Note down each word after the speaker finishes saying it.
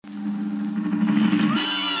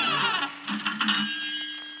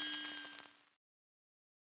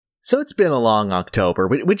So it's been a long October.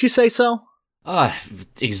 Would you say so?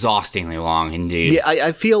 Exhaustingly long, indeed. Yeah,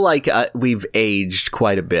 I feel like we've aged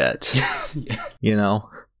quite a bit, you know,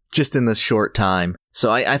 just in this short time. So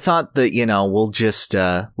I thought that, we'll just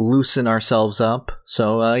loosen ourselves up.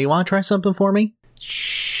 So you want to try something for me?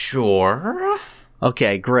 Sure.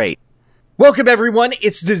 Okay, great. Welcome, everyone.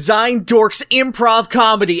 It's Design Dorks Improv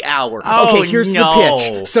Comedy Hour. Okay, here's the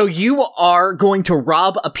pitch. So you are going to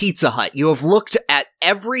rob a Pizza Hut. You have looked at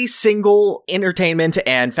every single entertainment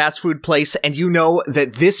and fast food place, and you know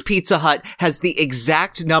that this Pizza Hut has the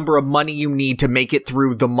exact number of money you need to make it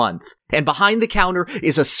through the month. And behind the counter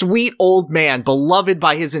is a sweet old man beloved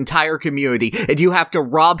by his entire community, and you have to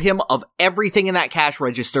rob him of everything in that cash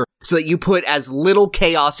register so that you put as little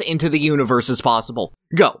chaos into the universe as possible.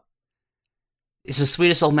 Go. Is the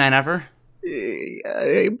sweetest old man ever?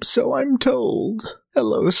 So I'm told.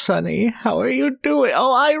 Hello, Sonny. How are you doing?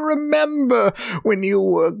 Oh, I remember when you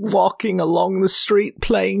were walking along the street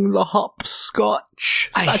playing the hopscotch.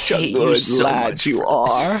 Such a good lad you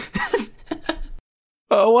are.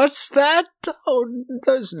 Oh, what's that? Oh,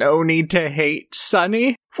 there's no need to hate,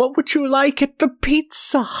 Sonny. What would you like at the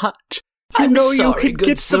Pizza Hut? I'm sorry, you could good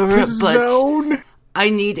get sir, the Pizzone. I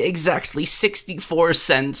need exactly 64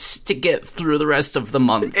 cents to get through the rest of the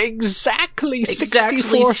month. Exactly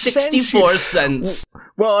 64 cents.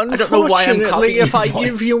 Well, unfortunately, I don't know why I'm copying if I your voice.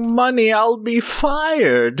 give you money, I'll be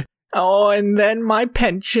fired. Oh, and then my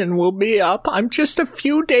pension will be up. I'm just a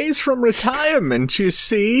few days from retirement, you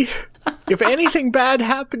see. If anything bad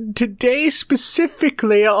happened today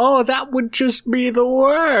specifically, that would just be the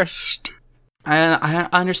worst. I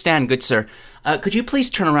understand, good sir. Could you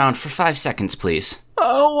please turn around for 5 seconds, please?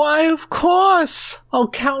 Oh, why, of course. I'll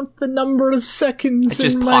count the number of seconds I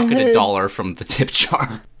just in my pocketed head. $1 from the tip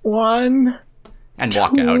jar. 1, and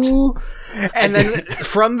walk out. And then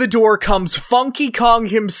from the door comes Funky Kong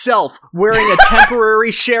himself, wearing a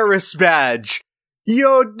temporary sheriff's badge.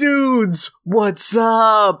 Yo, dudes, what's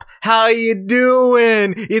up? How you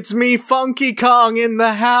doing? It's me, Funky Kong, in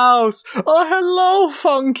the house. Oh, hello,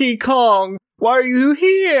 Funky Kong. Why are you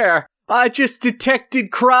here? I just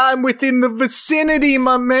detected crime within the vicinity,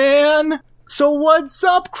 my man. So what's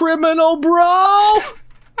up, criminal bro? I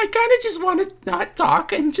kind of just want to not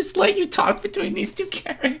talk and just let you talk between these two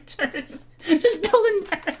characters. Just building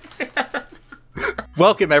back.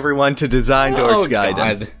 Welcome, everyone, to Design Dorks Gaiden.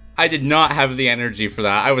 God. I did not have the energy for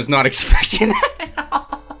that. I was not expecting that at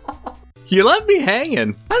all. You left me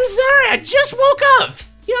hanging. I'm sorry, I just woke up.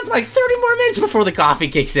 You have like 30 more minutes before the coffee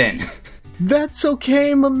kicks in. That's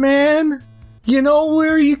okay, my man. You know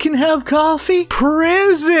where you can have coffee?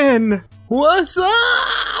 Prison! What's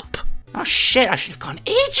up? Oh shit, I should have gone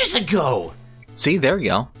ages ago. See, there you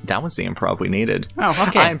go. That was the improv we needed. Oh,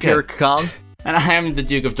 okay. I'm Pyrr Kong. And I am the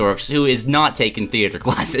Duke of Dorks, who is not taking theater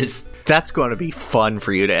classes. That's going to be fun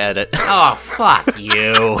for you to edit. Oh, fuck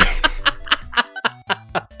you.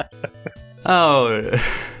 Oh,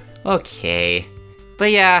 okay. But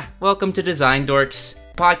yeah, welcome to Design Dorks,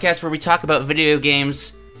 podcast where we talk about video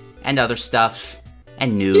games and other stuff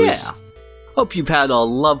and news. Yeah. Hope you've had a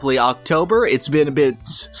lovely October. It's been a bit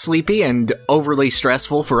sleepy and overly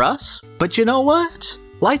stressful for us. But you know what?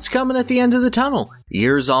 Light's coming at the end of the tunnel.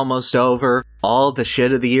 Year's almost over. All the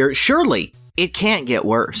shit of the year. Surely, it can't get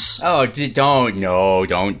worse. Oh,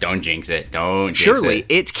 don't jinx it. Don't jinx Surely,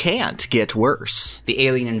 it. it can't get worse. The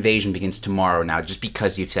alien invasion begins tomorrow now, just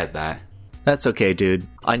because you've said that. That's okay, dude.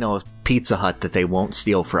 I know a Pizza Hut that they won't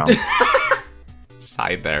steal from.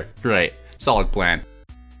 Side there. Right. Solid plan.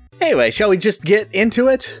 Anyway, shall we just get into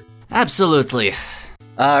it? Absolutely.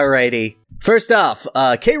 Alrighty. First off,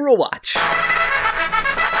 K-Rool Watch.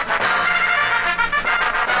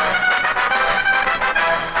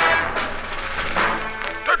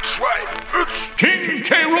 That's right, it's King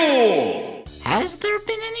K-Rool! Has there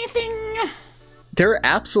been anything? There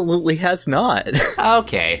absolutely has not.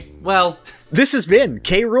 Okay, well... This has been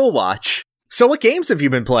K-Rool Watch. So what games have you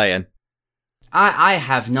been playing? I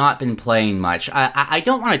have not been playing much. I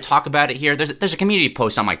don't want to talk about it here. There's a community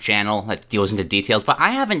post on my channel that deals into details, but I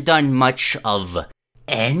haven't done much of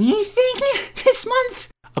anything this month.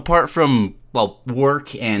 Apart from, well,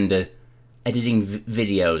 work and editing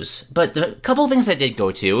videos. But the couple of things I did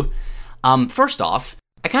go to, first off,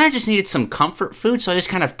 I kind of just needed some comfort food, so I just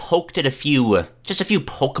kind of poked at a few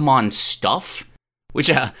Pokemon stuff. Which,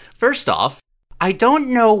 first off, I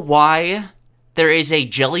don't know why there is a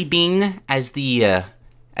jelly bean as a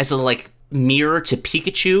like mirror to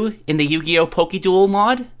Pikachu in the Yu-Gi-Oh! Pokéduel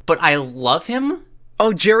mod, but I love him.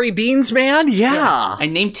 Oh, Jerry Beans, man? Yeah. I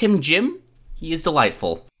named him Jim. He is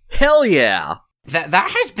delightful. Hell yeah. That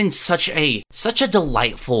has been such a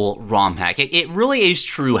delightful ROM hack. It really is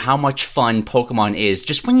true how much fun Pokemon is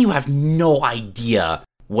just when you have no idea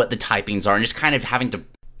what the typings are and just kind of having to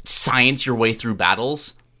science your way through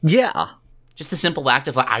battles. Yeah. Just the simple act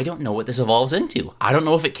of, like, I don't know what this evolves into. I don't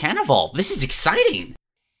know if it can evolve. This is exciting.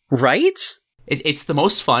 Right? It's the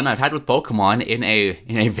most fun I've had with Pokemon in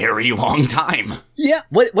a very long time. Yeah.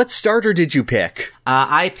 What starter did you pick?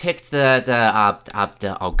 I picked the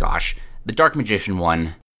Dark Magician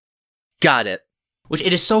one. Got it. Which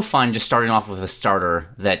it is so fun just starting off with a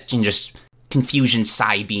starter that can just Confusion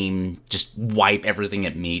Psybeam, just wipe everything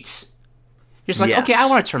it meets. You're just like, okay, I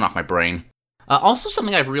want to turn off my brain. Also,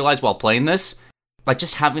 something I've realized while playing this, like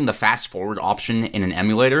just having the fast forward option in an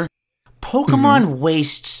emulator, Pokemon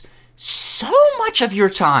wastes so much of your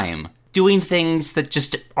time doing things that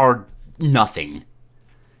just are nothing.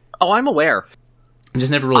 Oh, I'm aware. I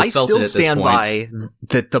just never really felt it at this point. I still stand by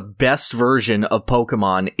that the best version of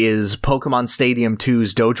Pokemon is Pokemon Stadium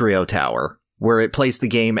 2's Dodrio Tower, where it plays the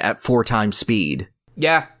game at 4 times speed.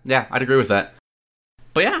 Yeah, I'd agree with that.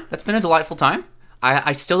 But yeah, that's been a delightful time.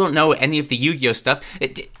 I still don't know any of the Yu-Gi-Oh stuff. Are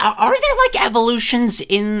there, like, evolutions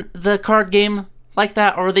in the card game like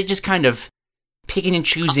that, or are they just kind of picking and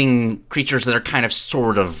choosing creatures that are kind of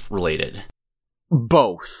sort of related?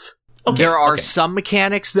 Both. Okay, there are some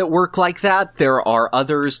mechanics that work like that. There are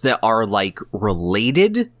others that are, like,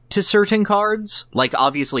 related to certain cards. Like,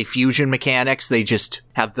 obviously, fusion mechanics, they just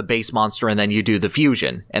have the base monster and then you do the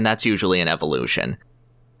fusion, and that's usually an evolution.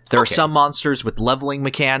 There are some monsters with leveling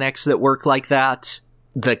mechanics that work like that.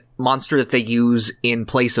 The monster that they use in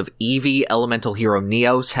place of Eevee, Elemental Hero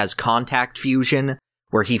Neos, has contact fusion,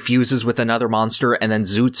 where he fuses with another monster and then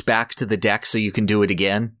zoots back to the deck so you can do it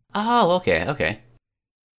again. Oh, okay.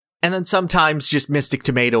 And then sometimes just Mystic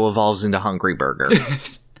Tomato evolves into Hungry Burger.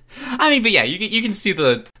 I mean, but yeah, you can see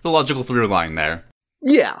the logical through line there.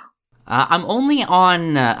 Yeah. I'm only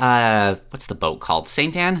on, what's the boat called?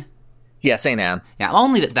 St. Anne? Yeah, St. Anne. Yeah, I'm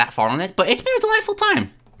only that far on it, but it's been a delightful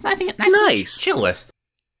time. I think it's nice to chill with.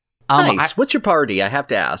 Nice. What's your party? I have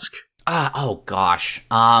to ask. Oh gosh.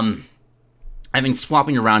 I've been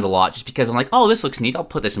swapping around a lot just because I'm like, oh, this looks neat. I'll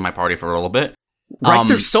put this in my party for a little bit. Right,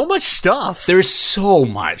 there's so much stuff. There's so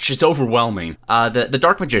much. It's overwhelming. The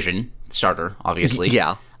Dark Magician starter, obviously.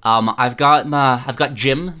 Yeah. I've got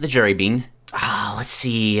Jim the Jerry Bean. Let's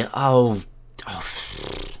see. Hold on.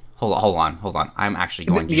 I'm actually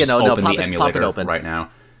going to open the emulator right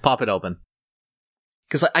now. Pop it open.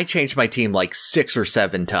 Because I changed my team like 6 or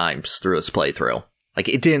 7 times through this playthrough. Like,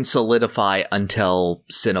 it didn't solidify until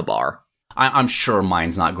Cinnabar. I'm sure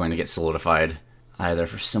mine's not going to get solidified either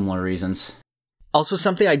for similar reasons. Also,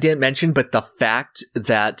 something I didn't mention, but the fact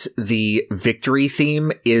that the victory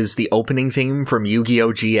theme is the opening theme from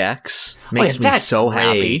Yu-Gi-Oh! GX makes me so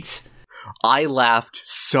happy. I laughed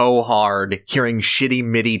so hard hearing shitty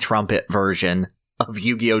MIDI trumpet version of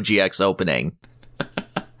Yu-Gi-Oh! GX opening.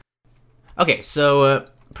 Okay, so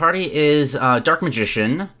party is Dark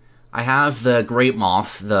Magician. I have the Great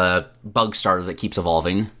Moth, the bug starter that keeps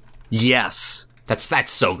evolving. Yes. That's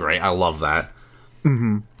so great. I love that.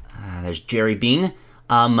 Mm-hmm. There's Jerry Bean.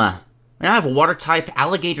 And I have a water type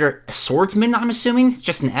alligator swordsman, I'm assuming. It's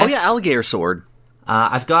just an S. Oh yeah, alligator sword.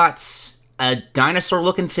 I've got a dinosaur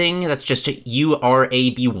looking thing that's just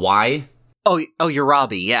Uraby. Oh,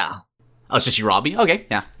 Uraby, yeah. Oh, it's just Uraby? Okay,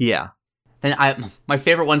 yeah. Yeah. Then my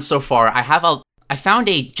favorite one so far, I found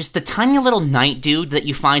just the tiny little knight dude that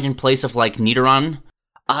you find in place of, like, Nidoran.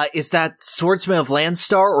 Is that Swordsman of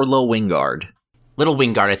Landstar or Lil Wingard? Little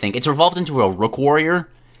Wingard, I think. It's evolved into a Rook Warrior.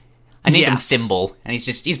 I named him Thimble, and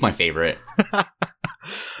he's my favorite.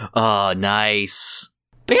 Oh, nice.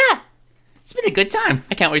 But yeah, it's been a good time.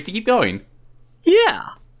 I can't wait to keep going. Yeah.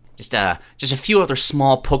 Just a few other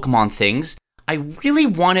small Pokemon things. I really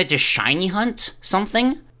wanted to shiny hunt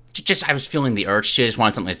something. I was feeling the urge to. I just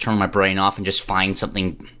wanted something to turn my brain off and just find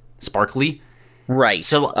something sparkly. Right.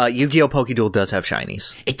 So, Yu-Gi-Oh! Pokéduel does have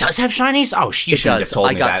shinies. It does have shinies? Oh, you shouldn't have told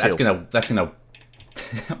me that. Two. That's gonna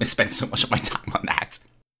I'm gonna spend so much of my time on that.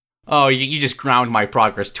 Oh, you just ground my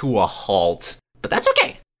progress to a halt. But that's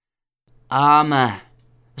okay. So I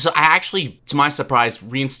actually, to my surprise,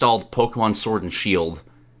 reinstalled Pokemon Sword and Shield.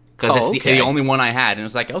 Because it's the only one I had. And it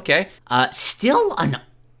was like, okay. Still an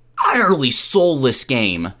utterly soulless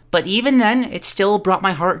game. But even then, it still brought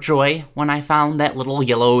my heart joy when I found that little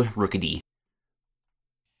yellow Rookidee.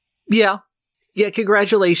 Yeah. Yeah,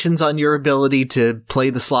 congratulations on your ability to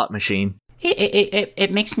play the slot machine.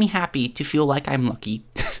 It makes me happy to feel like I'm lucky.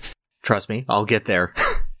 Trust me, I'll get there.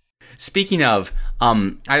 Speaking of,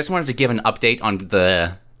 I just wanted to give an update on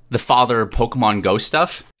the father Pokemon Go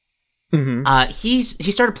stuff. Mm-hmm. He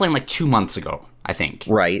started playing like 2 months ago, I think.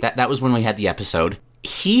 Right. That was when we had the episode.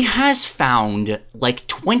 He has found, like,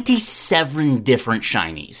 27 different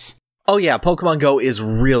shinies. Oh, yeah, Pokemon Go is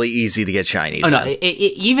really easy to get shinies. Oh, no,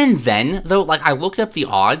 even then, though, like, I looked up the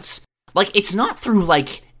odds. Like, it's not through,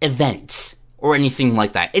 like, events or anything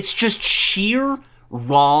like that. It's just sheer,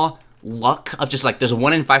 raw luck of just, like, there's a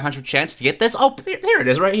 1 in 500 chance to get this. Oh, there it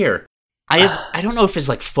is right here. I don't know if his,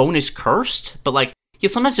 like, phone is cursed, but, like, he'll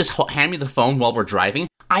sometimes just hand me the phone while we're driving.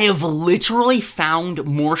 I have literally found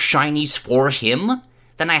more shinies for him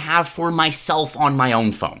than I have for myself on my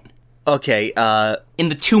own phone. Okay, in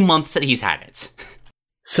the 2 months that he's had it.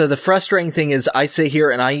 So the frustrating thing is I sit here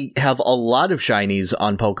and I have a lot of shinies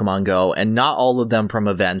on Pokemon Go, and not all of them from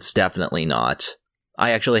events, definitely not.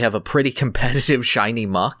 I actually have a pretty competitive shiny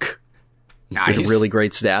muck. Nice. With really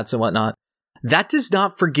great stats and whatnot. That does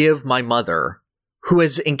not forgive my mother, who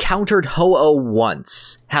has encountered Ho-Oh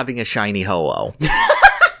once, having a shiny Ho-Oh.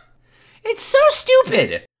 It's so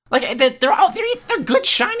stupid! Like, they're good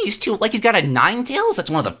shinies, too. Like, he's got a Ninetales, that's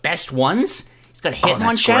one of the best ones. He's got a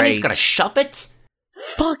Hitmonchan, he's got a Shuppet.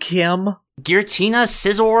 Fuck him. Giratina,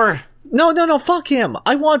 Scizor. No, fuck him.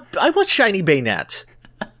 I want shiny Bayonet.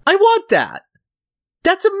 I want that.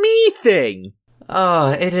 That's a me thing.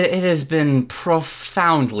 It has been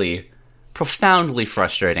profoundly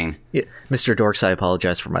frustrating. Yeah, Mr. Dorks, I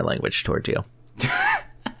apologize for my language toward you.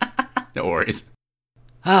 No worries.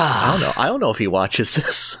 I don't know if he watches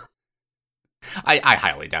this. I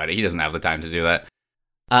highly doubt it. He doesn't have the time to do that.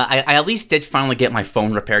 I at least did finally get my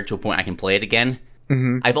phone repaired to a point I can play it again.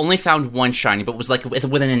 Mm-hmm. I've only found one shiny, but it was like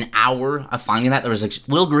within an hour of finding that, there was a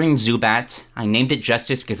little green Zubat. I named it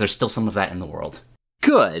Justice because there's still some of that in the world.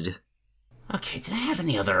 Good. Okay, did I have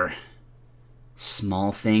any other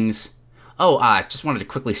small things? Oh, just wanted to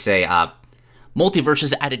quickly say,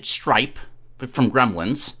 Multiverses added Stripe from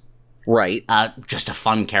Gremlins. Right. Just a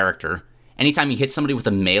fun character. Anytime you hit somebody with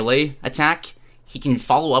a melee attack, he can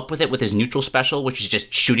follow up with it with his neutral special, which is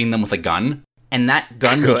just shooting them with a gun. And that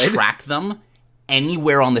gun will track them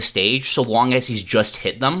anywhere on the stage so long as he's just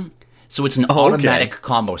hit them. So it's an automatic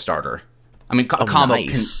combo starter. I mean, combo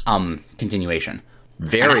continuation.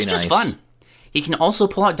 Very nice. That's just fun. He can also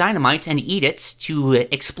pull out dynamite and eat it to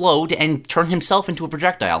explode and turn himself into a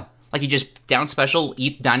projectile. Like, you just down special,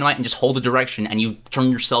 eat dynamite, and just hold the direction, and you turn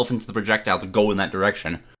yourself into the projectile to go in that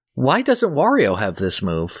direction. Why doesn't Wario have this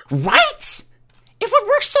move? Right? It would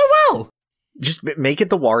work so well! Just make it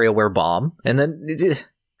the WarioWare bomb, and then...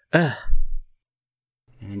 And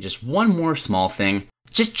then just one more small thing.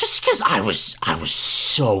 Just because I was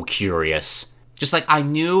so curious. Just like, I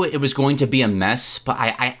knew it was going to be a mess, but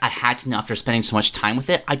I had to know after spending so much time with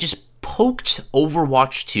it. I just poked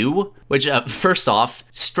Overwatch 2, which, first off,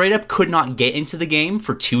 straight up could not get into the game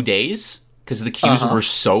for 2 days, because the queues were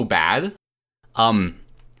so bad.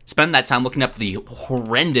 Spend that time looking up the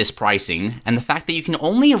horrendous pricing, and the fact that you can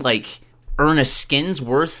only, like, earn a skin's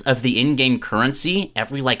worth of the in-game currency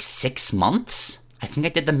every, like, 6 months. I think I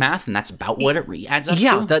did the math, and that's about what it adds up to.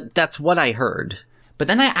 Yeah, that's what I heard. But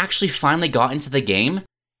then I actually finally got into the game,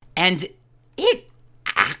 and it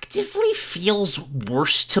actively feels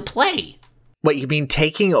worse to play. What, you mean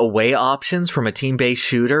taking away options from a team-based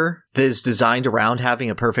shooter that is designed around having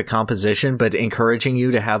a perfect composition, but encouraging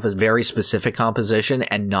you to have a very specific composition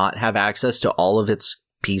and not have access to all of its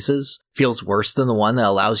pieces feels worse than the one that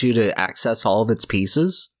allows you to access all of its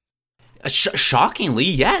pieces? Shockingly,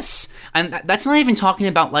 yes. And that's not even talking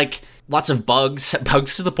about, like, lots of bugs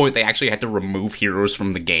to the point they actually had to remove heroes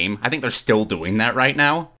from the game. I think they're still doing that right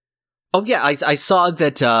now. Oh yeah, I saw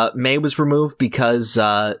that May was removed because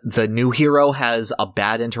the new hero has a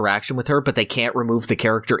bad interaction with her, but they can't remove the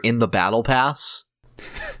character in the battle pass.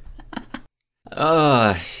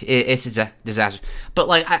 It's a disaster. But,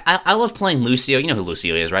 like, I love playing Lucio. You know who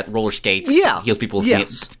Lucio is, right? The roller skates. Yeah. Heals people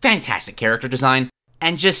with fantastic character design.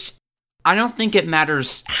 And just, I don't think it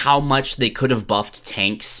matters how much they could have buffed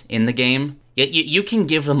tanks in the game. You can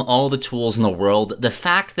give them all the tools in the world. The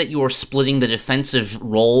fact that you are splitting the defensive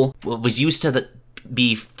role was used to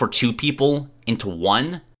be for 2 people into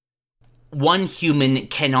 1. 1 human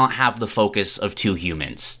cannot have the focus of 2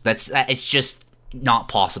 humans. It's just not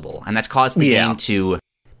possible, and that's caused the game to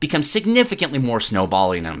become significantly more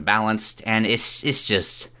snowballing and unbalanced. And it's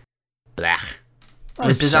just blech. It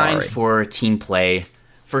was designed for team play.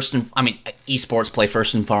 Esports play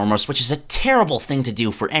first and foremost, which is a terrible thing to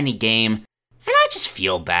do for any game. And I just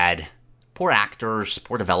feel bad. Poor actors,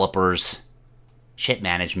 poor developers, shit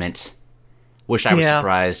management. Wish I was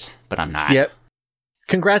surprised, but I'm not. Yep.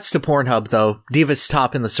 Congrats to Pornhub, though. Diva's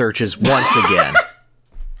top in the searches once again.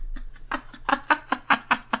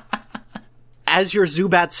 As your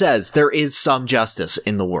Zubat says, there is some justice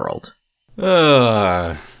in the world.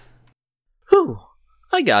 Whew.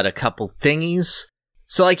 I got a couple thingies.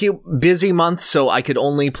 So, busy month, so I could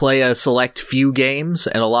only play a select few games,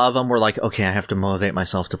 and a lot of them were like, okay, I have to motivate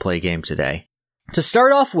myself to play a game today. To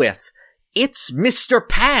start off with, it's Mr.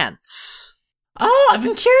 Pants! Oh, I've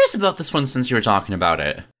been curious about this one since you were talking about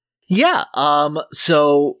it. Yeah,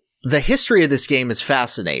 so the history of this game is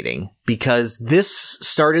fascinating, because this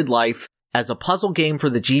started life as a puzzle game for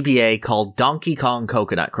the GBA called Donkey Kong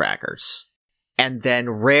Coconut Crackers. And then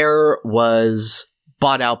Rare was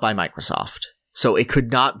bought out by Microsoft. So it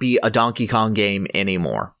could not be a Donkey Kong game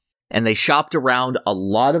anymore. And they shopped around a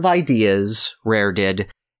lot of ideas, Rare did,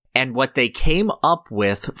 and what they came up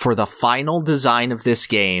with for the final design of this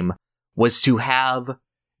game was to have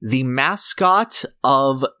the mascot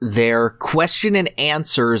of their question and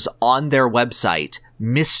answers on their website,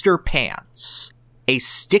 Mr. Pants, a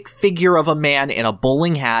stick figure of a man in a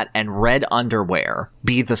bowling hat and red underwear,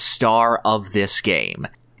 be the star of this game.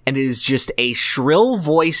 And it is just a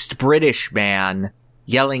shrill-voiced British man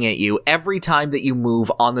yelling at you every time that you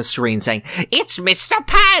move on the screen saying, "It's Mr.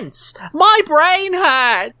 Pants! My brain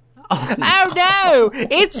hurts! Oh no!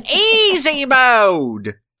 It's easy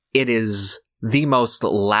mode!" It is the most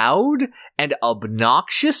loud and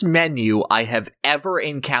obnoxious menu I have ever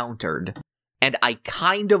encountered. And I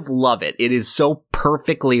kind of love it. It is so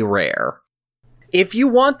perfectly Rare. If you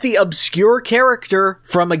want the obscure character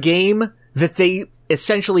from a game that they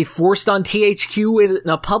essentially forced on THQ in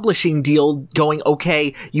a publishing deal going,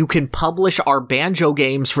 okay, you can publish our Banjo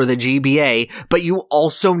games for the GBA, but you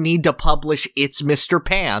also need to publish It's Mr.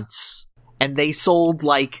 Pants. And they sold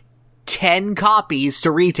 10 copies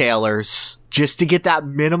to retailers just to get that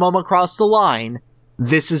minimum across the line.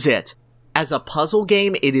 This is it. As a puzzle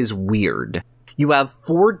game, it is weird. You have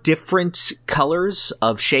 4 different colors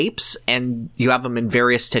of shapes, and you have them in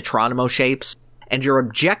various Tetronimo shapes, and your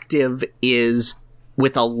objective is,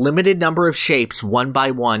 with a limited number of shapes, one by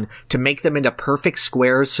one, to make them into perfect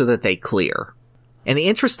squares so that they clear. And the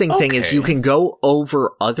interesting thing is you can go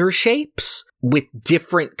over other shapes with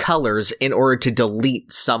different colors in order to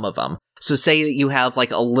delete some of them. So say that you have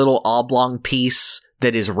a little oblong piece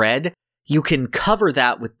that is red, you can cover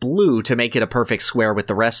that with blue to make it a perfect square with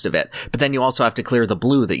the rest of it. But then you also have to clear the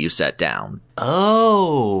blue that you set down.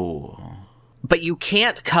 Oh. But you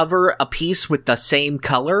can't cover a piece with the same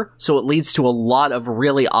color, so it leads to a lot of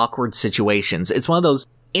really awkward situations. It's one of those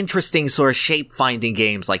interesting sort of shape-finding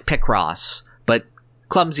games like Picross, but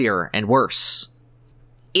clumsier and worse.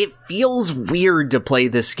 It feels weird to play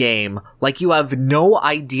this game, like you have no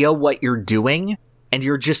idea what you're doing, and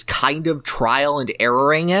you're just kind of trial and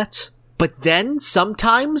erroring it. But then,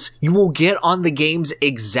 sometimes, you will get on the game's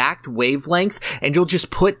exact wavelength, and you'll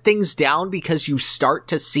just put things down because you start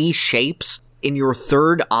to see shapes in your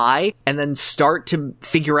third eye, and then start to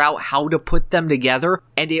figure out how to put them together,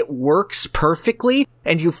 and it works perfectly,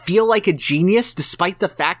 and you feel like a genius despite the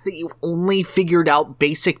fact that you've only figured out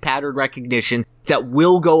basic pattern recognition that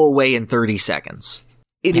will go away in 30 seconds.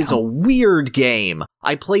 It is a weird game.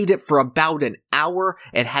 I played it for about an hour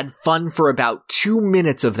and had fun for about 2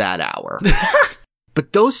 minutes of that hour.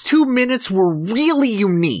 But those 2 minutes were really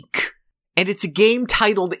unique. And it's a game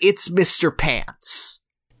titled It's Mr. Pants.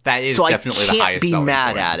 That is definitely the highest selling point. So I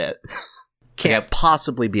can't be mad at it. Can't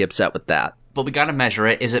possibly be upset with that. But we gotta measure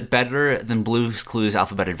it. Is it better than Blue's Clues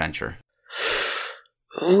Alphabet Adventure?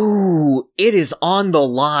 Ooh, it is on the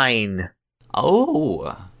line.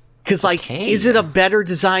 Oh. Because, is it a better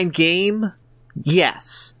designed game?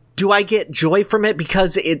 Yes. Do I get joy from it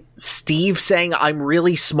because it's Steve saying I'm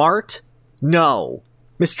really smart? No.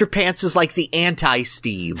 Mr. Pants is like the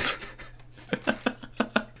anti-Steve.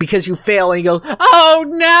 Because you fail and you go, oh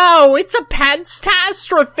no, it's a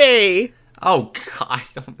pantastrophe! Oh god, I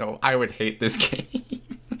don't know. I would hate this game.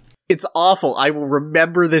 It's awful. I will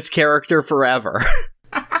remember this character forever.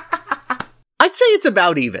 I'd say it's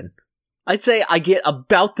about even. I'd say I get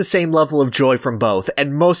about the same level of joy from both,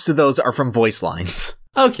 and most of those are from voice lines.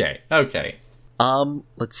 Okay.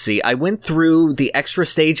 Let's see. I went through the extra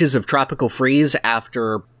stages of Tropical Freeze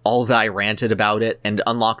after all that I ranted about it and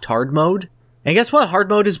unlocked hard mode. And guess what? Hard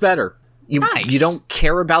mode is better. You don't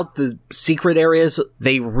care about the secret areas.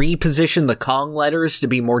 They reposition the Kong letters to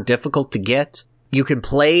be more difficult to get. You can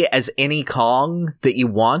play as any Kong that you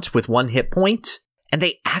want with 1 hit point. And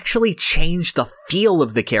they actually changed the feel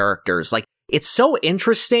of the characters. It's so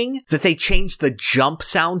interesting that they changed the jump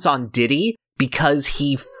sounds on Diddy because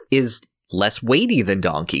he is less weighty than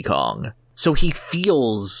Donkey Kong. So he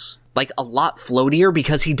feels a lot floatier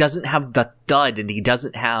because he doesn't have the thud and he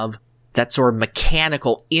doesn't have that sort of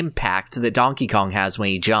mechanical impact that Donkey Kong has when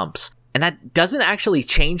he jumps. And that doesn't actually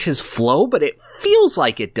change his flow, but it feels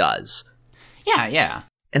like it does. Yeah.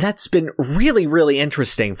 And that's been really, really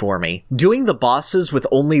interesting for me. Doing the bosses with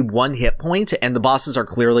only one hit point, and the bosses are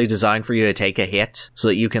clearly designed for you to take a hit so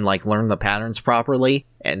that you can, like, learn the patterns properly,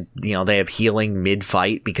 and, you know, they have healing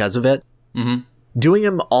mid-fight because of it. Mm-hmm. Doing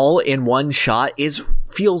them all in one shot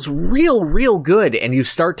feels real good, and you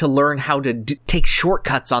start to learn how to take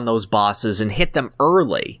shortcuts on those bosses and hit them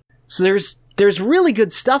early. So there's really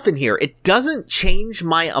good stuff in here. It doesn't change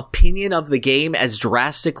my opinion of the game as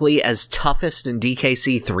drastically as Toughest and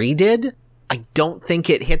DKC 3 did. I don't think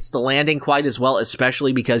it hits the landing quite as well,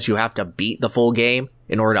 especially because you have to beat the full game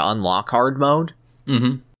in order to unlock hard mode.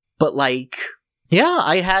 Mm-hmm. But, like, yeah,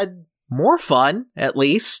 I had more fun, at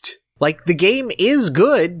least. Like, the game is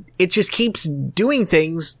good, it just keeps doing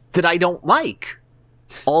things that I don't like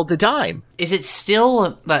all the time. Is it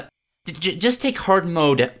still... just take hard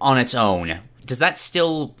mode on its own. Does that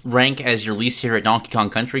still rank as your least favorite Donkey Kong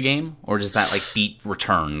Country game? Or does that, like, beat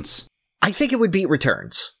Returns? I think it would beat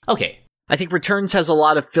Returns. Okay. I think Returns has a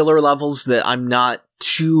lot of filler levels that I'm not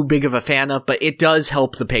too big of a fan of, but it does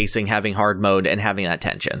help the pacing having hard mode and having that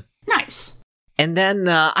tension. Nice. And then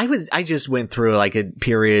I just went through like a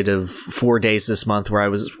period of 4 days this month where I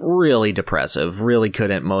was really depressive, really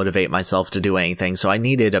couldn't motivate myself to do anything, so I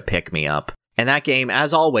needed a pick-me-up. And that game,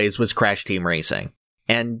 as always, was Crash Team Racing.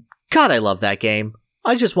 And God, I love that game.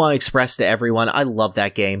 I just want to express to everyone, I love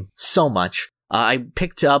that game so much. I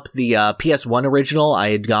picked up the PS1 original. I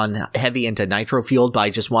had gone heavy into Nitro Fueled, but I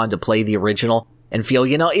just wanted to play the original and feel,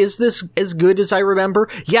 you know, is this as good as I remember?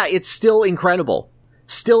 Yeah, it's still incredible.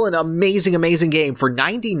 Still an amazing, amazing game. For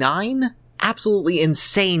 99, absolutely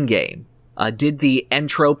insane game. Did the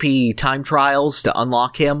entropy time trials to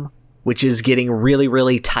unlock him, which is getting really,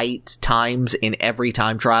 really tight times in every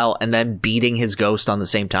time trial and then beating his ghost on the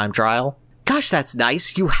same time trial. Gosh, that's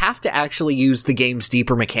nice. You have to actually use the game's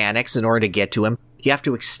deeper mechanics in order to get to him. You have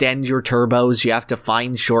to extend your turbos. You have to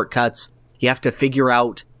find shortcuts. You have to figure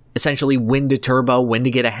out essentially when to turbo, when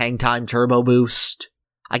to get a hang time turbo boost.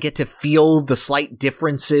 I get to feel the slight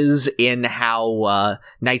differences in how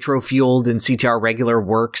Nitro Fueled and CTR Regular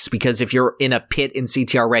works, because if you're in a pit in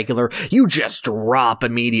CTR Regular, you just drop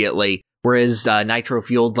immediately, whereas Nitro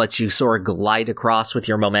Fueled lets you sort of glide across with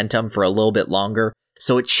your momentum for a little bit longer,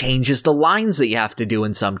 so it changes the lines that you have to do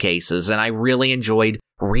in some cases, and I really enjoyed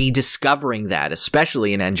rediscovering that,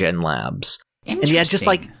 especially in Engine Labs. And yeah, just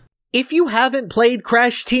like, if you haven't played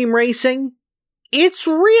Crash Team Racing, it's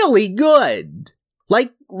really good.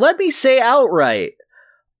 Like, let me say outright,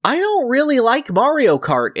 I don't really like Mario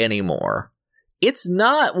Kart anymore. It's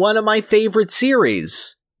not one of my favorite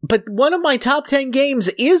series. But one of my top 10 games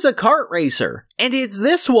is a kart racer, and it's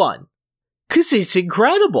this one. 'Cause it's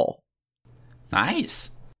incredible.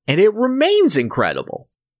 Nice. And it remains incredible.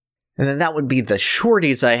 And then that would be the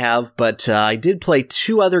shorties I have, but I did play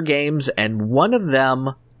 2 other games, and one of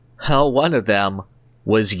them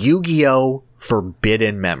was Yu-Gi-Oh!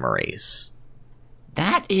 Forbidden Memories.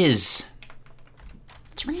 It's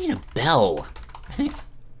ringing a bell. I think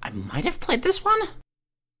I might have played this one.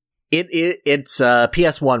 It's a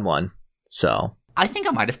PS1 one, so. I think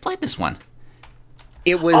I might have played this one.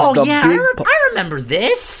 It was I remember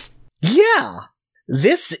this! Yeah!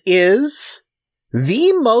 This is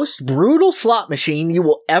the most brutal slot machine you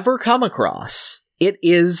will ever come across. It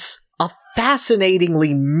is a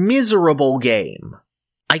fascinatingly miserable game.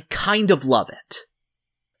 I kind of love it.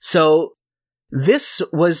 So, this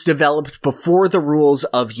was developed before the rules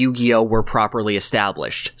of Yu-Gi-Oh! Were properly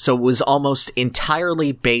established, so it was almost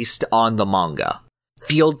entirely based on the manga.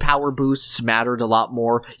 Field power boosts mattered a lot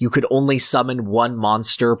more. You could only summon 1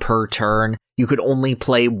 monster per turn. You could only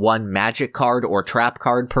play 1 magic card or trap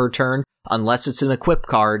card per turn, unless it's an equip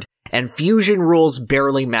card. And fusion rules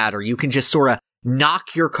barely matter. You can just sort of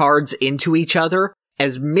knock your cards into each other,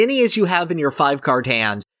 as many as you have in your 5-card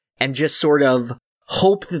hand, and just sort of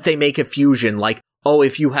hope that they make a fusion, like, oh,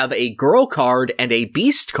 if you have a girl card and a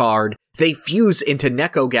beast card, they fuse into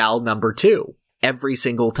Nekogal number 2 every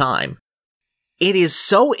single time. It is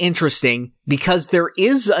so interesting because there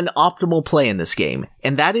is an optimal play in this game,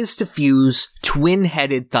 and that is to fuse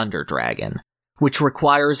Twin-Headed Thunder Dragon, which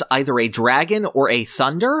requires either a dragon or a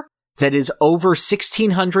thunder that is over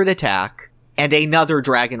 1600 attack, and another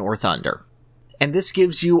dragon or thunder. And this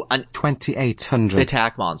gives you an 2800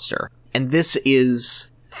 attack monster. And this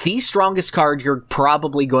is the strongest card you're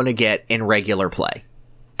probably going to get in regular play.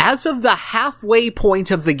 As of the halfway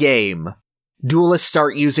point of the game, duelists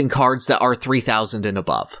start using cards that are 3000 and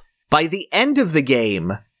above. By the end of the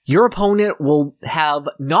game, your opponent will have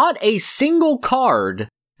not a single card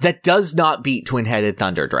that does not beat Twin-Headed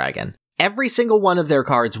Thunder Dragon. Every single one of their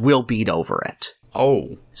cards will beat over it.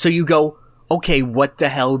 Oh. So you go, okay, what the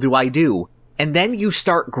hell do I do? And then you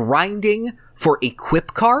start grinding for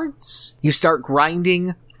equip cards. You start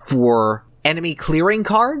grinding for enemy clearing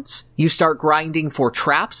cards. You start grinding for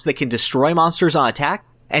traps that can destroy monsters on attack.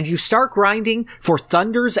 And you start grinding for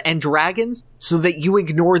thunders and dragons so that you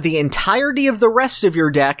ignore the entirety of the rest of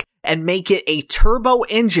your deck and make it a turbo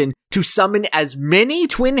engine to summon as many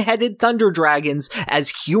twin-headed thunder dragons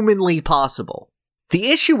as humanly possible.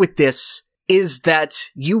 The issue with this is that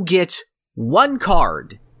you get one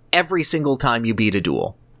card every single time you beat a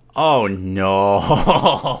duel. Oh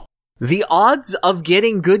no. The odds of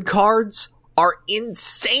getting good cards are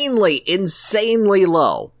insanely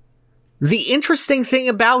low. The interesting thing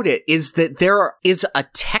about it is that there is a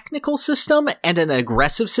technical system and an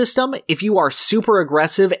aggressive system. If you are super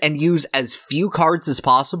aggressive and use as few cards as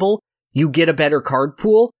possible, you get a better card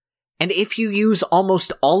pool. And if you use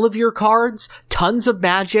almost all of your cards, tons of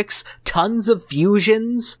magics, tons of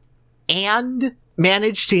fusions, and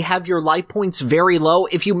manage to have your life points very low,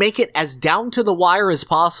 if you make it as down to the wire as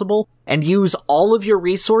possible and use all of your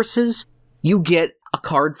resources, you get a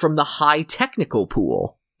card from the high technical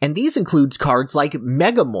pool. And these include cards like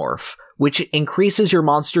Megamorph, which increases your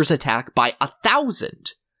monster's attack by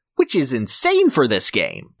 1,000, which is insane for this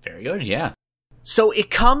game. Very good, yeah. So it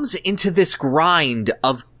comes into this grind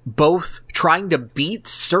of both trying to beat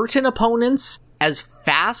certain opponents as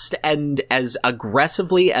fast and as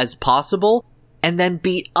aggressively as possible, and then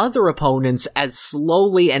beat other opponents as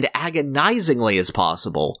slowly and agonizingly as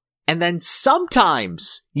possible. And then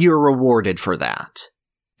sometimes you're rewarded for that.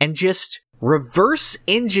 And just reverse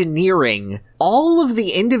engineering all of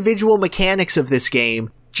the individual mechanics of this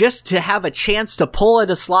game just to have a chance to pull at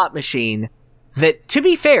a slot machine that, to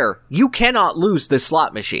be fair, you cannot lose this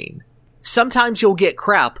slot machine. Sometimes you'll get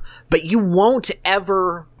crap, but you won't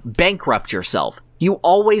ever bankrupt yourself. You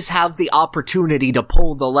always have the opportunity to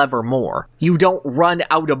pull the lever more. You don't run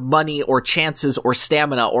out of money or chances or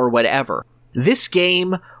stamina or whatever. This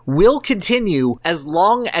game will continue as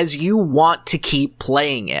long as you want to keep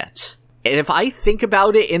playing it. And if I think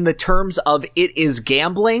about it in the terms of it is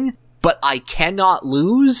gambling, but I cannot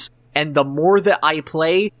lose, and the more that I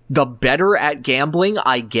play, the better at gambling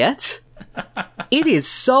I get, it is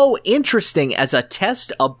so interesting as a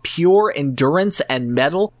test of pure endurance and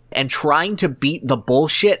mettle and trying to beat the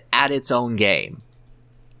bullshit at its own game.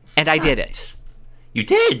 And I did it. You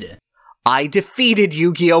did? I defeated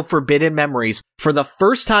Yu-Gi-Oh! Forbidden Memories for the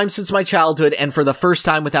first time since my childhood and for the first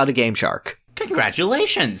time without a Game Shark.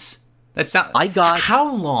 Congratulations! That's not. I got.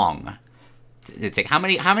 How long? It's like how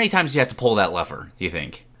many times do you have to pull that lever? Do you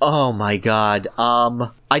think? Oh my god.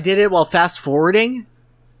 I did it while fast forwarding,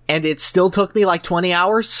 and it still took me like 20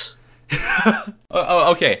 hours.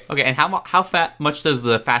 Okay. And how much does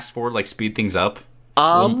the fast forward like speed things up?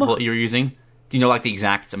 What you're using? Do you know like the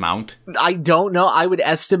exact amount? I don't know. I would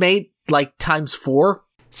estimate like times 4.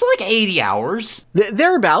 So like 80 hours?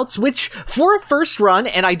 Thereabouts, which, for a first run,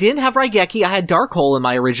 and I didn't have Raigeki, I had Dark Hole in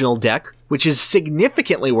my original deck, which is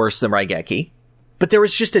significantly worse than Raigeki. But there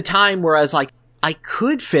was just a time where I was like, I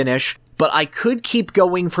could finish, but I could keep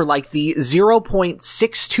going for like the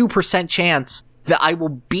 0.62% chance that I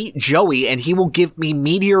will beat Joey and he will give me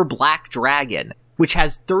Meteor Black Dragon, which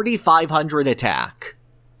has 3,500 attack,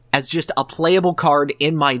 as just a playable card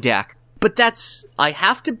in my deck. But I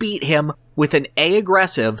have to beat him with an A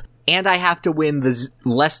aggressive, and I have to win the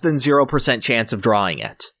less than 0% chance of drawing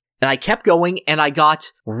it. And I kept going, and I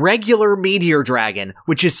got regular Meteor Dragon,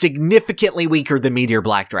 which is significantly weaker than Meteor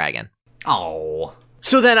Black Dragon. Oh.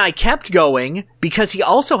 So then I kept going, because he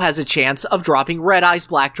also has a chance of dropping Red Eyes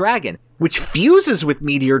Black Dragon, which fuses with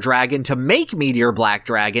Meteor Dragon to make Meteor Black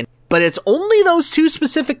Dragon, but it's only those 2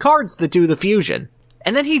 specific cards that do the fusion.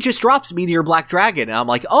 And then he just drops Meteor Black Dragon, and I'm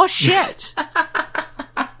like, oh shit!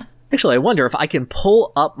 Actually, I wonder if I can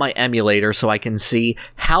pull up my emulator so I can see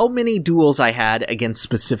how many duels I had against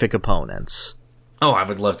specific opponents. Oh, I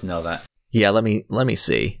would love to know that. Yeah, let me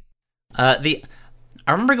see. I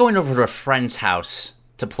remember going over to a friend's house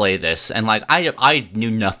to play this, and like I knew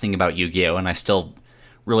nothing about Yu-Gi-Oh, and I still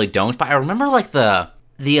really don't. But I remember like the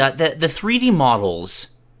 3D models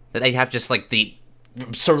that they have, just like the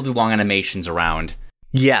absurdly long animations around.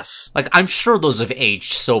 Yes. Like, I'm sure those have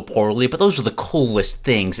aged so poorly, but those are the coolest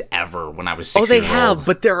things ever when I was 6 years old. Oh, they have,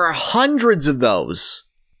 but there are hundreds of those.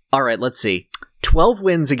 Alright, let's see. 12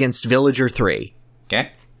 wins against Villager 3.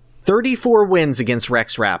 Okay. 34 wins against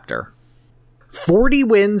Rex Raptor. 40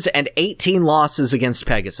 wins and 18 losses against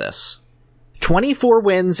Pegasus. 24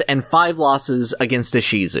 wins and 5 losses against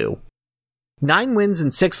Ishizu. 9 wins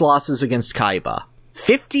and 6 losses against Kaiba.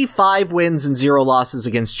 55 wins and 0 losses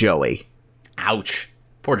against Joey. Ouch.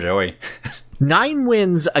 Poor Joey. 9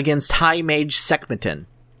 wins against High Mage Sekmeton.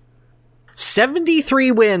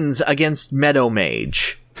 73 wins against Meadow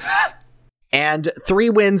Mage. And 3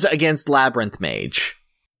 wins against Labyrinth Mage.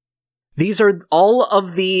 These are all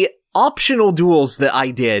of the optional duels that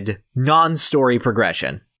I did, non-story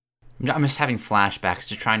progression. I'm just having flashbacks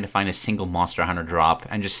to trying to find a single Monster Hunter drop,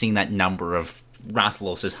 and just seeing that number of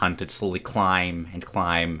Rathalos' hunted slowly climb and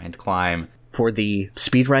climb and climb. For the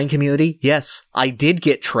speedrun community, yes, I did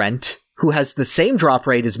get Trent, who has the same drop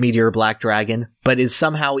rate as Meteor Black Dragon, but is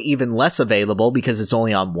somehow even less available because it's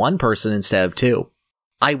only on 1 person instead of 2.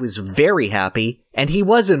 I was very happy, and he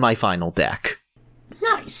was in my final deck.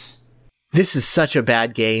 Nice. This is such a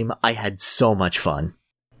bad game. I had so much fun.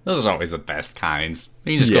 Those are always the best kinds.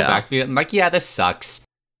 You just go back to it and like, yeah, this sucks.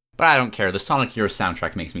 But I don't care. The Sonic Heroes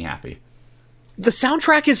soundtrack makes me happy. The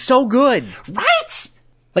soundtrack is so good. Right?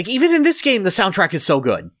 Like, even in this game, the soundtrack is so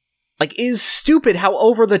good. Like, it is stupid how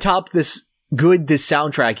over the top this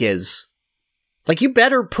soundtrack is. Like, you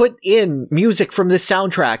better put in music from this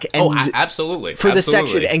soundtrack and absolutely. For the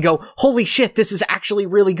section and go, holy shit, this is actually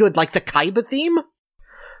really good. Like the Kaiba theme?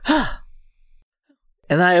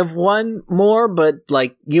 And I have one more, but,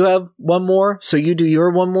 like, you have one more, so you do your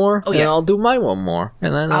one more, and I'll do my one more.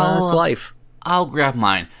 And then that's life. I'll grab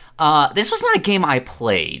mine. This was not a game I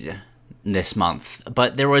played this month,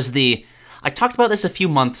 but there was I talked about this a few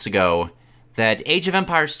months ago, that Age of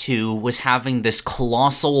Empires 2 was having this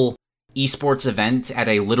colossal esports event at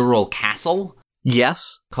a literal castle.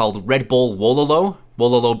 Yes. Called Red Bull Wololo.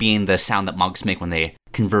 Wololo being the sound that monks make when they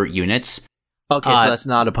convert units. Okay, so that's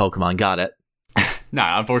not a Pokemon. Got it. No,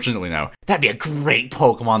 unfortunately, no. That'd be a great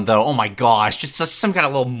Pokemon, though. Oh my gosh, just some kind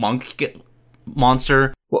of little monk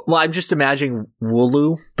monster. Well, I'm just imagining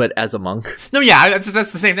Wooloo, but as a monk. No, yeah, that's the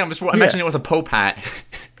same thing. I'm just imagining it with a Pope hat.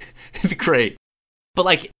 It'd be great. But,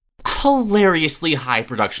 like, hilariously high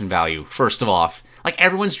production value, first of all. Like,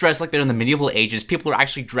 everyone's dressed like they're in the medieval ages. People are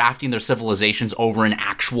actually drafting their civilizations over an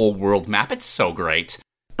actual world map. It's so great.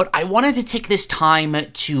 But I wanted to take this time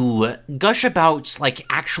to gush about, like,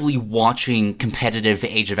 actually watching competitive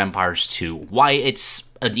Age of Empires 2. Why it's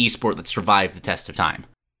an esport that survived the test of time.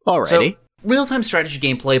 Alrighty. So, real-time strategy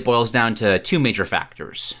gameplay boils down to 2 major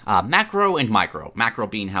factors. Macro and micro. Macro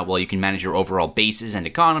being how well you can manage your overall bases and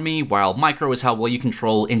economy, while micro is how well you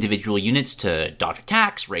control individual units to dodge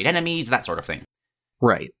attacks, raid enemies, that sort of thing.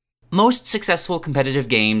 Right. Most successful competitive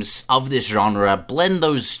games of this genre blend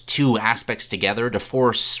those 2 aspects together to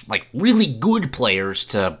force, like, really good players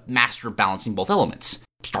to master balancing both elements.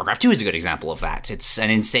 StarCraft 2 is a good example of that. It's an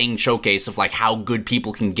insane showcase of, like, how good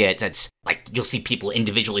people can get. It's, like, you'll see people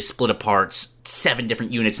individually split apart 7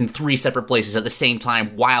 different units in 3 separate places at the same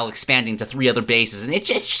time while expanding to 3 other bases, and it's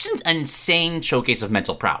just an insane showcase of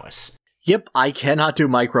mental prowess. Yep, I cannot do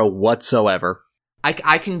micro whatsoever.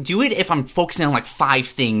 I can do it if I'm focusing on, like, 5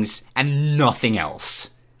 things and nothing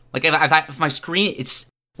else. Like, if my screen, it's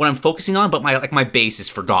what I'm focusing on, but my base is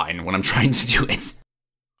forgotten when I'm trying to do it.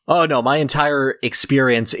 Oh no, my entire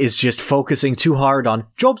experience is just focusing too hard on,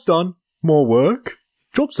 job's done, more work,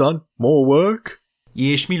 job's done, more work.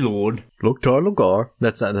 Yes, me lord. Loktar Logar.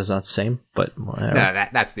 That's not the same, but whatever. No,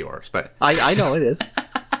 that's the orcs, but... I know it is.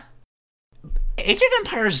 Age of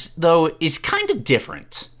Empires, though, is kind of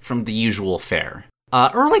different from the usual fare.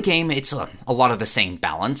 Early game, it's a lot of the same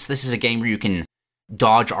balance. This is a game where you can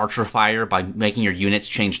dodge archer fire by making your units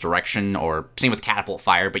change direction, or same with catapult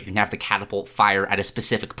fire, but you can have the catapult fire at a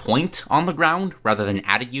specific point on the ground rather than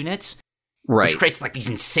added units. Right. Which creates, like, these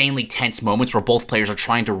insanely tense moments where both players are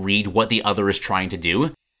trying to read what the other is trying to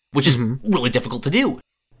do, which is really difficult to do.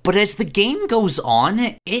 But as the game goes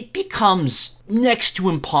on, it becomes next to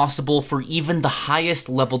impossible for even the highest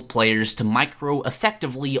leveled players to micro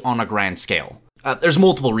effectively on a grand scale. There's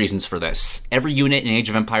multiple reasons for this. Every unit in Age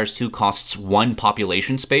of Empires 2 costs 1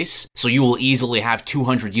 population space, so you will easily have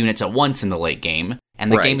 200 units at once in the late game,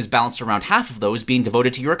 and the game is balanced around half of those being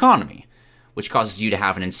devoted to your economy, which causes you to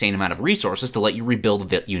have an insane amount of resources to let you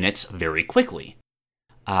rebuild units very quickly.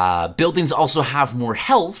 Buildings also have more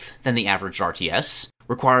health than the average RTS,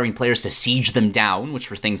 requiring players to siege them down, which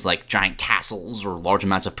for things like giant castles or large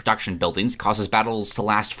amounts of production buildings causes battles to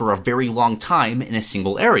last for a very long time in a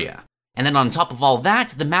single area. And then on top of all that,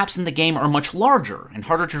 the maps in the game are much larger and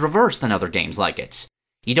harder to traverse than other games like it.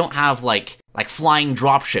 You don't have, like flying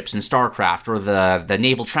dropships in StarCraft or the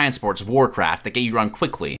naval transports of Warcraft that get you around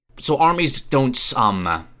quickly. So armies don't,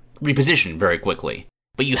 reposition very quickly.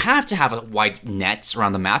 But you have to have a wide net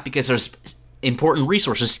around the map because there's important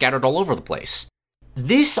resources scattered all over the place.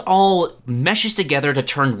 This all meshes together to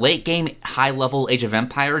turn late-game, high-level Age of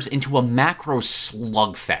Empires into a macro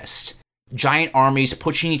slugfest. Giant armies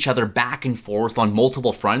pushing each other back and forth on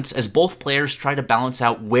multiple fronts as both players try to balance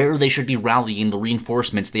out where they should be rallying the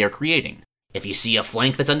reinforcements they are creating. If you see a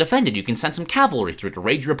flank that's undefended, you can send some cavalry through to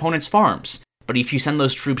raid your opponent's farms. But if you send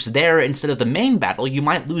those troops there instead of the main battle, you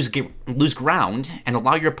might lose ground and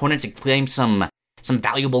allow your opponent to claim some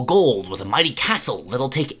valuable gold with a mighty castle that'll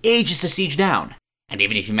take ages to siege down. And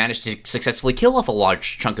even if you manage to successfully kill off a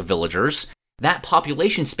large chunk of villagers, that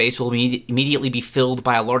population space will immediately be filled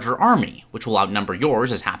by a larger army, which will outnumber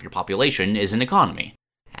yours as half your population is an economy.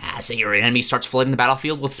 Say your enemy starts flooding the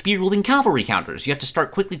battlefield with spear-wielding cavalry counters, you have to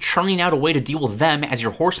start quickly churning out a way to deal with them as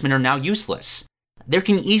your horsemen are now useless. There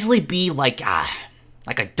can easily be like a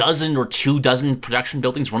dozen or 24 production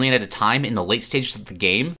buildings running at a time in the late stages of the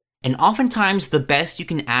game, and oftentimes the best you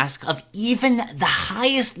can ask of even the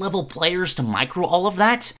highest level players to micro all of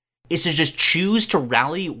that is to just choose to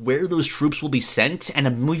rally where those troops will be sent and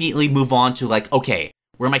immediately move on to like, okay,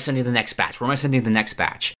 where am I sending the next batch? Where am I sending the next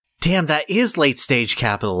batch? Damn, that is late stage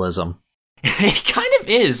capitalism. It kind of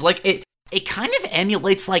is. Like, it kind of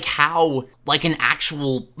emulates like how like an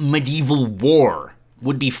actual medieval war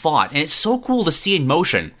would be fought. And it's so cool to see in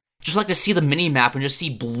motion. Just like to see the mini-map and just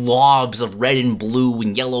see blobs of red and blue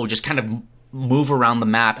and yellow just kind of move around the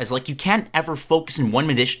map as like you can't ever focus in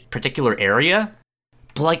one particular area.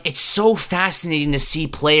 But like, it's so fascinating to see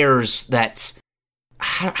players that...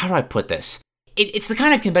 How do I put this? It's the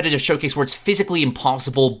kind of competitive showcase where it's physically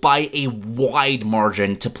impossible by a wide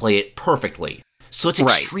margin to play it perfectly. So it's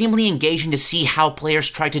extremely engaging to see how players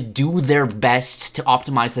try to do their best to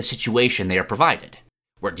optimize the situation they are provided.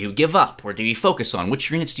 Where do you give up? Where do you focus on? Which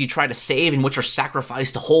units do you try to save and which are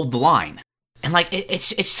sacrificed to hold the line? And like,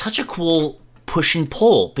 it's such a cool push and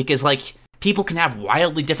pull because like, people can have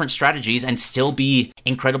wildly different strategies and still be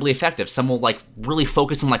incredibly effective. Some will like really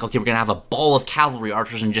focus on like, okay, we're gonna have a ball of cavalry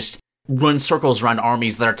archers and just run circles around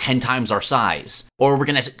armies that are 10 times our size. Or we're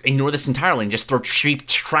gonna ignore this entirely and just throw cheap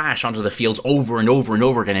trash onto the fields over and over and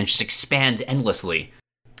over again and just expand endlessly.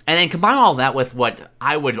 And then combine all that with what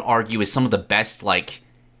I would argue is some of the best, like,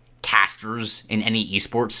 casters in any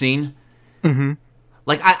esports scene. Mm-hmm.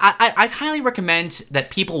 Like, I'd highly recommend that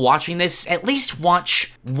people watching this at least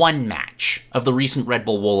watch one match of the recent Red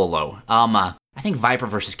Bull Wololo. I think Viper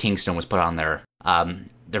vs. Kingstone was put on their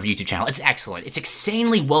YouTube channel. It's excellent. It's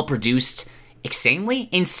insanely well-produced.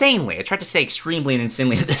 Insanely? I tried to say extremely and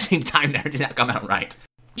insanely at the same time there. It did not come out right.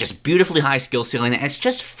 Just beautifully high skill ceiling, and it's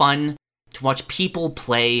just fun to watch people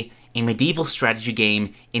play a medieval strategy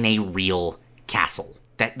game in a real castle.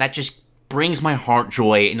 That just brings my heart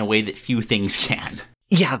joy in a way that few things can.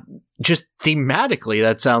 Yeah, just thematically,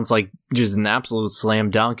 that sounds like just an absolute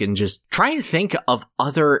slam dunk, and just trying to think of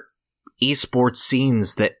other esports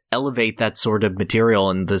scenes that elevate that sort of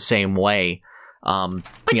material in the same way. But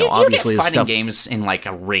you obviously get fighting games in like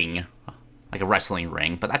a ring, like a wrestling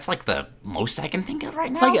ring, but that's like the most I can think of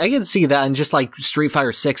right now. I can see that, and just like Street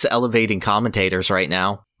Fighter 6 elevating commentators right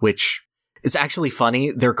now, which is actually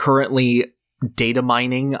funny. They're currently data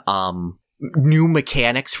mining new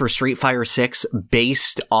mechanics for Street Fighter 6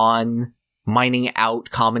 based on mining out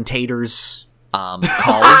commentators'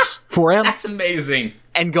 calls for him. That's amazing.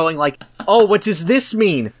 And going like, oh, what does this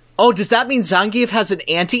mean? Oh, does that mean Zangief has an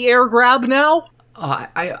anti-air grab now?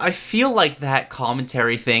 I feel like that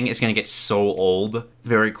commentary thing is going to get so old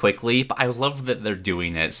very quickly, but I love that they're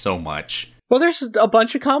doing it so much. Well, there's a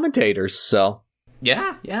bunch of commentators, so...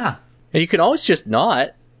 Yeah. And you can always just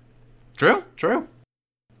not. True.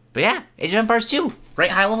 But yeah, Age of Empires 2,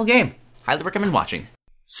 great high-level game. Highly recommend watching.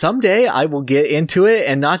 Someday I will get into it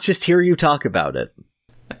and not just hear you talk about it.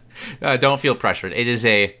 Don't feel pressured.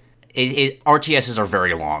 RTSs are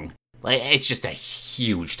very long. It's just a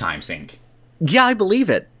huge time sink. Yeah, I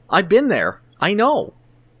believe it. I've been there. I know.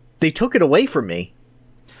 They took it away from me.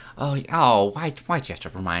 Oh, why'd you have to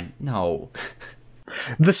remind? No.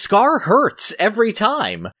 The scar hurts every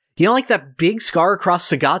time. You know, like that big scar across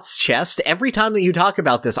Sagat's chest? Every time that you talk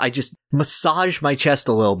about this, I just massage my chest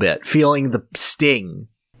a little bit, feeling the sting.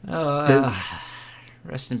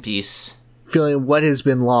 Rest in peace. Feeling what has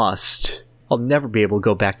been lost. I'll never be able to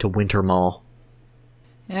go back to Winter Mall.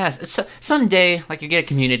 Yes, so someday, like, you get a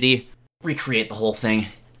community, recreate the whole thing.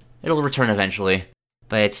 It'll return eventually.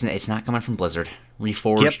 But it's not coming from Blizzard.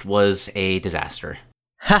 Reforged was a disaster.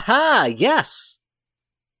 Haha, yes!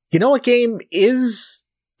 You know what game is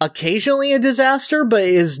occasionally a disaster, but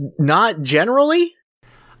is not generally?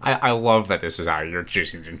 I love that this is how you're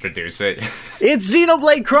choosing to introduce it. It's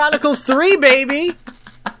Xenoblade Chronicles 3, baby!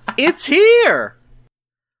 It's here!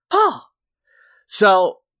 Huh.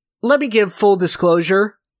 So, let me give full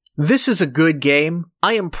disclosure. This is a good game.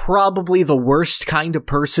 I am probably the worst kind of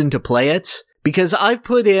person to play it, because I've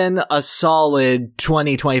put in a solid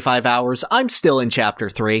 20-25 hours. I'm still in Chapter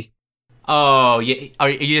 3. Oh, yeah. Are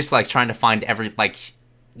you just, like, trying to find every, like,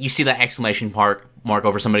 you see that exclamation mark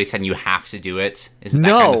over somebody's head and you have to do it? Is it that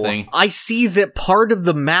kind of thing? I see that part of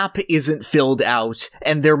the map isn't filled out,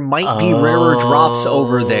 and there might be rarer drops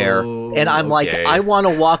over there. And I'm like, I want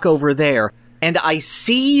to walk over there. And I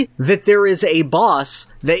see that there is a boss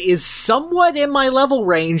that is somewhat in my level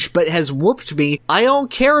range, but has whooped me. I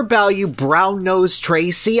don't care about you, brown-nosed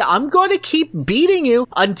Tracy. I'm going to keep beating you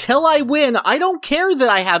until I win. I don't care that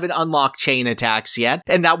I haven't unlocked chain attacks yet,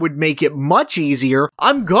 and that would make it much easier.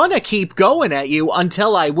 I'm gonna keep going at you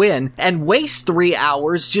until I win, and waste 3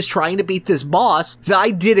 hours just trying to beat this boss that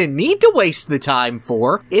I didn't need to waste the time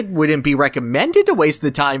for. It wouldn't be recommended to waste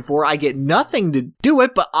the time for. I get nothing to do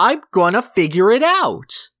it, but I'm gonna figure it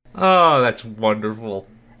out. Oh, that's wonderful.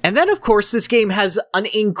 And then, of course, this game has an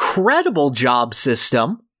incredible job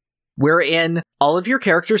system wherein all of your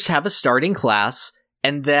characters have a starting class,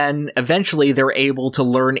 and then eventually they're able to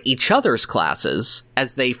learn each other's classes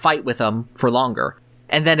as they fight with them for longer.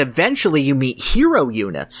 And then eventually you meet hero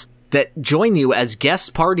units that join you as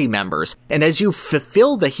guest party members. And as you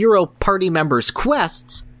fulfill the hero party members'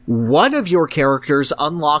 quests, one of your characters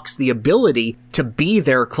unlocks the ability to be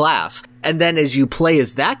their class. And then as you play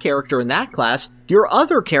as that character in that class, your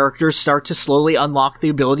other characters start to slowly unlock the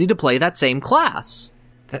ability to play that same class.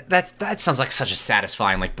 That sounds like such a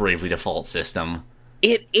satisfying, Bravely Default system.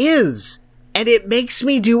 It is. And it makes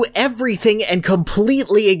me do everything and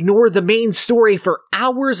completely ignore the main story for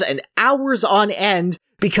hours and hours on end,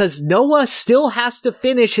 because Noah still has to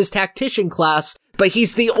finish his tactician class, but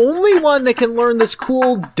he's the only one that can learn this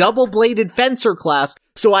cool double-bladed fencer class,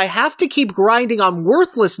 so I have to keep grinding on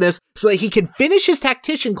worthlessness so that he can finish his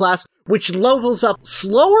tactician class, which levels up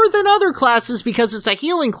slower than other classes because it's a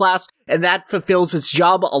healing class, and that fulfills its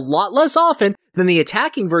job a lot less often than the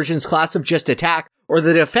attacking version's class of just attack, or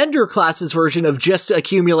the defender class's version of just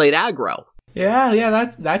accumulate aggro. Yeah,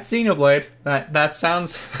 that's Xenoblade. That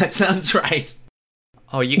sounds right.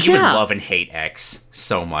 Oh, you would love and hate X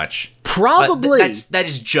so much. Probably. That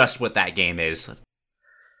is just what that game is.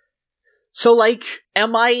 So,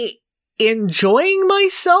 am I enjoying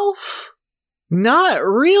myself? Not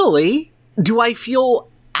really. Do I feel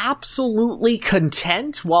absolutely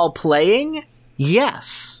content while playing?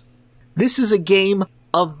 Yes. This is a game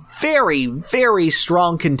of very, very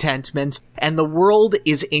strong contentment, and the world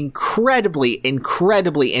is incredibly,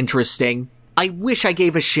 incredibly interesting. I wish I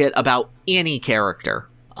gave a shit about any character.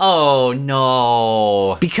 Oh,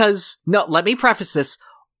 no. Because, no, let me preface this.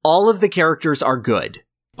 All of the characters are good.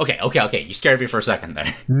 Okay. You scared me for a second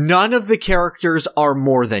there. None of the characters are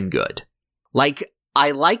more than good.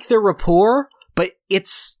 I like their rapport, but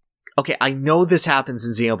it's... Okay, I know this happens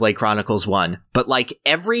in Xenoblade Chronicles 1, but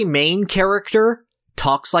every main character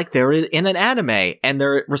talks like they're in an anime, and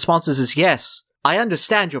their responses is, yes, I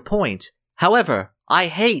understand your point. However, I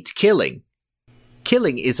hate killing.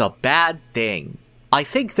 Killing is a bad thing. I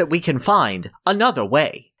think that we can find another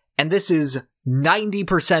way. And this is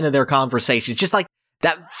 90% of their conversation. Just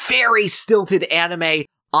that very stilted anime,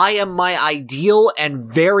 I am my ideal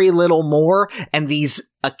and very little more, and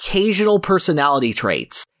these occasional personality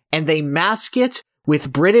traits. And they mask it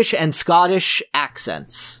with British and Scottish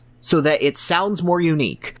accents so that it sounds more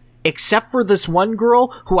unique. Except for this one girl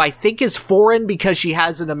who I think is foreign because she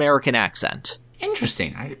has an American accent.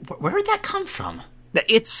 Interesting. Where did that come from?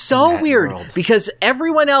 It's so weird because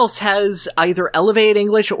everyone else has either elevated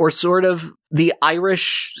English or sort of the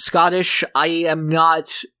Irish, Scottish. I am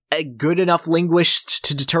not a good enough linguist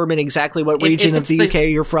to determine exactly what region of the UK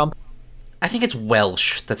you're from. I think it's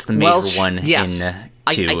Welsh. That's the major one yes. in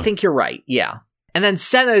 2. I think you're right, yeah. And then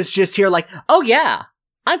Senna is just here oh yeah,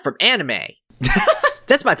 I'm from anime.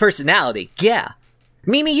 That's my personality, yeah.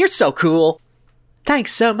 Mimi, you're so cool.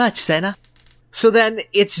 Thanks so much, Senna. So then,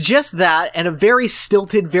 it's just that, and a very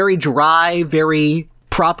stilted, very dry, very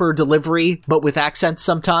proper delivery, but with accents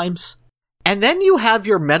sometimes. And then you have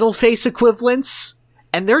your metal face equivalents,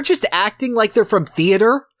 and they're just acting like they're from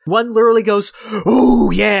theater. One literally goes, "Oh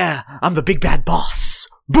yeah, I'm the big bad boss.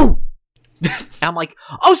 Boom!" I'm like,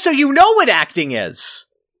 oh, so you know what acting is.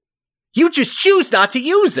 You just choose not to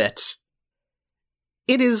use it.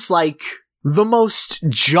 It is the most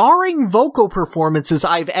jarring vocal performances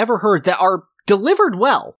I've ever heard that are delivered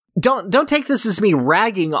well. Don't take this as me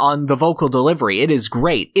ragging on the vocal delivery. It is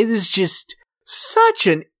great. It is just such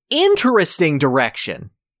an interesting direction.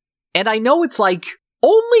 And I know it's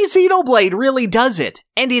only Xenoblade really does it,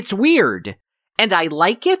 and it's weird. And I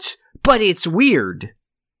like it, but it's weird.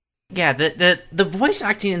 Yeah, the voice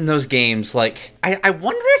acting in those games, I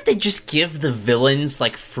wonder if they just give the villains,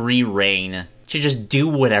 free reign to just do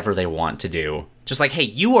whatever they want to do. Just hey,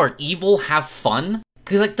 you are evil, have fun?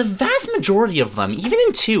 Because, like, the vast majority of them, even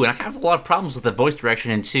in 2, and I have a lot of problems with the voice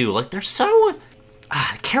direction in 2, like, they're so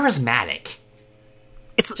charismatic.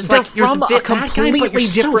 They're like, from a completely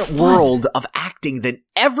different world of acting than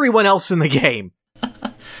everyone else in the game.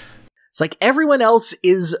 It's like everyone else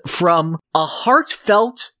is from a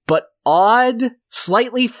heartfelt but odd,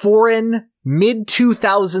 slightly foreign,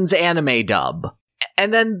 mid-2000s anime dub.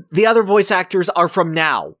 And then the other voice actors are from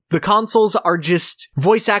now. The consoles are just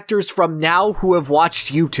voice actors from now who have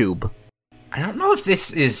watched YouTube. I don't know if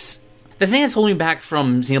this is... The thing that's holding me back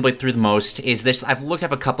from Xenoblade 3 the most is this. I've looked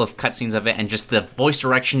up a couple of cutscenes of it, and just the voice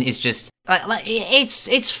direction is just...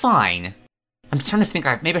 it's fine. I'm trying to think,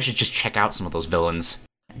 maybe I should just check out some of those villains.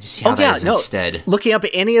 And just see how that is instead. Looking up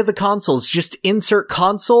any of the consoles, just insert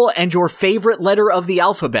console and your favorite letter of the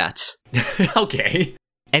alphabet. Okay.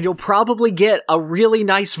 And you'll probably get a really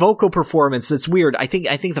nice vocal performance that's weird. I think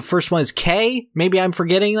the first one is K. Maybe I'm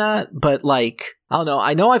forgetting that, but like, I don't know.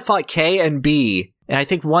 I know I fought K and B, and I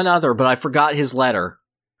think one other, but I forgot his letter.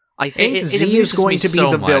 I think Z is going to be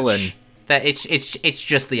the villain. That it's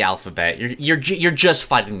just the alphabet. You're just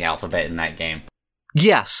fighting the alphabet in that game.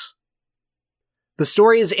 Yes. The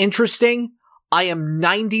story is interesting. I am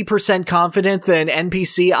 90% confident that an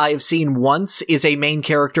NPC I have seen once is a main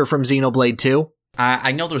character from Xenoblade 2.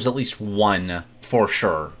 I know there's at least one for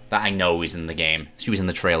sure that I know is in the game. She was in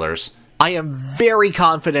the trailers. I am very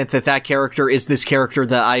confident that that character is this character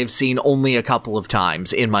that I have seen only a couple of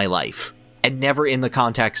times in my life, and never in the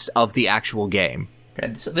context of the actual game.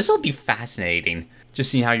 So this will be fascinating,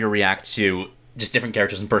 just seeing how you react to just different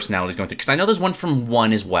characters and personalities going through. Because I know there's one from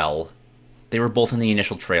 1 as well. They were both in the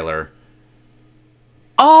initial trailer.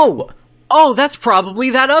 Oh, that's probably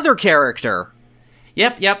that other character.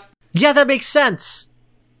 Yep. Yeah, that makes sense.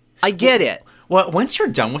 I get it. Well, once you're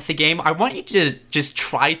done with the game, I want you to just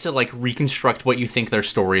try to, like, reconstruct what you think their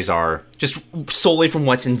stories are. Just solely from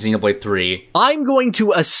what's in Xenoblade 3. I'm going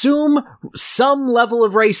to assume some level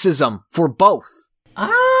of racism for both.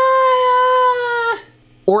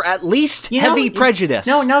 Or at least heavy prejudice.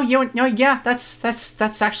 Yeah,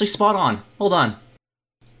 that's actually spot on. Hold on.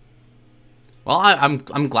 Well,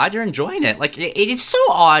 I'm glad you're enjoying it. Like, it's so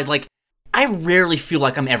odd. Like, I rarely feel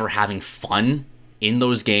like I'm ever having fun in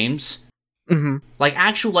those games. Mm-hmm. Like,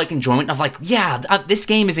 actual, like, enjoyment of, like, this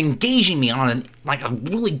game is engaging me on, a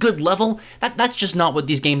really good level. That's just not what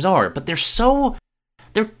these games are. But they're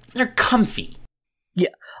comfy. Yeah,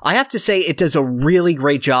 I have to say it does a really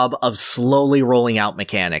great job of slowly rolling out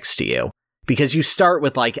mechanics to you. Because you start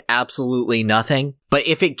with, like, absolutely nothing. But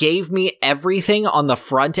if it gave me everything on the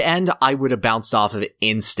front end, I would have bounced off of it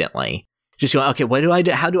instantly. Just going, okay, what do I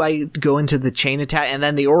do? How do I go into the chain attack and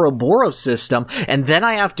then the Ouroboros system? And then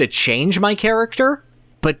I have to change my character?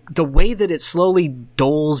 But the way that it slowly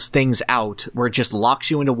doles things out, where it just locks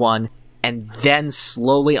you into one, and then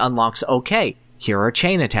slowly unlocks, okay, here are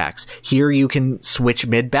chain attacks. Here you can switch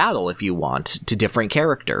mid-battle if you want to different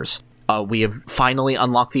characters. We have finally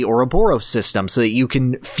unlocked the Ouroboros system so that you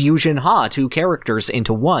can fusion two characters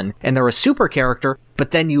into one, and they're a super character,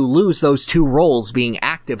 but then you lose those two roles being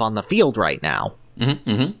active on the field right now. Mm-hmm.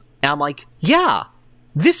 And I'm like, yeah,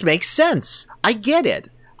 this makes sense. I get it.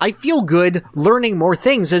 I feel good learning more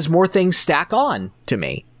things as more things stack on to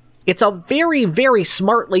me. It's a very, very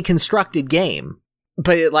smartly constructed game.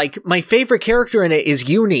 But, like, my favorite character in it is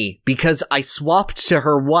Uni, because I swapped to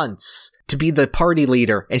her once to be the party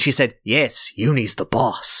leader, and she said, yes, Uni's the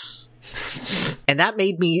boss. And that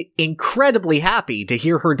made me incredibly happy to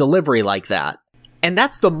hear her delivery like that. And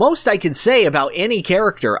that's the most I can say about any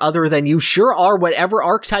character, other than you sure are whatever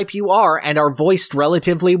archetype you are, and are voiced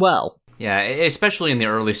relatively well. Yeah, especially in the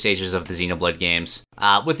early stages of the Xenoblade games.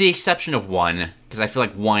 With the exception of 1, because I feel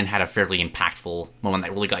like 1 had a fairly impactful moment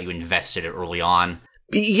that really got you invested early on.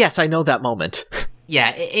 Yes, I know that moment.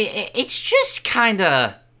 Yeah, it's just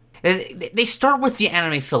kinda... They start with the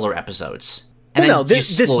anime filler episodes. And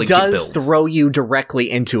this does throw you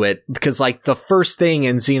directly into it, because, like, the first thing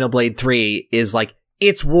in Xenoblade 3 is, like,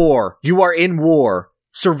 it's war. You are in war.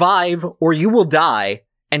 Survive, or you will die,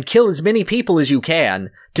 and kill as many people as you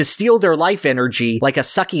can to steal their life energy like a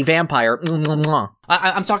sucky vampire.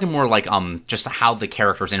 I'm talking more like, just how the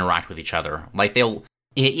characters interact with each other. Like,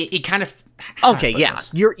 it kind of... Okay, yeah,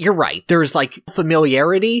 you're right. There's, like,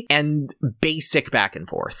 familiarity and basic back and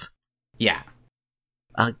forth. Yeah.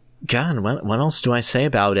 God, what else do I say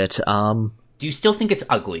about it? Do you still think it's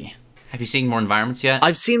ugly? Have you seen more environments yet?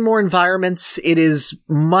 I've seen more environments. It is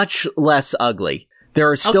much less ugly. There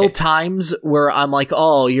are still times where I'm like,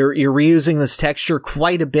 oh, you're reusing this texture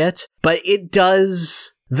quite a bit, but it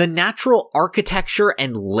does... The natural architecture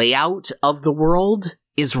and layout of the world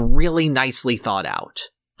is really nicely thought out.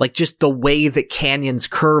 Like, just the way that canyons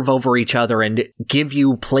curve over each other and give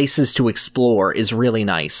you places to explore is really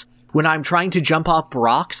nice. When I'm trying to jump up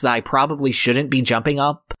rocks that I probably shouldn't be jumping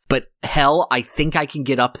up, but hell, I think I can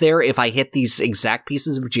get up there if I hit these exact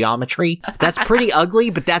pieces of geometry. That's pretty ugly,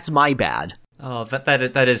 but that's my bad. Oh,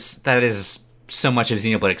 that is so much of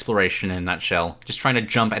Xenoblade exploration in a nutshell. Just trying to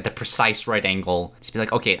jump at the precise right angle. Just be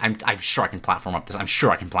like, okay, I'm sure I can platform up this. I'm sure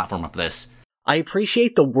I can platform up this. I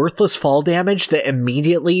appreciate the worthless fall damage that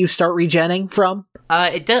immediately you start regenning from.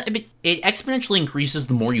 It exponentially increases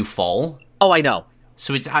the more you fall. Oh, I know.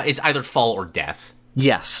 So it's either fall or death.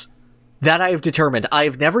 Yes. That I have determined. I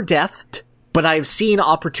have never deathed, but I have seen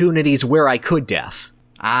opportunities where I could death.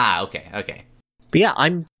 Ah, okay. But yeah,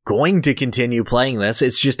 I'm going to continue playing this.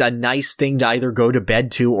 It's just a nice thing to either go to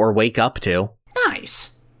bed to or wake up to.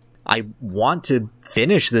 Nice. I want to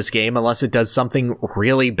finish this game unless it does something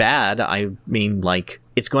really bad. I mean, like,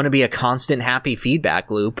 it's going to be a constant happy feedback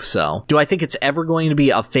loop, so. Do I think it's ever going to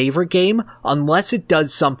be a favorite game? Unless it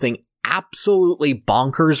does something absolutely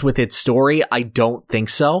bonkers with its story, I don't think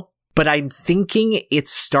so. But I'm thinking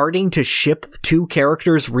it's starting to ship two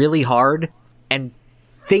characters really hard, and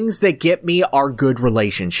things that get me are good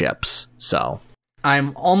relationships, so.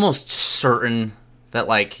 I'm almost certain that,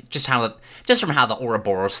 like, just from how the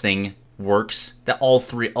Ouroboros thing works, that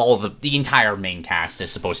the entire main cast is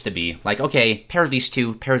supposed to be like, okay, pair these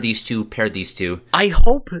two, pair these two, pair these two. I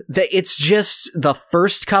hope that it's just the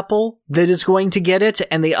first couple that is going to get it,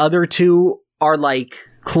 and the other two are, like,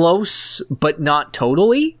 close, but not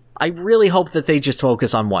totally. I really hope that they just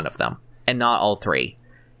focus on one of them, and not all three.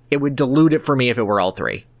 It would dilute it for me if it were all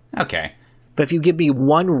three. Okay. But if you give me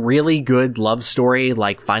one really good love story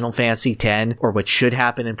like Final Fantasy X, or what should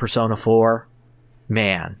happen in Persona 4,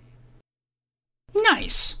 man.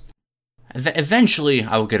 Nice. Eventually,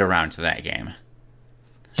 I will get around to that game.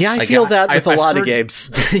 Yeah, I feel that with a lot of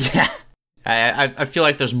games. Yeah. I feel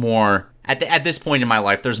like there's more... At this point in my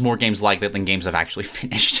life, there's more games like that than games I've actually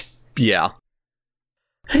finished. Yeah.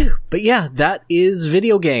 But yeah, that is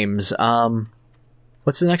video games.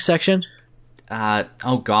 What's the next section?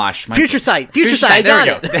 Oh gosh. Future Sight! I got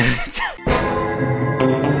it!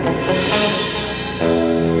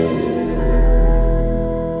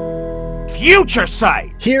 Future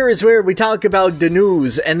Sight! Here is where we talk about the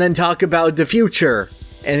news, and then talk about the future.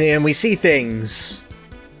 And then we see things.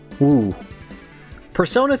 Ooh.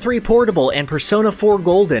 Persona 3 Portable and Persona 4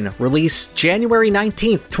 Golden released January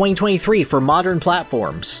 19th, 2023 for modern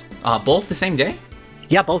platforms. Both the same day?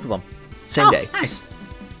 Yeah, both of them. Same day. Nice.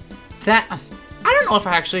 I don't know if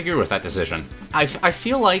I actually agree with that decision. I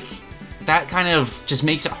feel like that kind of just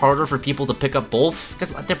makes it harder for people to pick up both,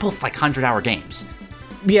 because they're both like 100-hour games.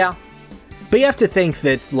 Yeah. But you have to think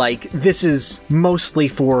that, like, this is mostly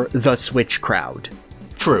for the Switch crowd.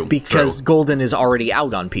 True. Because Golden is already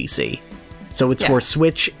out on PC. So it's for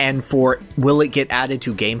Switch, and for, will it get added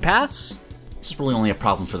to Game Pass? This is really only a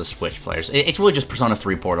problem for the Switch players. It's really just Persona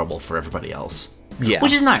 3 Portable for everybody else. Yeah.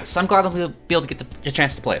 Which is nice. I'm glad I'll be able to get a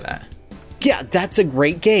chance to play that. Yeah, that's a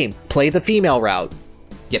great game. Play the female route.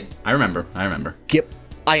 Yep, I remember. Yep.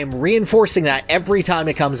 I am reinforcing that every time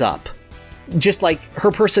it comes up. Just like,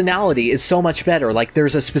 her personality is so much better. Like,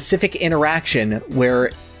 there's a specific interaction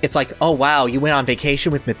where it's like, oh wow, you went on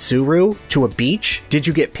vacation with Mitsuru to a beach? Did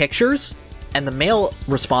you get pictures? And the male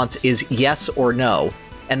response is yes or no.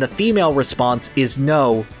 And the female response is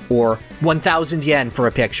no, or 1,000 yen for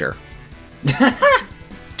a picture.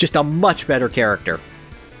 Just a much better character.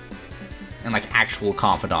 And like actual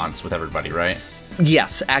confidants with everybody, right?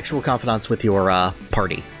 Yes, actual confidants with your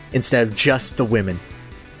party, instead of just the women.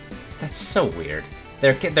 That's so weird.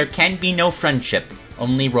 There can be no friendship,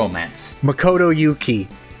 only romance. Makoto Yuki,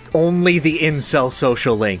 only the incel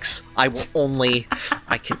social links. I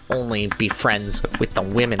can only be friends with the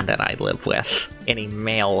women that I live with. Any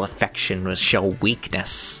male affection will show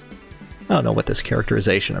weakness. I don't know what this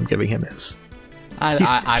characterization I'm giving him is.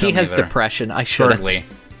 He has depression. I shouldn't. Currently.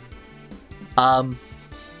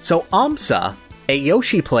 So Amsa, a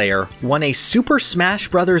Yoshi player, won a Super Smash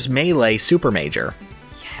Bros. Melee Super Major.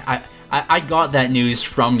 Yeah, I got that news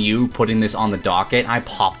from you putting this on the docket. I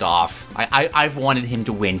popped off. I've wanted him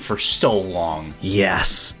to win for so long.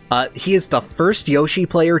 Yes. He is the first Yoshi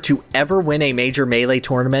player to ever win a major Melee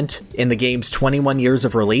tournament in the game's 21 years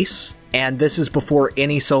of release, and this is before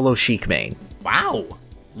any solo Sheik main. Wow.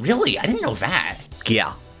 Really? I didn't know that.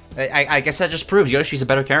 Yeah. I guess that just proves Yoshi's a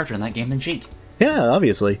better character in that game than Sheik. Yeah,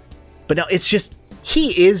 obviously. But no, it's just,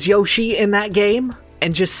 he is Yoshi in that game,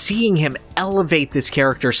 and just seeing him elevate this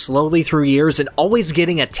character slowly through years and always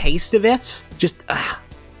getting a taste of it, just,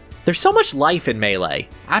 There's so much life in Melee.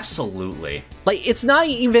 Absolutely. Like, it's not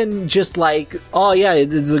even just like, oh yeah,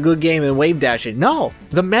 it's a good game in wave dashing. No,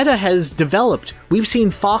 the meta has developed. We've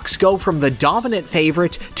seen Fox go from the dominant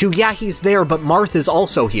favorite to, yeah, he's there, but Marth is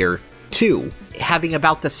also here, too. Having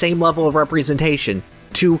about the same level of representation,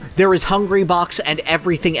 to there is Hungrybox and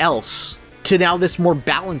everything else, to now this more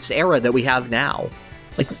balanced era that we have now.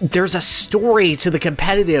 Like, there's a story to the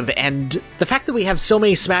competitive, and the fact that we have so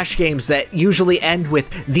many Smash games that usually end with,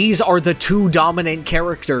 these are the two dominant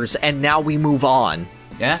characters, and now we move on.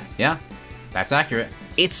 Yeah, that's accurate.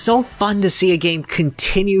 It's so fun to see a game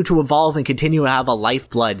continue to evolve and continue to have a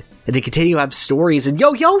lifeblood, and to continue to have stories, and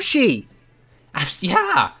Yoshi!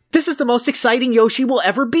 Yeah! This is the most exciting Yoshi will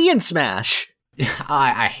ever be in Smash!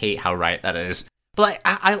 I hate how right that is. But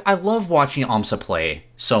I love watching Amsa play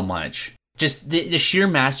so much. Just the sheer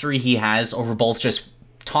mastery he has over both just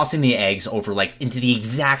tossing the eggs over, like, into the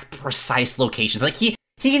exact precise locations. Like, he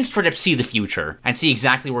can straight up see the future and see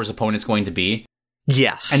exactly where his opponent's going to be.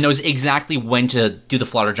 Yes. And knows exactly when to do the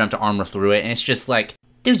flutter jump to armor through it. And it's just like,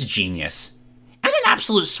 dude's genius. And an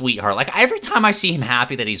absolute sweetheart. Like, every time I see him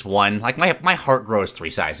happy that he's won, like, my heart grows 3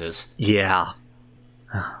 sizes. Yeah.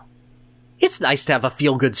 It's nice to have a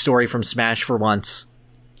feel-good story from Smash for once.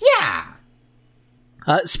 Yeah.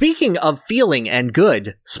 Speaking of feeling and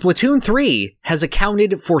good, Splatoon 3 has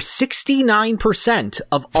accounted for 69%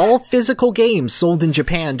 of all physical games sold in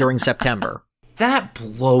Japan during September. That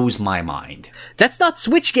blows my mind. That's not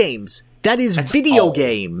Switch games. That's video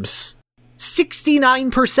games.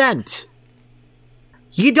 69%.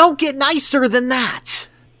 You don't get nicer than that.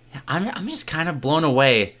 I'm just kind of blown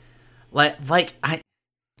away. The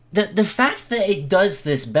fact that it does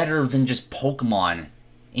this better than just Pokemon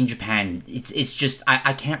in Japan, it's just,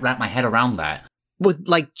 I can't wrap my head around that. With,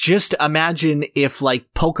 like, just imagine if, like,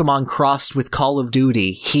 Pokemon crossed with Call of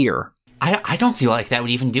Duty here. I don't feel like that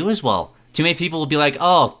would even do as well. Too many people would be like,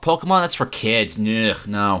 oh, Pokemon, that's for kids. Ugh,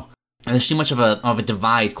 no. And there's too much of a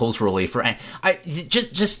divide culturally for...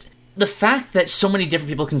 Just the fact that so many different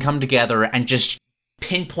people can come together and just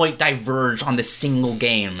pinpoint diverge on this single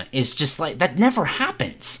game is just like, that never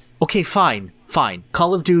happens. Okay, fine.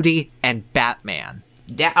 Call of Duty and Batman.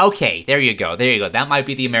 Okay, there you go. That might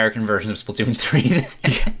be the American version of Splatoon 3.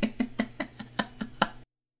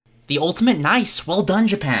 The ultimate nice. Well done,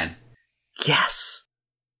 Japan. Yes.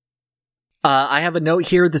 I have a note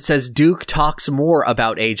here that says Duke talks more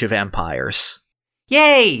about Age of Empires.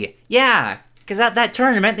 Yay! Yeah, because at that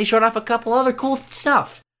tournament, they showed off a couple other cool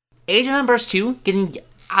stuff. Age of Empires 2 getting,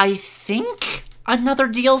 I think, another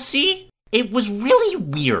DLC? It was really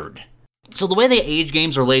weird. So the way the Age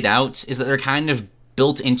games are laid out is that they're kind of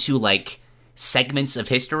built into, like, segments of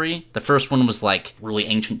history. The first one was, like, really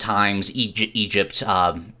ancient times, Egypt,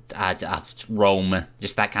 Rome,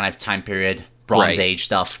 just that kind of time period, Bronze Age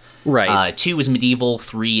stuff. Right. 2 is medieval,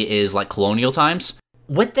 3 is, like, colonial times.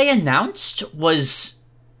 What they announced was...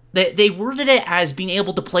 They worded it as being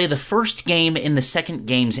able to play the first game in the second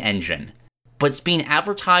game's engine, but it's being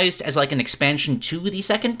advertised as, like, an expansion to the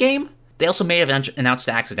second game. They also may have announced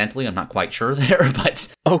it accidentally, I'm not quite sure there,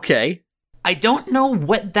 but... Okay. I don't know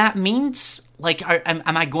what that means. Like, am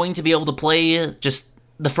I going to be able to play just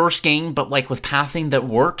the first game, but, like, with pathing that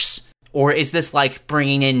works? Or is this, like,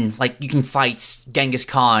 bringing in, like, you can fight Genghis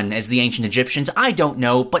Khan as the ancient Egyptians? I don't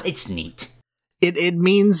know, but it's neat. It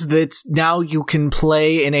means that now you can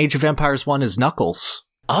play in Age of Empires 1 as Knuckles.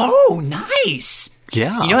 Oh, nice!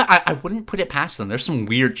 Yeah. You know what? I wouldn't put it past them. There's some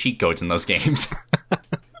weird cheat codes in those games.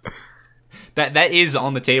 That is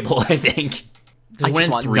on the table, I think. I just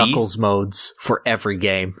want Knuckles modes for every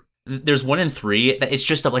game. There's 1 and 3 that it's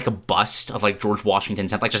just like a bust of, like, George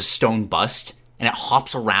Washington's head, like just a stone bust, and it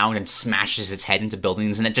hops around and smashes its head into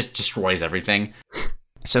buildings, and it just destroys everything.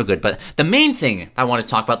 So good. But the main thing I want to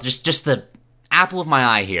talk about, just the apple of my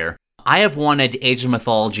eye here, I have wanted Age of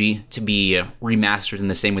Mythology to be remastered in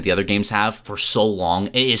the same way the other games have for so long.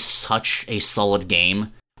 It is such a solid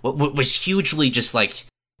game. What was hugely just, like,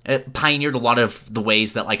 pioneered a lot of the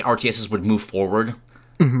ways that, like, RTSs would move forward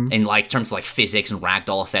in, like, terms of, like, physics and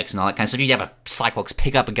ragdoll effects and all that kind of stuff. You'd have a Cyclops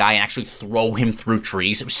pick up a guy and actually throw him through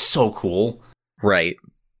trees. It was so cool. Right.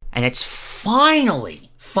 And it's finally,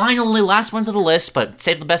 last one to the list, but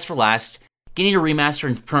save the best for last, getting a remaster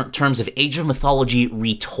in terms of Age of Mythology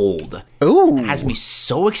Retold. Ooh. It has me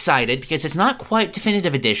so excited because it's not quite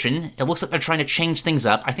definitive edition. It looks like they're trying to change things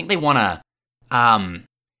up. I think they want to,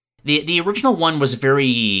 The original one was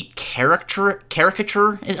very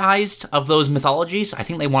caricaturized of those mythologies. I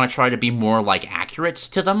think they want to try to be more, like, accurate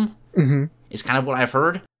to them, is kind of what I've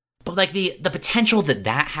heard. But, like, the potential that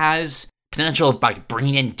has, potential of, like,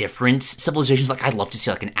 bringing in different civilizations, like, I'd love to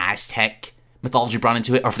see, like, an Aztec mythology brought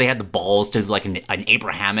into it, or if they had the balls to do like an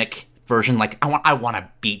Abrahamic version. Like, I want to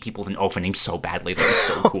beat people with an Ophanim so badly. That'd be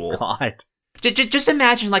so cool. Oh, God. Just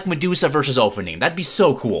imagine like Medusa versus Ophanim. That'd be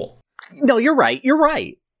so cool. No, you're right.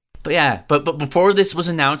 But yeah, but before this was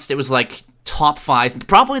announced, it was like top 5,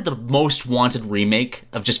 probably the most wanted remake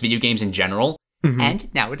of just video games in general. Mm-hmm.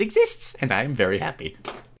 And now it exists, and I'm very happy.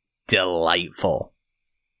 Delightful.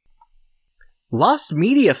 Lost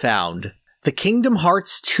Media found the Kingdom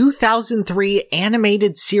Hearts 2003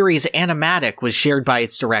 animated series animatic was shared by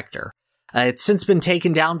its director. It's since been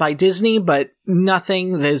taken down by Disney, but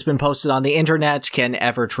nothing that has been posted on the internet can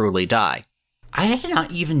ever truly die. I did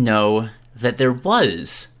not even know that there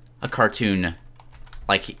was a cartoon,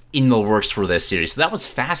 like, in the works for this series. So that was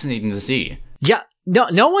fascinating to see. Yeah,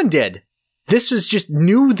 no one did. This was just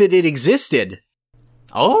new that it existed.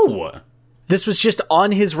 Oh! This was just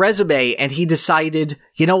on his resume, and he decided,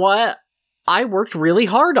 you know what? I worked really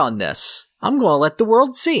hard on this. I'm going to let the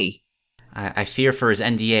world see. I fear for his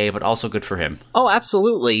NDA, but also good for him. Oh,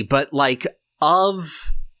 absolutely. But, like, of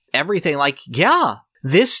everything, like, yeah,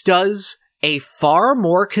 this does a far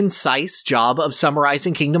more concise job of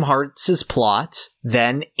summarizing Kingdom Hearts' plot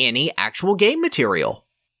than any actual game material.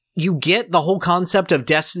 You get the whole concept of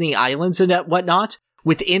Destiny Islands and whatnot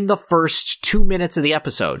within the first 2 minutes of the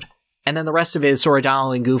episode. And then the rest of it is Sora,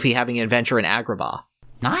 Donald, and Goofy having an adventure in Agrabah.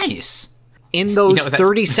 Nice. In those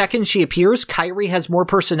 30 seconds she appears, Kairi has more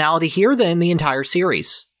personality here than in the entire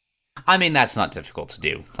series. I mean, that's not difficult to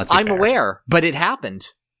do. Let's be I'm fair. aware, but it happened.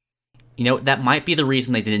 You know, that might be the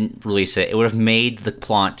reason they didn't release it. It would have made the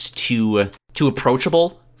plot too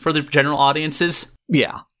approachable for the general audiences.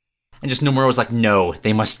 Yeah. And just Nomura was like, no,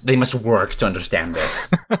 they must work to understand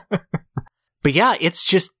this. But yeah, it's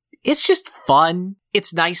just fun.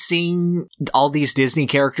 It's nice seeing all these Disney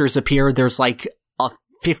characters appear. There's like a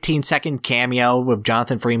 15-second cameo of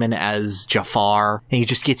Jonathan Freeman as Jafar, and he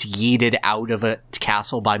just gets yeeted out of a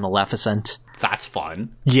castle by Maleficent. That's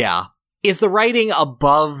fun. Yeah. Is the writing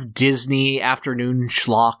above Disney afternoon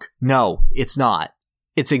schlock? No, it's not.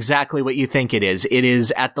 It's exactly what you think it is. It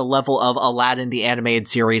is at the level of Aladdin the Animated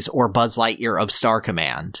Series or Buzz Lightyear of Star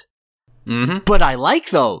Command. Mm-hmm. But I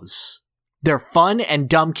like those. They're fun and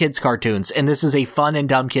dumb kids cartoons, and this is a fun and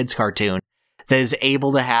dumb kids cartoon that is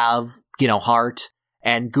able to have, heart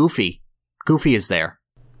and Goofy. Goofy is there.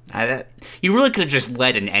 You really could have just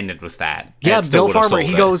led and ended with that. Yeah, Bill Farmer,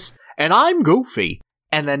 he goes, and I'm Goofy.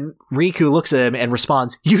 And then Riku looks at him and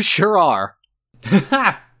responds, you sure are.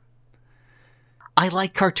 I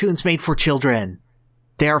like cartoons made for children.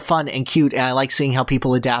 They are fun and cute, and I like seeing how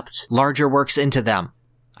people adapt larger works into them.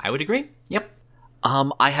 I would agree. Yep.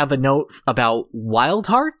 I have a note about Wild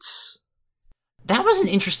Hearts. That was an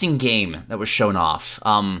interesting game that was shown off.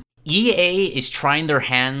 EA is trying their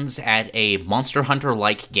hands at a Monster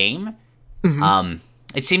Hunter-like game. Mm-hmm.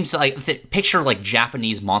 It seems like, picture like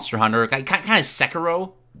Japanese Monster Hunter, kind of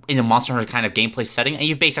Sekiro in a Monster Hunter kind of gameplay setting, and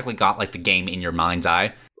you've basically got like the game in your mind's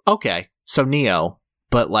eye. Okay, so Neo,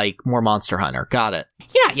 but like more Monster Hunter. Got it.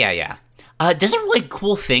 Yeah. Does a really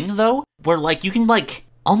cool thing though, where like you can like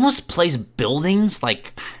almost place buildings.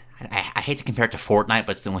 Like I hate to compare it to Fortnite, but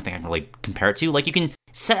it's the only thing I can really compare it to. Like you can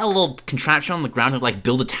set a little contraption on the ground and like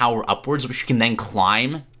build a tower upwards, which you can then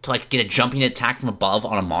climb to like get a jumping attack from above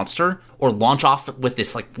on a monster, or launch off with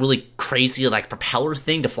this like really crazy like propeller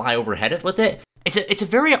thing to fly overhead with it. It's a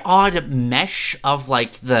very odd mesh of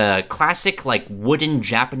like the classic like wooden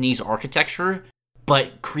Japanese architecture,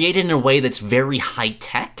 but created in a way that's very high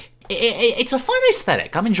tech. It's a fun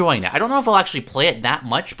aesthetic. I'm enjoying it. I don't know if I'll actually play it that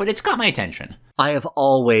much, but it's got my attention. I have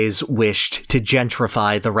always wished to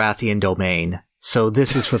gentrify the Rathian domain, so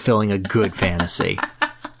this is fulfilling a good fantasy.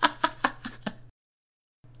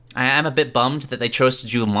 I'm a bit bummed that they chose to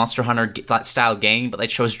do a Monster Hunter style game, but they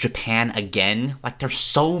chose Japan again. Like, there's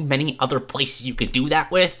so many other places you could do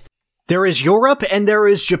that with. There is Europe and there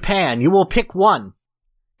is Japan. You will pick one.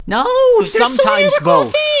 No, there's sometimes so many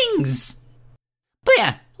both cool things. But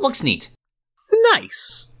yeah, looks neat.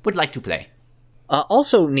 Nice. Would like to play.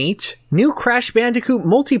 Also neat, new Crash Bandicoot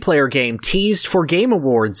multiplayer game teased for Game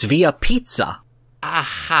Awards via pizza.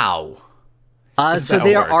 How? So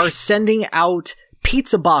they are sending out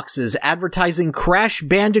pizza boxes advertising Crash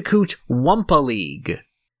Bandicoot Wumpa League.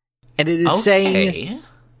 And it is saying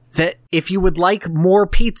that if you would like more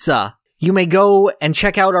pizza, you may go and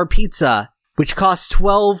check out our pizza, which costs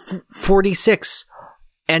 $12.46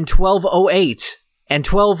 and $12.08. And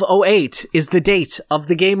 12/08 is the date of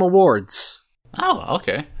the Game Awards. Oh,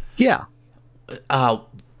 okay. Yeah.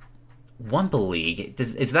 Wumpa League,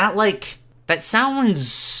 is that like... That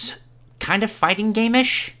sounds kind of fighting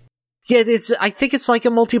game-ish? Yeah, I think it's like a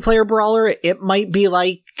multiplayer brawler. It might be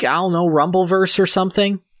like I don't know, Rumbleverse or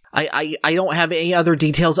something. I don't have any other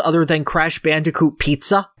details other than Crash Bandicoot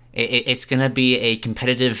Pizza. It's gonna be a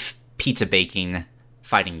competitive pizza baking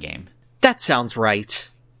fighting game. That sounds right.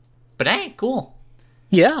 But hey, cool.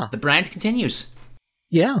 Yeah. The brand continues.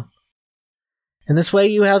 Yeah. And this way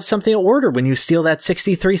you have something to order when you steal that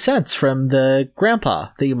 63 cents from the grandpa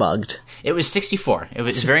that you mugged. It was 64. It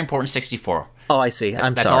was very important, 64. Oh, I see.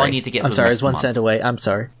 I'm That's sorry. all I need to get. I'm sorry. It's 1 cent away. I'm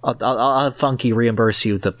sorry. I'll have Funky reimburse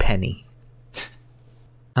you the penny.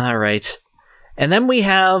 All right. And then we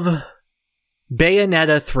have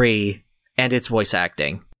Bayonetta 3 and its voice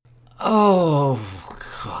acting. Oh,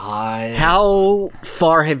 God. How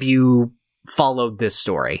far have you followed this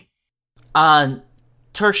story?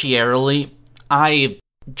 Tertiarily, I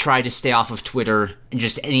try to stay off of Twitter and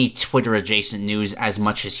just any Twitter-adjacent news as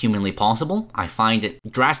much as humanly possible. I find it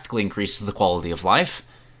drastically increases the quality of life.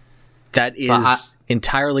 That is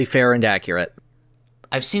entirely fair and accurate.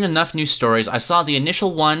 I've seen enough news stories. I saw the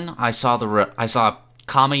initial one. I saw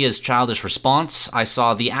Kamiya's childish response. I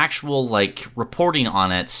saw the actual, reporting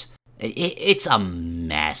on it. It's a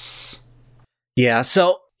mess. Yeah,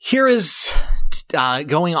 so here is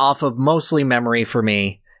going off of mostly memory for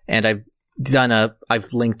me, and I've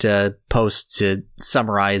linked a post to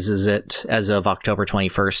summarizes it as of October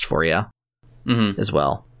 21st for you as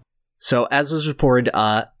well. So as was reported,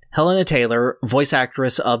 Helena Taylor, voice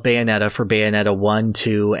actress of Bayonetta for Bayonetta 1,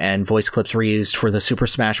 2, and voice clips reused for the Super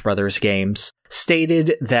Smash Bros. Games,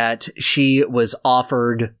 stated that she was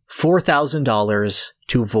offered $4,000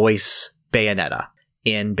 to voice Bayonetta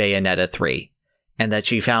in Bayonetta 3, and that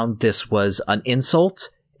she found this was an insult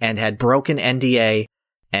and had broken NDA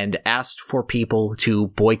and asked for people to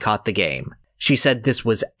boycott the game. She said this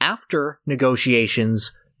was after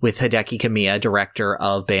negotiations with Hideki Kamiya, director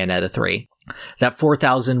of Bayonetta 3. That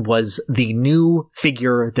 $4,000 was the new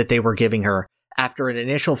figure that they were giving her after an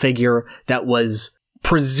initial figure that was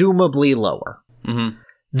presumably lower. Mm-hmm.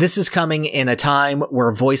 This is coming in a time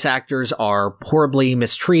where voice actors are horribly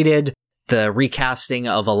mistreated. The recasting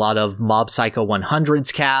of a lot of Mob Psycho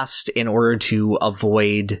 100's cast in order to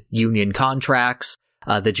avoid union contracts.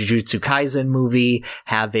 The Jujutsu Kaisen movie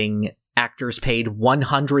having actors paid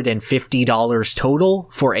 $150 total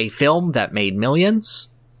for a film that made millions.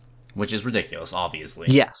 Which is ridiculous, obviously.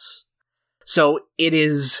 Yes. So it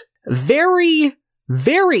is very,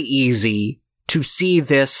 very easy to see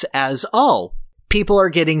this as, oh, people are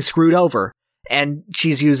getting screwed over. And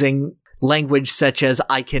she's using language such as,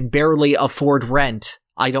 I can barely afford rent.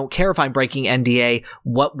 I don't care if I'm breaking NDA.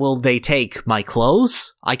 What will they take? My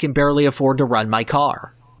clothes? I can barely afford to run my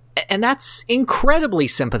car. And that's incredibly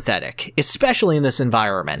sympathetic, especially in this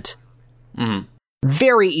environment. Mm.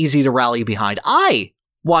 Very easy to rally behind. I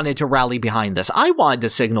wanted to rally behind this. I wanted to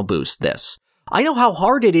signal boost this. I know how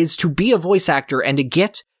hard it is to be a voice actor and to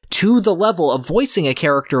get to the level of voicing a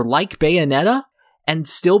character like Bayonetta and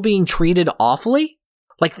still being treated awfully.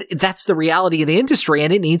 That's the reality of the industry,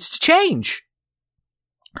 and it needs to change.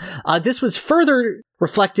 This was further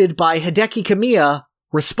reflected by Hideki Kamiya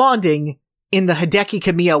responding in the Hideki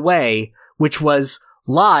Kamiya way, which was,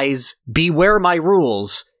 lies, beware my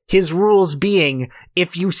rules. His rules being,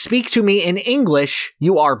 if you speak to me in English,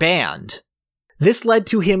 you are banned. This led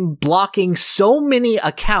to him blocking so many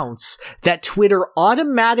accounts that Twitter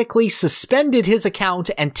automatically suspended his account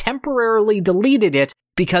and temporarily deleted it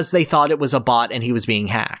because they thought it was a bot and he was being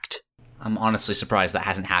hacked. I'm honestly surprised that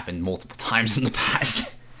hasn't happened multiple times in the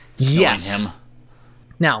past. Yes. Him.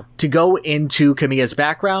 Now, to go into Kamiya's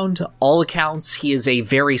background, all accounts, he is a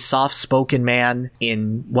very soft-spoken man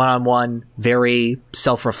in one-on-one, very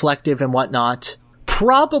self-reflective and whatnot.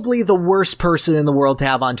 Probably the worst person in the world to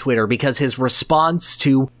have on Twitter, because his response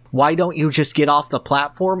to, why don't you just get off the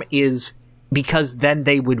platform, is because then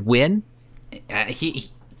they would win.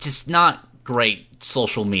 He just not great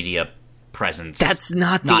social media presence. That's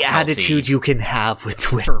not the attitude you can have with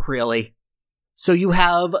Twitter, really. So you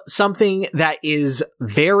have something that is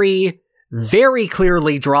very, very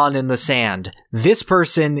clearly drawn in the sand. This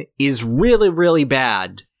person is really, really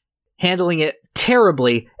bad, handling it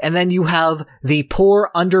terribly, and then you have the poor,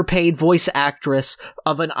 underpaid voice actress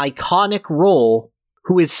of an iconic role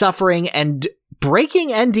who is suffering and breaking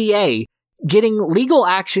NDA, getting legal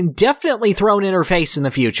action definitely thrown in her face in the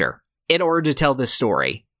future in order to tell this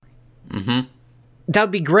story. Mm-hmm. That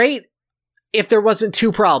would be great if there wasn't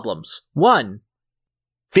two problems. One,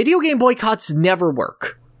 video game boycotts never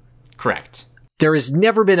work. Correct. There has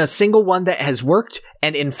never been a single one that has worked,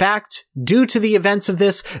 and in fact, due to the events of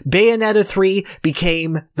this, Bayonetta 3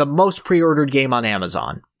 became the most pre-ordered game on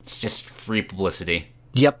Amazon. It's just free publicity.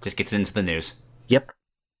 Yep. Just gets into the news. Yep.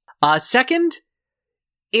 Second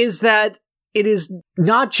is that it is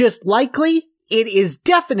not just likely, it is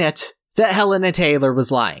definite that Helena Taylor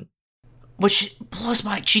was lying. Which blows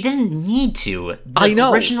my... She didn't need to. I know.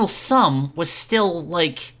 The original sum was still,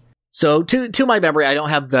 like... So, to my memory, I don't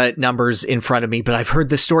have the numbers in front of me, but I've heard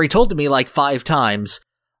this story told to me like 5 times.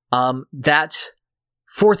 That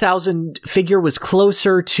 4,000 figure was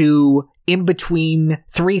closer to in between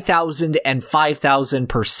 3,000 and 5,000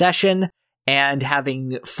 per session, and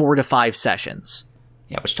having 4 to 5 sessions.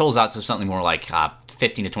 Yeah, which totals out to something more like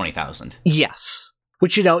 15 to 20,000. Yes.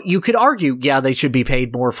 Which, you could argue, yeah, they should be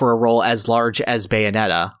paid more for a role as large as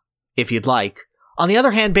Bayonetta, if you'd like. On the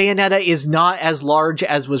other hand, Bayonetta is not as large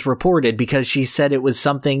as was reported, because she said it was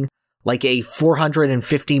something like a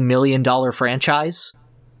 $450 million franchise.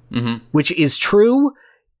 Mm-hmm. Which is true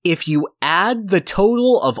if you add the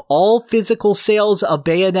total of all physical sales of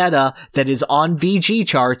Bayonetta that is on VG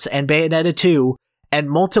charts and Bayonetta 2 and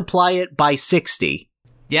multiply it by 60.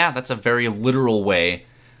 Yeah, that's a very literal way.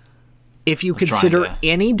 If you consider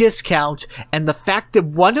any discount and the fact that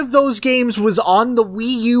one of those games was on the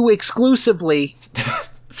Wii U exclusively,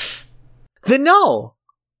 then no.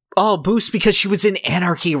 Oh, boost because she was in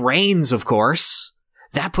Anarchy Reigns, of course.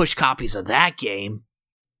 That pushed copies of that game.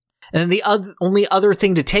 And then the only other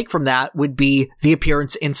thing to take from that would be the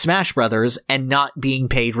appearance in Smash Brothers and not being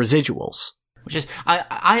paid residuals. Which is,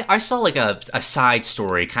 I saw like a side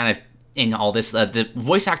story kind of in all this. The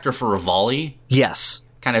voice actor for Rivali, yes,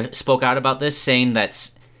 kind of spoke out about this, saying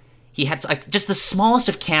that he had like just the smallest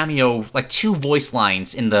of cameo, like 2 voice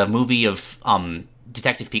lines in the movie of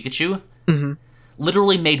Detective Pikachu. Mm-hmm.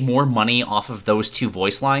 Literally made more money off of those 2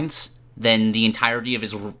 voice lines than the entirety of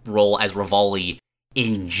his role as Rivali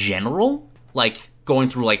in general. Like, going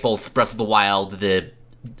through, like, both Breath of the Wild, the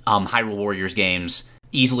Hyrule Warriors games,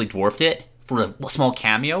 easily dwarfed it for a small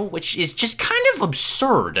cameo, which is just kind of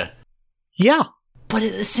absurd. Yeah. But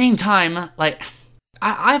at the same time, like,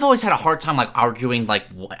 I've always had a hard time, like, arguing, like,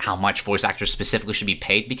 how much voice actors specifically should be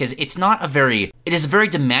paid, because it is a very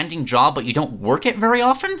demanding job, but you don't work it very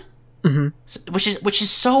often. Mm-hmm. Which is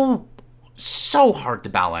so hard to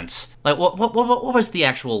balance. Like, what was the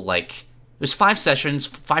actual, like... It was 5 sessions,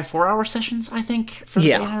 5 4-hour sessions, I think, for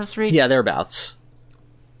Bayonetta 3. Yeah, thereabouts.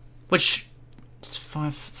 Which,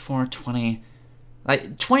 5, 4, 20...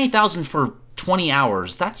 Like, 20,000 for 20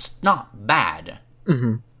 hours, that's not bad.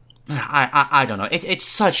 Mm-hmm. I don't know. It's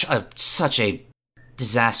such a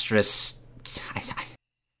disastrous...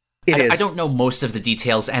 I don't know most of the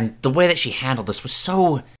details, and the way that she handled this was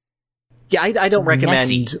so... Yeah, I don't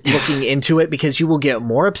recommend looking into it, because you will get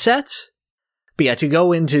more upset. But yeah, to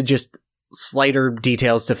go into just slighter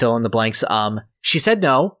details to fill in the blanks, she said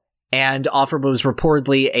no, and offered was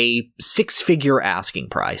reportedly a 6-figure asking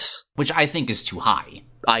price. Which I think is too high.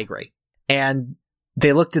 I agree. And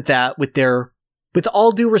they looked at that with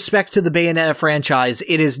all due respect to the Bayonetta franchise,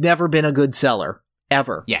 it has never been a good seller.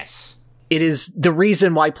 Ever. Yes. It is the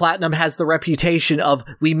reason why Platinum has the reputation of,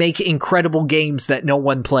 we make incredible games that no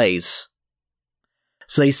one plays.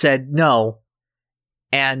 So they said no,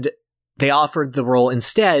 and they offered the role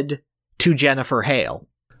instead to Jennifer Hale,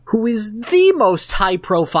 who is the most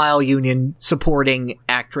high-profile union supporting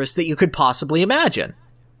actress that you could possibly imagine.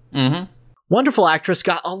 Mm-hmm. Wonderful actress,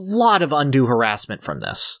 got a lot of undue harassment from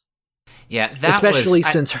this. Yeah, especially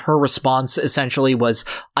since her response essentially was,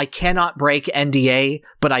 I cannot break NDA,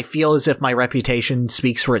 but I feel as if my reputation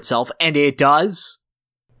speaks for itself, and it does.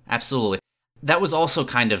 Absolutely. That was also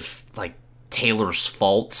kind of, like, Taylor's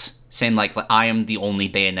fault, saying, like I am the only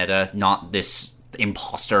Bayonetta, not this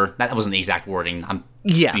imposter. That wasn't the exact wording. I'm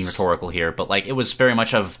being rhetorical here, but, like, it was very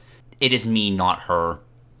much of, it is me, not her,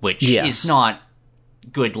 which is not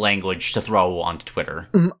good language to throw onto Twitter.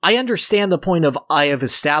 I understand the point of, I have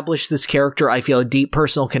established this character, I feel a deep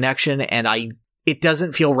personal connection, and it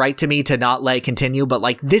doesn't feel right to me to not let it continue, but,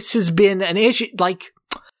 like, this has been an issue. Like,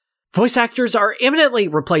 voice actors are eminently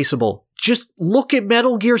replaceable. Just look at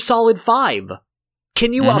Metal Gear Solid 5.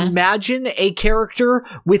 Can you imagine a character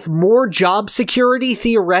with more job security,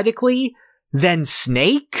 theoretically, than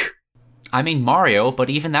Snake? I mean, Mario, but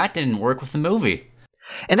even that didn't work with the movie.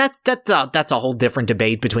 And that's a whole different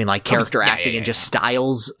debate between, like, character acting and just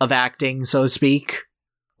styles of acting, so to speak.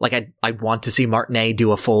 Like, I want to see Martinet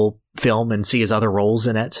do a full film and see his other roles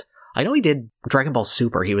in it. I know he did Dragon Ball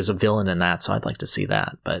Super. He was a villain in that, so I'd like to see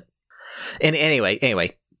that. But, and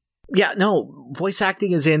anyway. Yeah, no, voice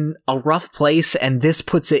acting is in a rough place, and this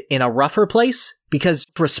puts it in a rougher place, because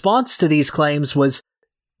response to these claims was,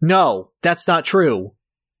 no, that's not true. ...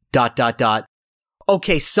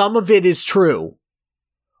 Okay, some of it is true.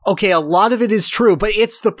 Okay, a lot of it is true, but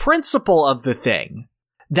it's the principle of the thing.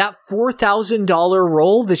 That $4,000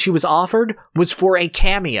 role that she was offered was for a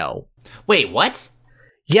cameo. Wait, what?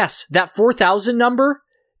 Yes, that 4,000 number,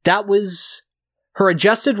 that was her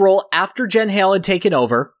adjusted role after Jen Hale had taken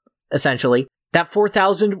over, essentially. That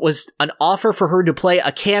 4,000 was an offer for her to play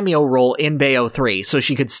a cameo role in Bayo 3, so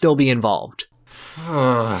she could still be involved.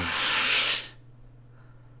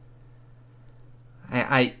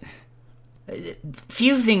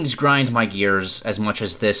 Few things grind my gears as much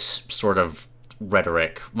as this sort of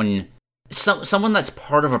rhetoric. When someone that's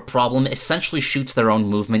part of a problem essentially shoots their own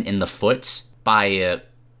movement in the foot by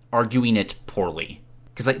arguing it poorly.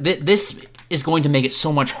 Because like this is going to make it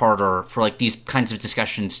so much harder for like these kinds of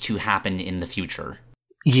discussions to happen in the future.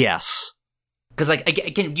 Yes. Because like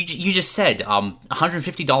again, you just said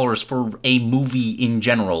 $150 for a movie in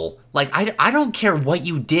general. Like I don't care what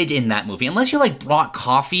you did in that movie unless you like brought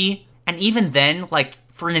coffee, and even then, like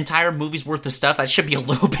for an entire movie's worth of stuff, that should be a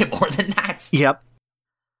little bit more than that. Yep.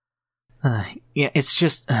 Yeah, it's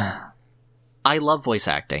just I love voice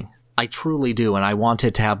acting. I truly do, and I want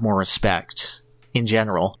it to have more respect in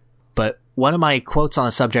general. But one of my quotes on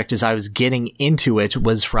the subject as I was getting into it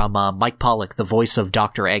was from Mike Pollock, the voice of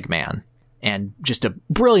Dr. Eggman, and just a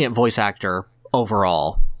brilliant voice actor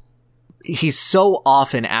overall. He's so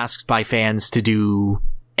often asked by fans to do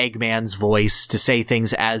Eggman's voice, to say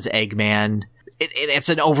things as Eggman. It's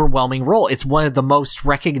an overwhelming role. It's one of the most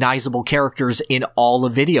recognizable characters in all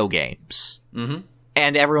of video games. Mm-hmm.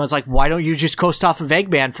 And everyone's like, why don't you just coast off of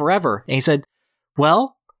Eggman forever? And he said,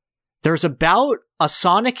 well, there's about a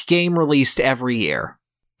Sonic game released every year.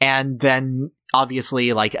 And then,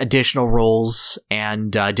 obviously, like, additional roles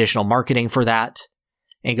and additional marketing for that.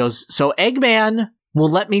 And he goes, so Eggman will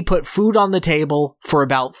let me put food on the table for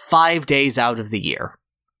about 5 days out of the year.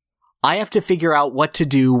 I have to figure out what to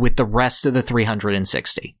do with the rest of the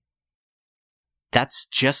 360. That's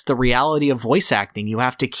just the reality of voice acting. You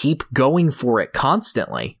have to keep going for it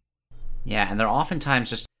constantly. Yeah, and they're oftentimes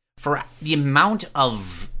just, for the amount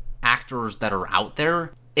of actors that are out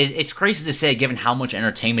there, it's crazy to say given how much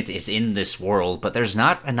entertainment is in this world, but there's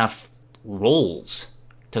not enough roles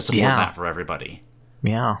to support that for everybody.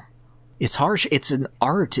 Yeah. It's harsh. It's an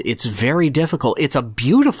art. It's very difficult. It's a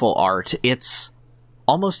beautiful art. It's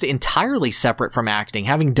almost entirely separate from acting.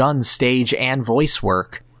 Having done stage and voice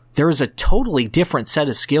work, there is a totally different set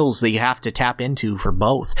of skills that you have to tap into for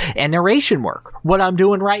both. And narration work, what I'm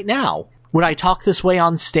doing right now. Would I talk this way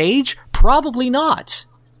on stage? Probably not.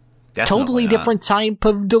 Definitely totally not. Different type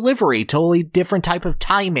of delivery, totally different type of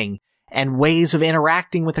timing, and ways of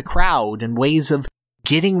interacting with the crowd, and ways of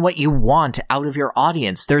getting what you want out of your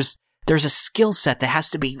audience. There's a skill set that has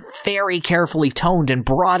to be very carefully toned and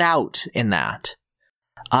brought out in that.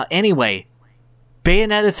 Anyway,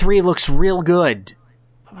 Bayonetta 3 looks real good.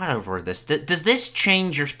 How do I word this? Does this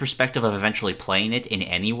change your perspective of eventually playing it in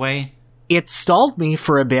any way? It stalled me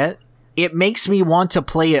for a bit. It makes me want to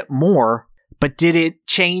play it more, but did it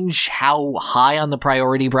change how high on the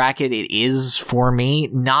priority bracket it is for me?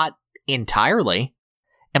 Not entirely.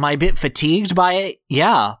 Am I a bit fatigued by it?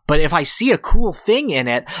 Yeah, but if I see a cool thing in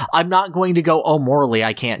it, I'm not going to go, oh, morally,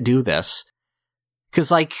 I can't do this.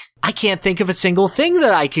 Because, like, I can't think of a single thing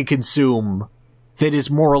that I could consume that is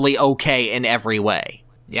morally okay in every way.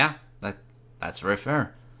 Yeah, that's very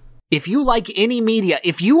fair. If you like any media,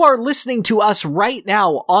 if you are listening to us right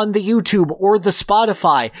now on the YouTube or the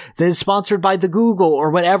Spotify that is sponsored by the Google or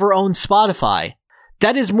whatever owns Spotify,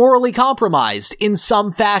 that is morally compromised in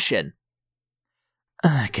some fashion.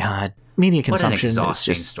 God, media consumption what an is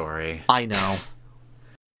just story. I know.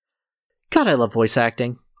 God, I love voice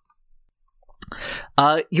acting.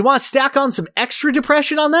 You want to stack on some extra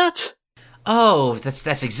depression on that? Oh,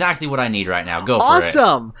 that's exactly what I need right now. Go for it.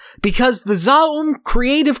 Awesome! Because the Zaum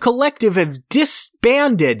Creative Collective have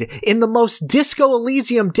disbanded in the most Disco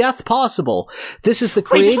Elysium death possible. This is the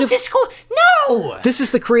creative... Wait, this was Disco... No! This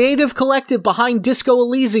is the creative collective behind Disco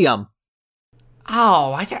Elysium.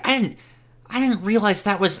 Oh, I didn't realize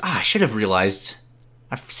that was... I should have realized.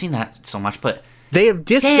 I've seen that so much, but... They have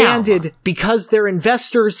disbanded because their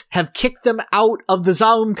investors have kicked them out of the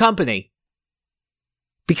Zaum company.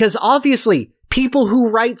 Because obviously, people who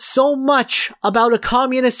write so much about a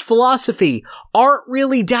communist philosophy aren't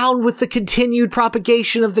really down with the continued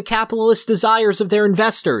propagation of the capitalist desires of their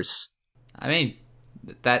investors. I mean,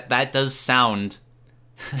 that does sound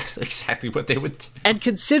exactly what they would do. And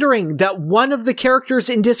considering that one of the characters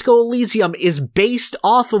in Disco Elysium is based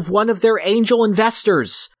off of one of their angel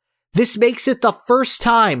investors, this makes it the first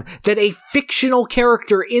time that a fictional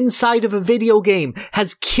character inside of a video game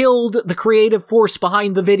has killed the creative force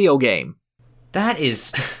behind the video game. That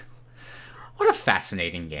is... What a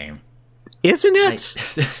fascinating game. Isn't it?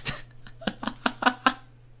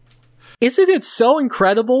 Isn't it so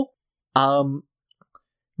incredible? The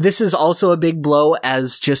This is also a big blow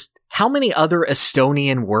as just how many other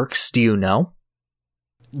Estonian works do you know?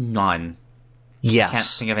 None. Yes. Can't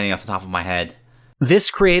think of any off the top of my head. This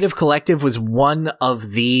creative collective was one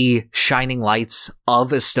of the shining lights of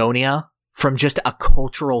Estonia from just a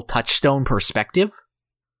cultural touchstone perspective.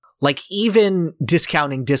 Like, even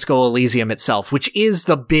discounting Disco Elysium itself, which is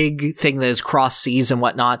the big thing that has crossed seas and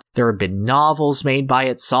whatnot. There have been novels made by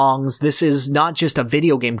it, songs. This is not just a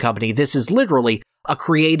video game company. This is literally a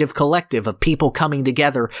creative collective of people coming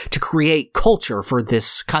together to create culture for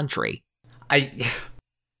this country. I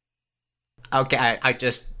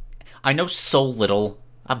know so little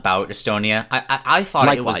about Estonia. I thought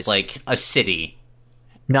Likewise. It was like a city.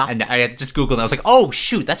 No. And I just Googled and I was like, oh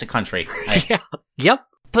shoot, that's a country. Yeah. Yep.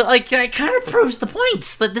 But like, it kind of proves the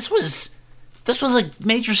points that this was a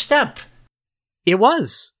major step. It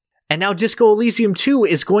was. And now Disco Elysium 2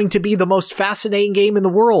 is going to be the most fascinating game in the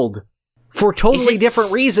world. For totally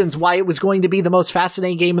different reasons why it was going to be the most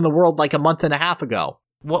fascinating game in the world like a month and a half ago.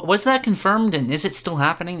 What was that confirmed, and is it still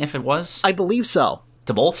happening if it was? I believe so.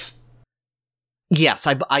 To both? Yes,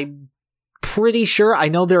 I'm pretty sure. I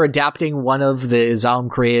know they're adapting one of the Zaum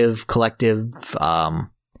Creative Collective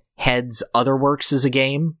heads' other works as a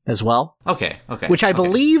game as well. Okay. Which I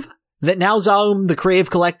believe that now Zaum, the Creative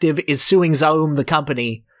Collective, is suing Zaum, the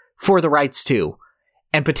company, for the rights to,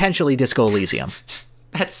 and potentially Disco Elysium.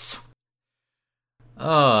 That's...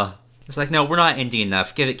 it's like, no, we're not indie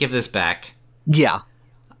enough. Give this back. Yeah.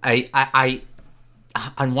 I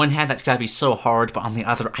on one hand, that's gotta be so hard, but on the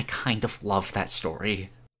other, I kind of love that story.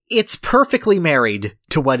 It's perfectly married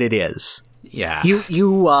to what it is. Yeah.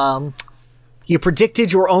 You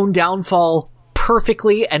predicted your own downfall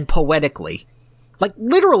perfectly and poetically. Like,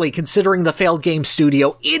 literally considering the failed game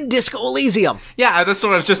studio in Disco Elysium. Yeah, that's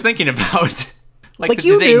what I was just thinking about. Like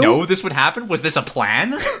you did they knew. know this would happen? Was this a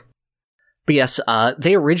plan? But yes,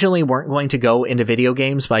 they originally weren't going to go into video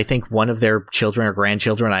games, but I think one of their children or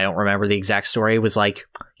grandchildren, I don't remember the exact story, was like,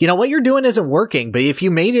 you know, what you're doing isn't working, but if you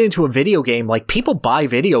made it into a video game, like, people buy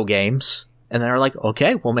video games. And they're like,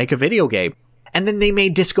 okay, we'll make a video game. And then they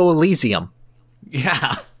made Disco Elysium.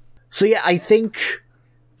 Yeah. So yeah, I think,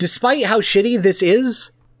 despite how shitty this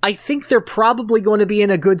is, I think they're probably going to be in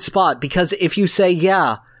a good spot, because if you say,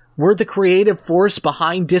 yeah, we're the creative force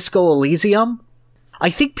behind Disco Elysium, I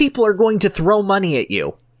think people are going to throw money at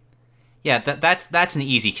you. Yeah, that's an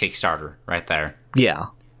easy Kickstarter right there. Yeah.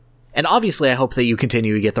 And obviously I hope that you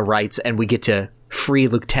continue to get the rights and we get to free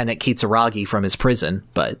Lieutenant Kitsuragi from his prison,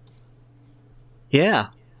 but... yeah.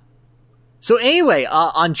 So anyway,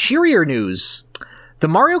 on cheerier news, the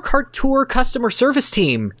Mario Kart Tour customer service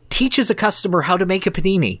team teaches a customer how to make a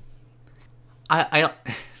panini.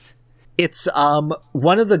 It's,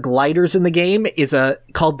 one of the gliders in the game is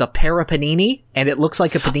called the Pyrr panini, and it looks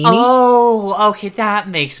like a panini. Oh, okay, that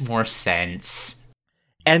makes more sense.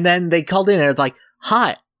 And then they called in and it's like,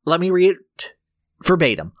 hi, let me read it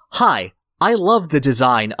verbatim. Hi, I love the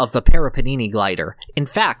design of the Pyrr panini glider. In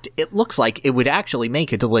fact, it looks like it would actually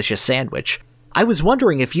make a delicious sandwich. I was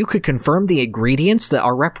wondering if you could confirm the ingredients that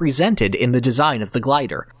are represented in the design of the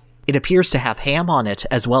glider. It appears to have ham on it,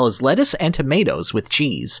 as well as lettuce and tomatoes with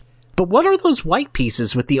cheese. But what are those white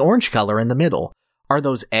pieces with the orange color in the middle? Are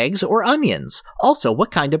those eggs or onions? Also, what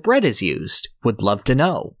kind of bread is used? Would love to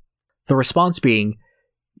know. The response being,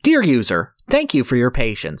 Dear user, thank you for your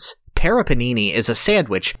patience. Pyrr panini is a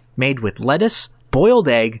sandwich made with lettuce, boiled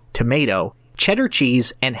egg, tomato, cheddar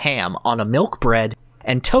cheese, and ham on a milk bread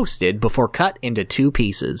and toasted before cut into 2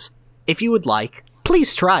 pieces. If you would like,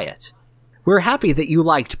 please try it. We're happy that you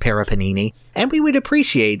liked Pyrr panini, and we would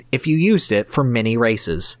appreciate if you used it for mini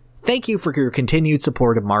races. Thank you for your continued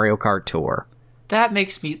support of Mario Kart Tour. That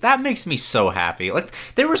makes me so happy. Like,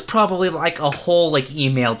 there was probably like a whole like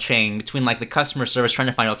email chain between like the customer service trying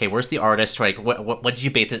to find, okay, where's the artist? Like, what did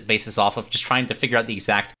you base this off of? Just trying to figure out the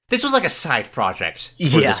exact. This was like a side project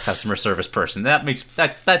for this customer service person.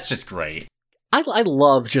 That's just great. I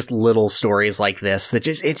love just little stories like this that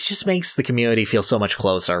it just makes the community feel so much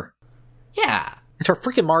closer. Yeah, it's for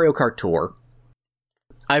freaking Mario Kart Tour.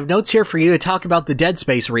 I have notes here for you to talk about the Dead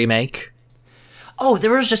Space remake. Oh,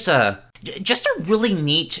 there was just a really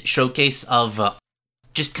neat showcase of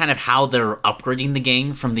just kind of how they're upgrading the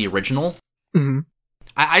game from the original. Mm-hmm.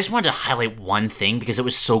 I just wanted to highlight one thing because it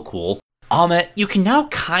was so cool. You can now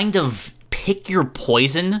kind of pick your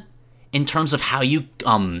poison in terms of how you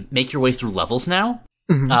make your way through levels now.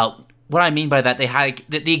 Mm-hmm. What I mean by that, they had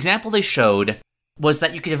the example they showed was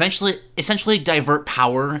that you could essentially divert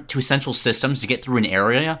power to essential systems to get through an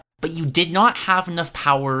area, but you did not have enough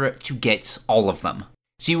power to get all of them.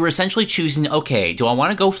 So you were essentially choosing, okay, do I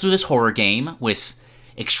want to go through this horror game with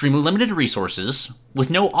extremely limited resources, with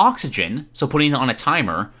no oxygen, so putting it on a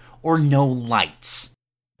timer, or no lights.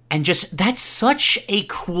 And just, that's such a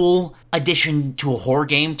cool addition to a horror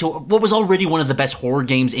game, to what was already one of the best horror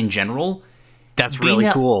games in general. That's really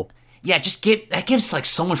cool. Yeah, that gives like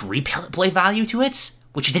so much replay value to it,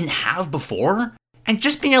 which it didn't have before. And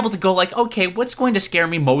just being able to go like, okay, what's going to scare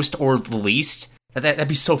me most or the least? That'd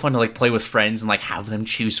be so fun to like play with friends and like have them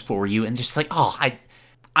choose for you. And just like,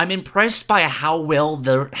 I'm impressed by how well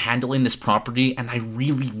they're handling this property, and I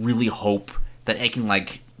really, really hope that it can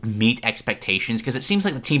like meet expectations, because it seems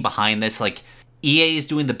like the team behind this, like, EA is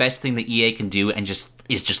doing the best thing that EA can do and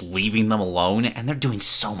is just leaving them alone, and they're doing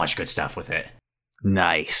so much good stuff with it.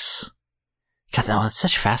 Nice. God, no, that's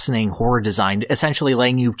such fascinating horror design, essentially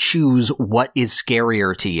letting you choose what is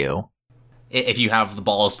scarier to you. If you have the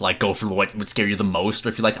balls to like go for what would scare you the most, or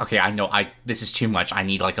if you're like, okay, I know this is too much, I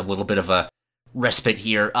need like a little bit of a respite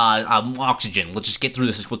here, oxygen, let's just get through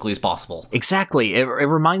this as quickly as possible. Exactly. It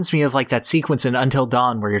reminds me of like that sequence in Until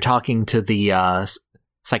Dawn where you're talking to the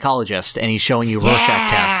psychologist and he's showing you Rorschach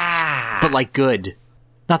tests, but like good.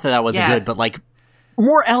 Not that wasn't good, but like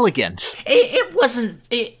more elegant. It wasn't,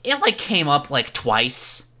 it like came up like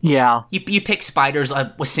twice. Yeah. You pick spiders,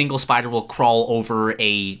 a single spider will crawl over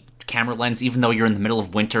a camera lens even though you're in the middle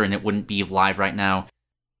of winter and it wouldn't be live right now.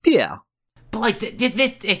 Yeah. But, like,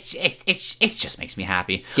 this, it just makes me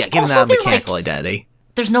happy. Yeah, give them that mechanical identity.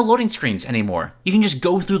 There's no loading screens anymore. You can just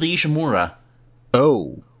go through the Ishimura.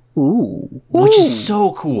 Oh. Ooh. Which is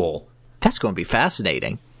so cool. That's going to be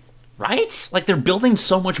fascinating. Right? Like, they're building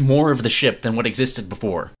so much more of the ship than what existed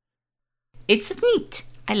before. It's neat.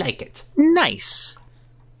 I like it. Nice.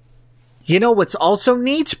 You know what's also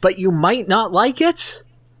neat, but you might not like it?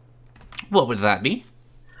 What would that be?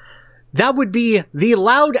 That would be the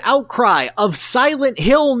loud outcry of Silent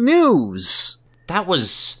Hill news. That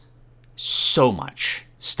was so much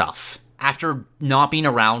stuff. After not being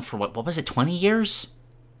around for, what was it, 20 years?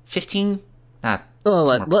 15?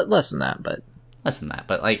 Less than that, but... Less than that,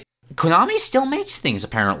 but, like, Konami still makes things,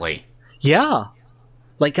 apparently. Yeah.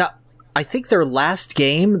 Like, I think their last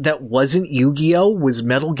game that wasn't Yu-Gi-Oh! Was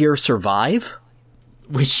Metal Gear Survive.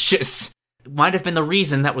 Which just might have been the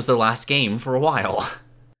reason that was their last game for a while.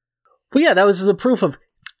 Well, yeah, that was the proof of,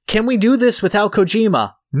 can we do this without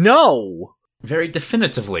Kojima? No! Very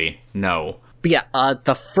definitively, no. But yeah,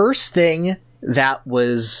 the first thing that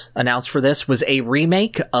was announced for this was a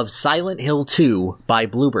remake of Silent Hill 2 by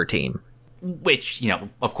Bloober Team. Which,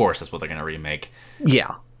 of course, that's what they're going to remake.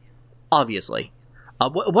 Yeah, obviously.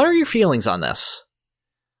 What are your feelings on this?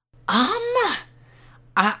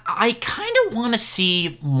 I kind of want to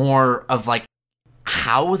see more of, like,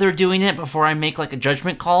 how they're doing it before I make, like, a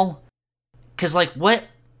judgment call. Because, like, what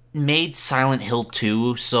made Silent Hill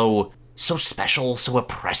 2 so special, so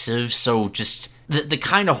oppressive, so just the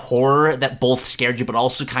kind of horror that both scared you but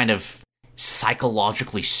also kind of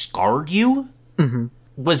psychologically scarred you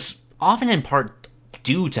was often in part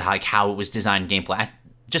due to, like, how it was designed gameplay. I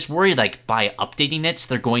just worried, like, by updating it,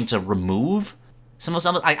 they're going to remove some of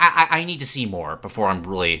the... I need to see more before I'm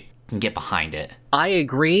really can get behind it. I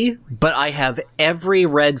agree, but I have every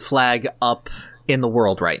red flag up in the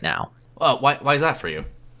world right now. Why is that for you?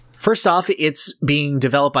 First off, it's being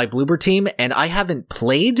developed by Bloober Team, and I haven't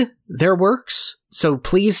played their works, so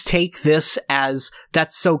please take this as,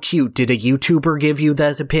 that's so cute. Did a YouTuber give you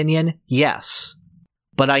that opinion? Yes.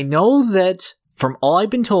 But I know that, from all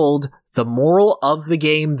I've been told, the moral of the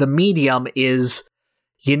game, the medium, is,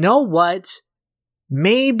 you know what?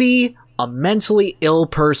 Maybe a mentally ill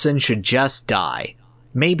person should just die.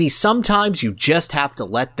 Maybe sometimes you just have to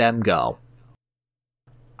let them go.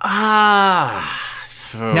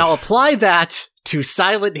 Now apply that to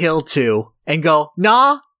Silent Hill 2 and go,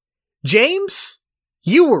 nah, James,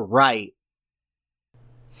 you were right.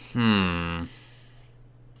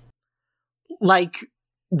 Like,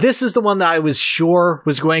 this is the one that I was sure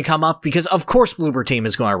was going to come up because of course Bloober Team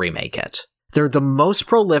is going to remake it. They're the most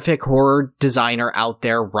prolific horror designer out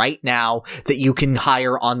there right now that you can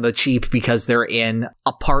hire on the cheap because they're in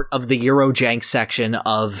a part of the Eurojank section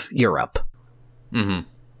of Europe.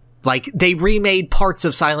 Like, they remade parts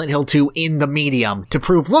of Silent Hill 2 in the medium to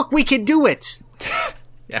prove, look, we can do it!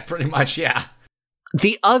 Yeah, pretty much, yeah.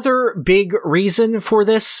 The other big reason for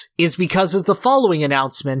this is because of the following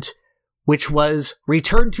announcement, which was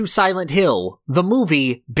Return to Silent Hill, the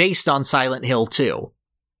movie based on Silent Hill 2.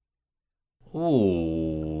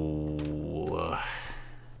 Ooh.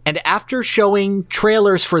 And after showing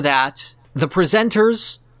trailers for that, the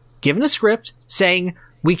presenters, given a script, saying,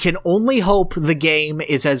 we can only hope the game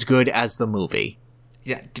is as good as the movie.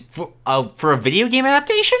 Yeah, for a video game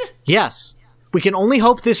adaptation? Yes. We can only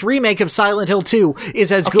hope this remake of Silent Hill 2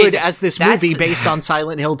 is as good as this movie based on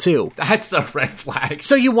Silent Hill 2. That's a red flag.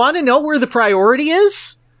 So you want to know where the priority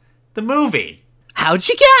is? The movie. How'd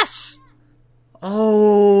you guess?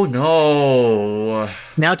 Oh, no.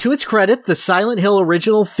 Now, to its credit, the Silent Hill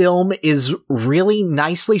original film is really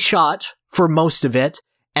nicely shot for most of it,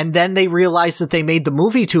 and then they realized that they made the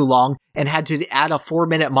movie too long and had to add a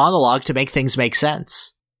 4-minute monologue to make things make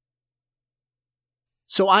sense.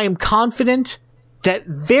 So I am confident that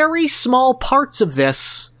very small parts of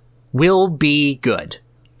this will be good.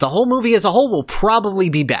 The whole movie as a whole will probably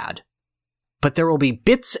be bad. But there will be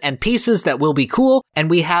bits and pieces that will be cool, and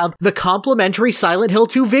we have the complimentary Silent Hill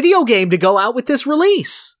 2 video game to go out with this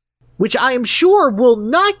release, which I am sure will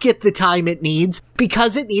not get the time it needs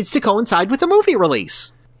because it needs to coincide with the movie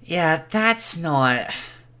release. Yeah, that's not...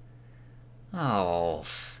 Oh...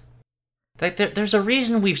 Like, there's a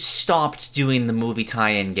reason we've stopped doing the movie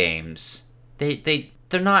tie-in games. They're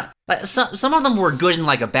not... Like, some of them were good in,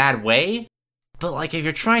 like, a bad way, but, like, if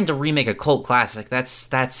you're trying to remake a cult classic,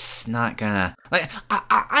 that's not gonna... Like,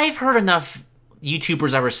 I've heard enough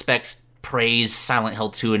YouTubers I respect praise Silent Hill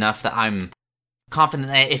 2 enough that I'm confident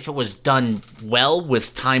that if it was done well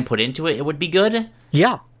with time put into it, it would be good.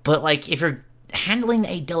 Yeah. But, like, if you're handling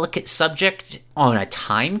a delicate subject on a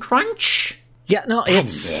time crunch... Yeah, no, it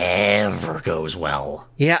never goes well.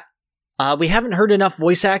 Yeah. We haven't heard enough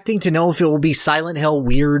voice acting to know if it will be Silent Hill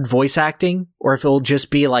weird voice acting, or if it'll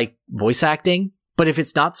just be, like, voice acting. But if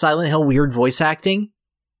it's not Silent Hill weird voice acting,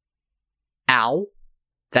 ow,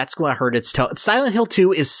 that's going to hurt its tone. Silent Hill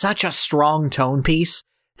 2 is such a strong tone piece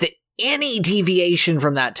that any deviation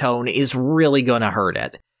from that tone is really going to hurt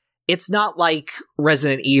it. It's not like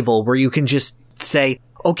Resident Evil, where you can just say,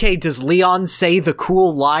 okay, does Leon say the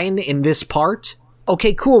cool line in this part?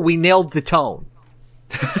 Okay, cool, we nailed the tone.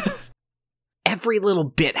 Every little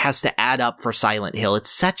bit has to add up for Silent Hill.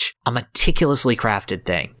 It's such a meticulously crafted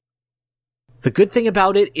thing. The good thing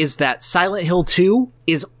about it is that Silent Hill 2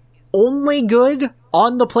 is only good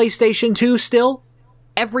on the PlayStation 2 still.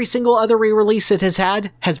 Every single other re-release it has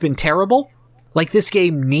had has been terrible. Like, this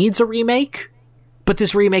game needs a remake, but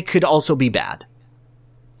this remake could also be bad.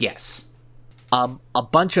 Yes. A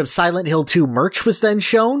bunch of Silent Hill 2 merch was then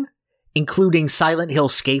shown, including Silent Hill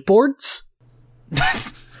skateboards,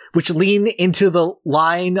 which lean into the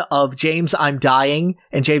line of James, I'm dying,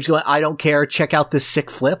 and James going, I don't care, check out this sick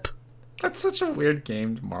flip. That's such a weird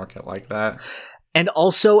game to market like that. And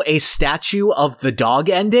also a statue of the dog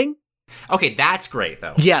ending. Okay, that's great,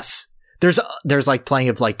 though. Yes. There's like plenty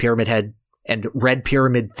of like Pyramid Head and Red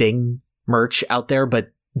Pyramid Thing merch out there,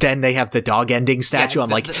 but then they have the dog ending statue. Yeah, I'm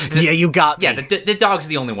like, yeah, you got me. Yeah, the dog's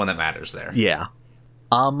the only one that matters there. Yeah.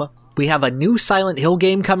 We have a new Silent Hill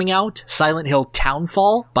game coming out, Silent Hill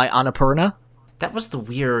Townfall by Annapurna. That was the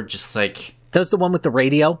weird, just like... That was the one with the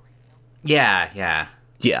radio? Yeah.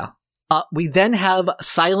 We then have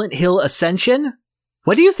Silent Hill Ascension.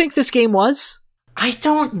 What do you think this game was? I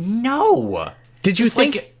don't know. Did you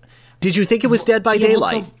think it was Dead by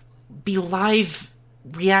Daylight? Be live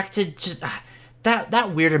reacted to... That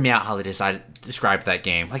weirded me out how they decided to describe that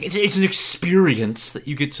game. Like, it's an experience that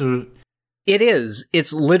you get to... It is.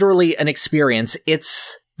 It's literally an experience.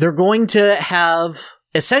 They're going to have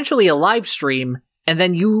essentially a live stream, and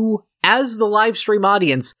then you, as the live stream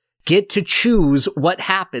audience, get to choose what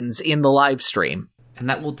happens in the live stream. And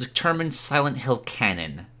that will determine Silent Hill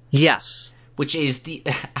canon. Yes. Which is the...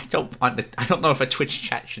 I don't know if a Twitch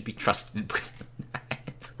chat should be trusted with that.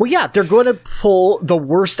 Well, yeah, they're going to pull the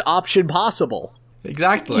worst option possible.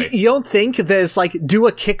 Exactly. You don't think there's like, do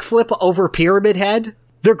a kickflip over Pyramid Head?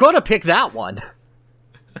 They're going to pick that one.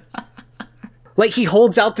 Like, he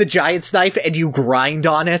holds out the giant's knife and you grind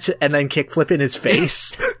on it and then kickflip in his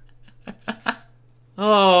face.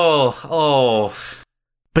 Oh.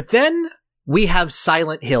 But then we have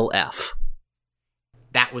Silent Hill F.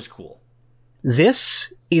 That was cool.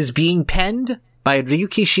 This is being penned by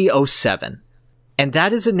Ryukishi07. And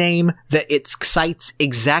that is a name that excites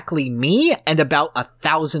exactly me and about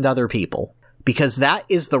 1,000 other people. Because that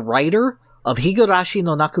is the writer of Higurashi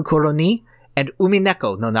no Nakukoro ni and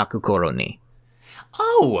Umineko no Nakukoro ni.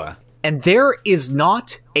 Oh! And there is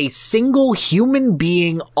not a single human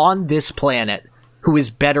being on this planet who is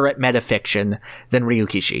better at metafiction than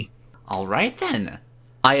Ryukishi. All right, then.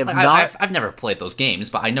 I've never played those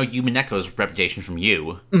games, but I know Umineko's reputation from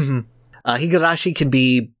you. Mm-hmm. Higurashi can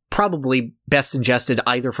be probably best ingested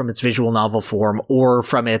either from its visual novel form or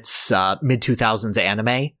from its mid-2000s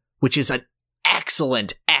anime, which is an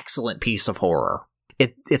excellent piece of horror.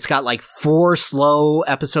 It's got like 4 slow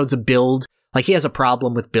episodes of build, Like, he has a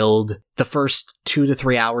problem with build. The first 2 to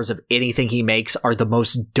 3 hours of anything he makes are the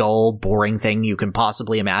most dull, boring thing you can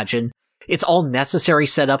possibly imagine. It's all necessary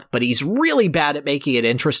setup, but he's really bad at making it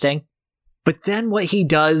interesting. But then what he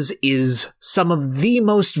does is some of the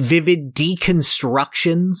most vivid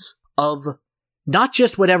deconstructions of not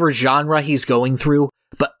just whatever genre he's going through,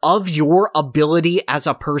 but of your ability as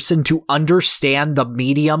a person to understand the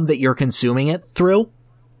medium that you're consuming it through.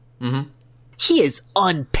 Mm-hmm. He is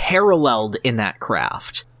unparalleled in that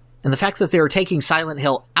craft. And the fact that they're taking Silent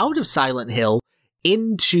Hill out of Silent Hill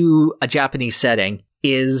into a Japanese setting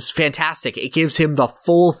is fantastic. It gives him the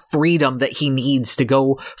full freedom that he needs to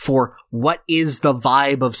go for what is the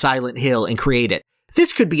vibe of Silent Hill and create it.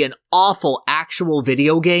 This could be an awful actual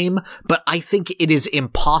video game, but I think it is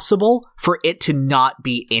impossible for it to not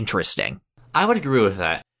be interesting. I would agree with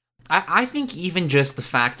that. I think even just the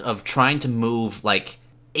fact of trying to move, like,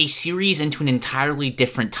 a series into an entirely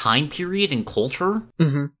different time period and culture,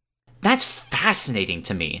 that's fascinating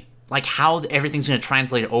to me. Like, how everything's going to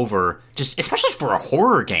translate over, just especially for a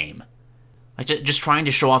horror game. Like, just trying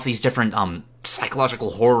to show off these different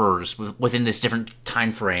psychological horrors within this different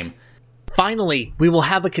time frame. Finally, we will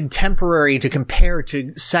have a contemporary to compare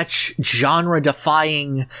to such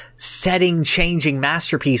genre-defying, setting-changing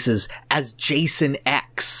masterpieces as Jason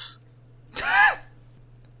X.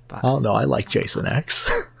 Oh no, I like Jason X.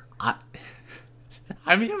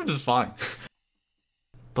 I mean, it was fine.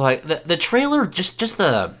 But like, the trailer, just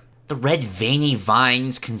the red veiny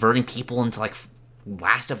vines converting people into, like,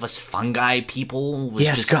 Last of Us fungi people was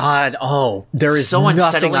just God. Oh, there is so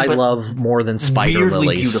nothing I love more than spider weirdly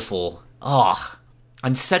lilies. Beautiful. Oh,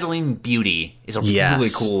 unsettling beauty is a really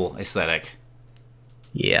cool aesthetic.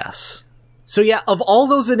 Yes. So yeah, of all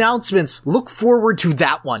those announcements, look forward to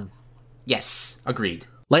that one. Yes, agreed.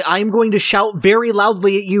 Like, I'm going to shout very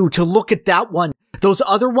loudly at you to look at that one. Those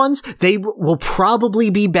other ones, they will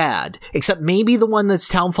probably be bad. Except maybe the one that's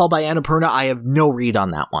Townfall by Annapurna, I have no read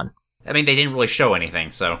on that one. I mean, they didn't really show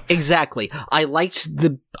anything, so... Exactly. I liked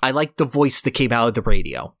the voice that came out of the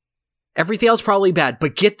radio. Everything else probably bad,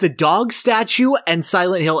 but get the dog statue and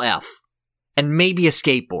Silent Hill F. And maybe a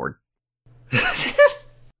skateboard.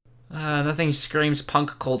 Nothing screams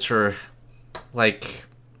punk culture like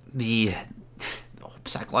the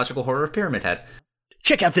psychological horror of Pyramid Head.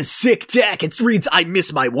 Check out this sick deck. It reads, I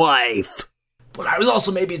miss my wife. But I was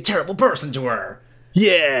also maybe a terrible person to her.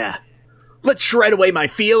 Yeah. Let's shred away my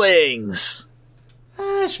feelings.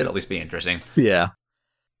 Should at least be interesting. Yeah.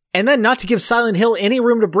 And then, not to give Silent Hill any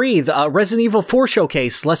room to breathe, Resident Evil 4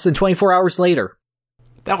 showcase less than 24 hours later.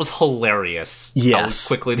 That was hilarious. Yes.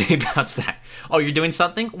 How quickly they bounced that. Oh, you're doing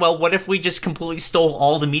something? Well, what if we just completely stole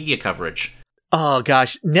all the media coverage? Oh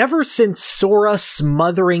gosh, never since Sora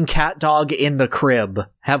smothering CatDog in the crib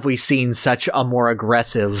have we seen such a more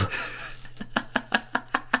aggressive...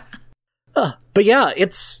 But yeah,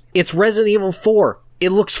 it's Resident Evil 4.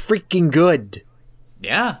 It looks freaking good.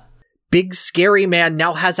 Yeah. Big Scary Man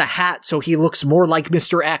now has a hat, so he looks more like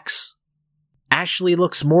Mr. X. Ashley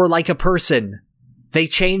looks more like a person. They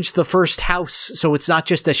changed the first house, so it's not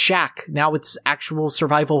just a shack. Now it's actual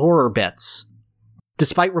survival horror bits.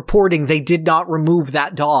 Despite reporting, they did not remove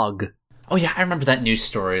that dog. Oh yeah, I remember that news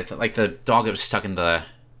story. Like the dog that was stuck in the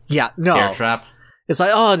bear trap. It's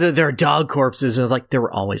like, oh, there are dog corpses. And it's like, there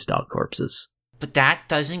were always dog corpses. But that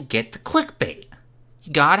doesn't get the clickbait.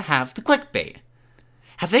 You gotta have the clickbait.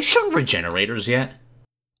 Have they shown regenerators yet?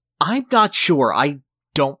 I'm not sure. I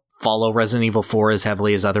don't follow Resident Evil 4 as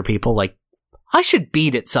heavily as other people. Like, I should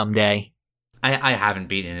beat it someday. I haven't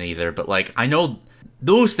beaten it either, but like, I know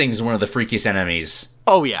those things are one of the freakiest enemies.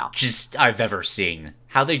 Oh yeah. Just I've ever seen.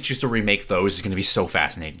 How they choose to remake those is going to be so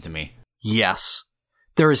fascinating to me. Yes.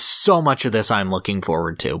 There is so much of this I'm looking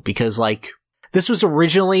forward to, because like, this was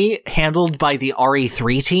originally handled by the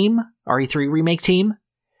RE3 team, RE3 remake team,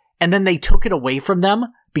 and then they took it away from them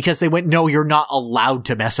because they went, no, you're not allowed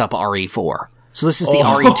to mess up RE4. So this is the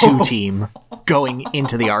RE2 team going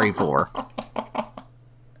into the RE4.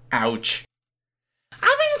 Ouch.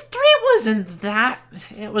 I mean, 3 wasn't that...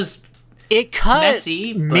 It cut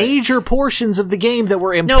messy, but... major portions of the game that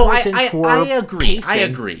were important for I agree.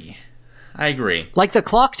 pacing. I agree. Like, the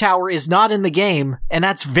clock tower is not in the game, and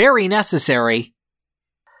that's very necessary.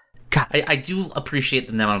 God. I do appreciate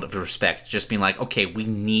the amount of respect, just being like, okay, we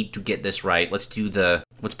need to get this right. Let's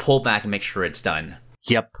pull back and make sure it's done.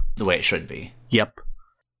 Yep. The way it should be. Yep.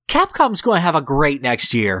 Capcom's going to have a great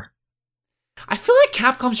next year. I feel like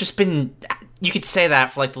Capcom's just been, you could say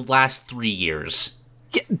that for like the last 3 years.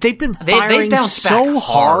 Yeah, they've been firing so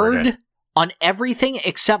hard on everything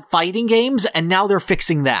except fighting games, and now they're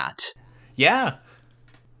fixing that. Yeah.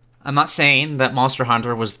 I'm not saying that Monster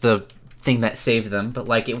Hunter was the thing that saved them, but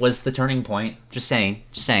like it was the turning point. Just saying.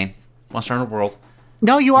 Monster Hunter World.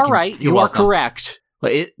 No, you are right. You are welcome. correct.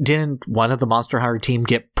 Didn't one of the Monster Hunter team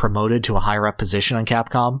get promoted to a higher up position on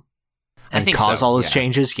Capcom? And I think cause so, all those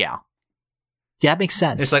changes? Yeah. Yeah, it makes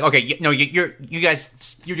sense. It's like, okay, you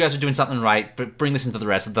guys are doing something right, but bring this into the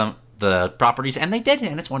rest of the properties, and they did,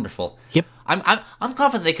 and it's wonderful. Yep. I'm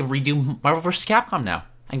confident they can redo Marvel vs. Capcom now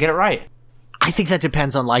and get it right. I think that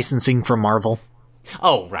depends on licensing from Marvel.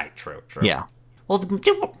 Oh, right, true. Yeah. Well, do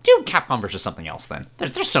Capcom versus something else then.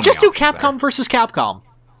 There's so many. Just do options Capcom there. versus Capcom.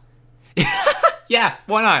 Yeah,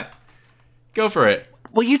 why not? Go for it.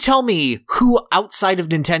 Well, you tell me who outside of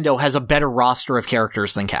Nintendo has a better roster of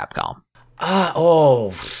characters than Capcom.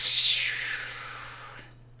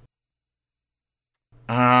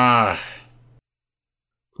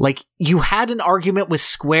 Like, you had an argument with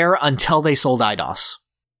Square until they sold IDOS.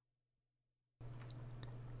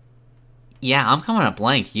 Yeah, I'm coming up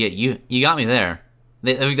blank. You got me there.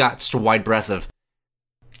 They've got such a wide breadth of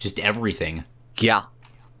just everything. Yeah.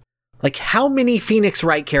 Like, how many Phoenix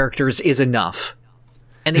Wright characters is enough?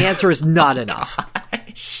 And the answer is not enough.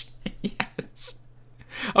 Gosh. Yes.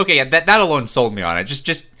 Okay, yeah, that alone sold me on it.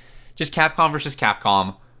 Just Capcom versus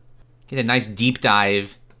Capcom. Get a nice deep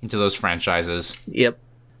dive into those franchises. Yep.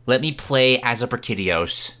 Let me play as a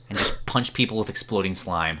Brachydios and just punch people with exploding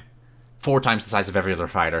slime. 4 times the size of every other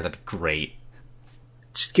fighter. That'd be great.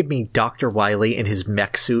 Just give me Dr. Wily in his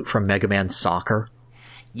mech suit from Mega Man Soccer.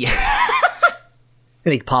 Yeah.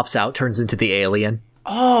 And he pops out, turns into the alien.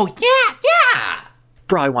 Oh, yeah!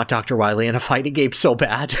 Bro, I want Dr. Wily in a fighting game so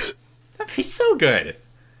bad. That'd be so good.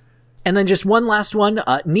 And then just one last one.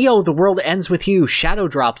 Neo, The World Ends With You, Shadow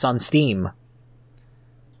drops on Steam.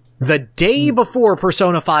 The day before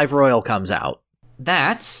Persona 5 Royal comes out.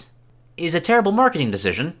 That is a terrible marketing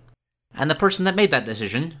decision, and the person that made that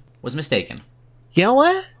decision was mistaken. You know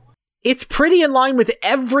what? It's pretty in line with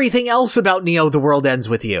everything else about Neo, The World Ends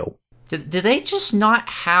With You. Did they just not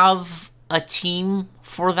have a team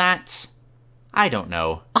for that? I don't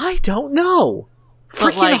know. I don't know.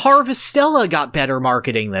 Freaking like, Harvestella got better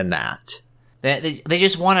marketing than that. They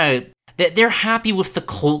just want to... They're happy with the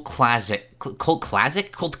cult classic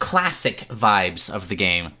vibes of the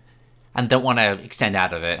game, and don't want to extend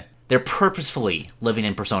out of it. They're purposefully living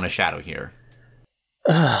in Persona Shadow here.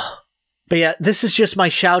 But yeah, this is just my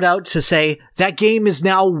shout out to say that game is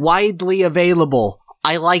now widely available.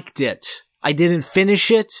 I liked it. I didn't finish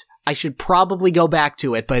it. I should probably go back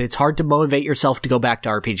to it, but it's hard to motivate yourself to go back to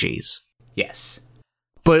RPGs. Yes.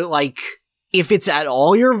 But like, if it's at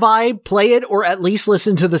all your vibe, play it or at least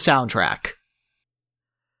listen to the soundtrack.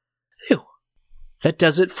 Phew. That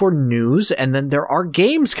does it for news, and then there are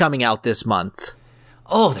games coming out this month.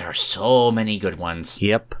 Oh, there are so many good ones.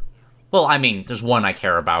 Yep. Well, I mean, there's one I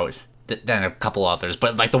care about, then a couple others,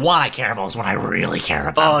 but like the one I care about is one I really care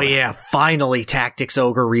about. Oh yeah, finally Tactics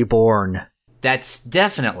Ogre Reborn. That's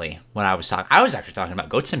definitely what I was talking. I was actually talking about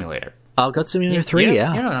Goat Simulator. Oh, Goat Simulator 3,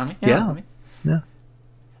 yeah. You know what I mean? Yeah.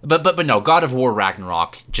 But no, God of War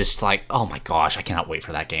Ragnarok, just like, oh my gosh, I cannot wait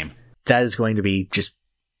for that game. That is going to be just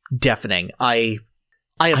deafening. I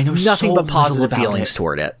have nothing but positive feelings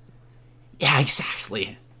toward it. Yeah,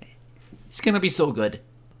 exactly. It's gonna be so good.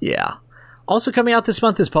 Yeah. Also coming out this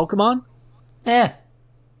month is Pokemon. Maybe.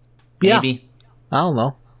 Yeah. I don't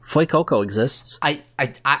know. Fuecoco exists.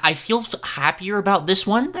 I feel happier about this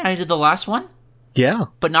one than I did the last one. Yeah.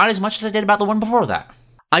 But not as much as I did about the one before that.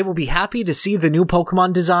 I will be happy to see the new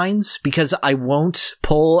Pokemon designs because I won't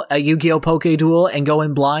pull a Yu-Gi-Oh! Poke Duel and go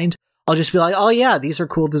in blind. I'll just be like, oh yeah, these are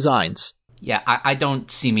cool designs. Yeah, I don't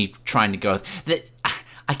see me trying to go...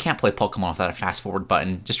 I can't play Pokemon without a fast-forward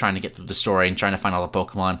button, just trying to get through the story and trying to find all the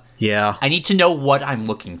Pokemon. Yeah. I need to know what I'm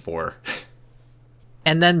looking for.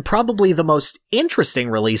 And then probably the most interesting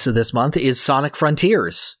release of this month is Sonic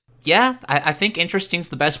Frontiers. Yeah, I think interesting's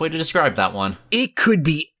the best way to describe that one. It could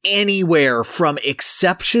be anywhere from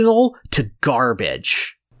exceptional to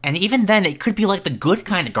garbage. And even then, it could be like the good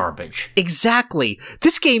kind of garbage. Exactly.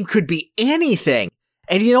 This game could be anything.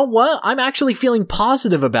 And you know what? I'm actually feeling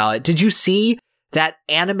positive about it. Did you see that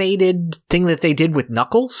animated thing that they did with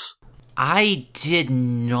Knuckles? I did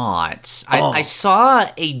not. I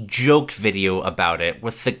saw a joke video about it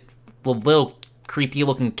with the little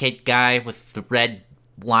creepy-looking kid guy with the red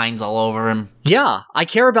lines all over him. Yeah, I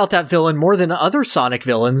care about that villain more than other Sonic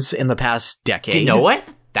villains in the past decade. You know what?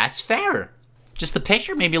 That's fair. Just the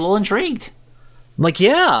picture made me a little intrigued. Like,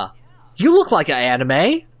 yeah, you look like an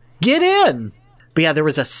anime. Get in. But yeah, there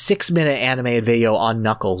was a 6-minute animated video on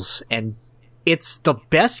Knuckles, and it's the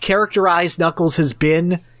best characterized Knuckles has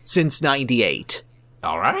been since 98.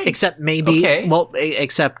 All right. Except maybe,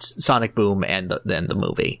 except Sonic Boom and then the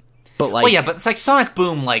movie. But like, well, yeah, but it's like Sonic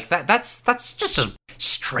Boom, like that's just a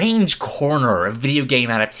strange corner of video game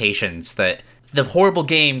adaptations that the horrible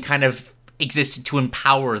game kind of existed to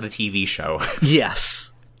empower the TV show.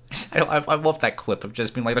 Yes. I love that clip of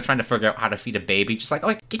just being like, they're trying to figure out how to feed a baby. Just like, oh,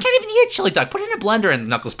 you can't even eat a chili dog. Put it in a blender, and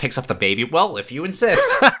Knuckles picks up the baby. Well, if you insist.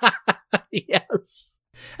 Yes.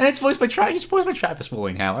 And it's voiced by Travis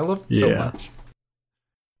Willingham. I love him so much.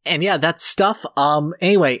 And yeah, that's stuff.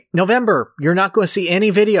 Anyway, November. You're not going to see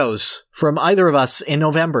any videos from either of us in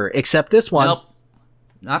November, except this one.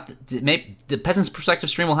 Nope. Maybe the Peasant's Perspective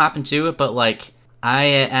stream will happen too, but like, I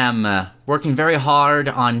am working very hard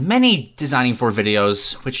on many Designing for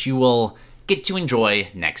videos, which you will get to enjoy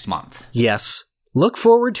next month. Yes. Look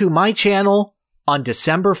forward to my channel on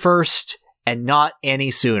December 1st and not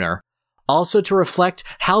any sooner. Also to reflect,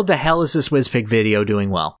 how the hell is this WizPig video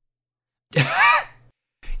doing well?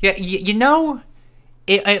 Yeah, you know,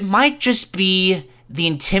 it might just be the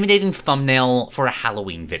intimidating thumbnail for a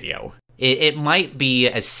Halloween video. It might be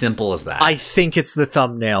as simple as that. I think it's the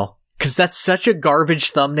thumbnail. Because that's such a garbage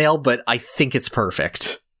thumbnail, but I think it's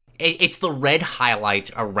perfect. It's the red highlight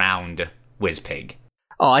around WizPig.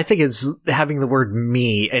 Oh, I think it's having the word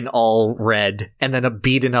me in all red, and then a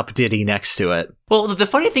beaten up Diddy next to it. Well, the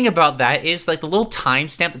funny thing about that is, like, the little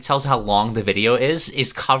timestamp that tells how long the video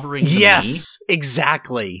is covering the Yes,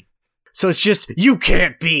 exactly. So it's just, you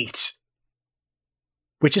can't beat!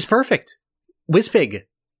 Which is perfect. WizPig,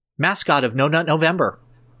 mascot of No Nut November.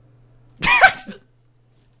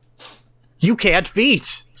 You can't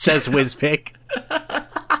beat, says WizPig.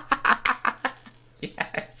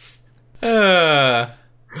 Yes.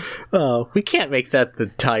 Oh, we can't make that the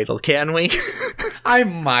title, can we? I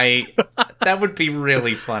might. That would be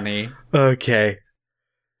really funny. Okay.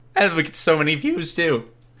 And we get so many views, too.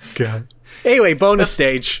 God. Anyway, bonus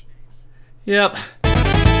stage. Yep.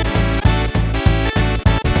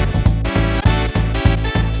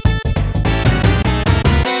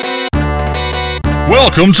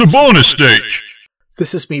 Welcome to bonus stage.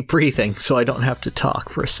 This is me breathing, so I don't have to talk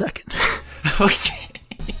for a second. Okay.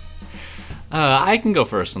 I can go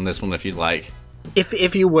first on this one if you'd like.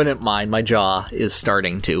 If you wouldn't mind, my jaw is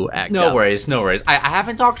starting to act No up. worries. I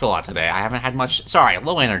haven't talked a lot today. I haven't had much... Sorry,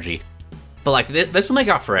 low energy. But, like, this will make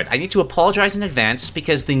up for it. I need to apologize in advance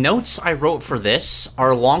because the notes I wrote for this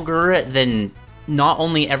are longer than not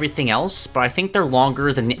only everything else, but I think they're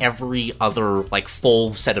longer than every other, like,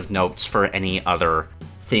 full set of notes for any other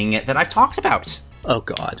thing that I've talked about. Oh,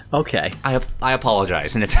 God. Okay. I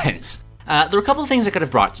apologize in advance. There are a couple of things I could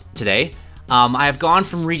have brought today. I have gone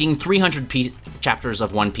from reading 300 chapters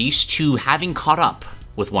of One Piece to having caught up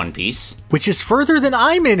with One Piece. Which is further than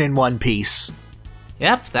I'm in One Piece.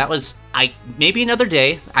 Yep, that was... maybe another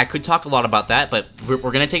day. I could talk a lot about that, but we're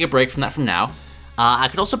going to take a break from that from now. I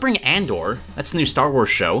could also bring Andor. That's the new Star Wars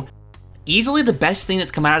show. Easily the best thing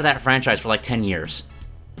that's come out of that franchise for like 10 years.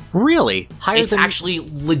 Really? It's actually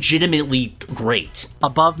legitimately great.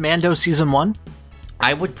 Above Mando Season 1?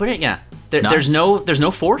 I would put it, yeah. Nice. There's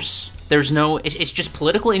no force. There's no... It's just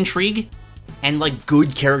political intrigue and, like,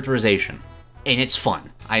 good characterization. And it's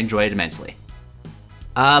fun. I enjoy it immensely.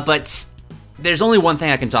 But there's only one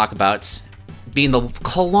thing I can talk about. Being the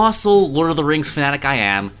colossal Lord of the Rings fanatic I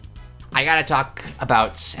am, I gotta talk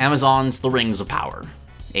about Amazon's The Rings of Power.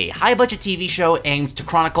 A high-budget TV show aimed to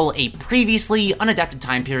chronicle a previously unadapted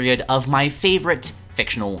time period of my favorite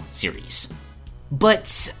fictional series.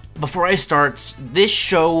 But before I start, this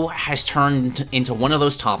show has turned into one of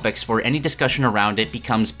those topics where any discussion around it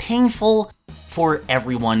becomes painful for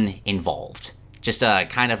everyone involved. Just a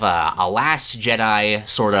kind of a Last Jedi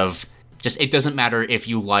sort of, just it doesn't matter if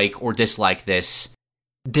you like or dislike this,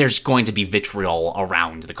 there's going to be vitriol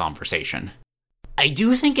around the conversation. I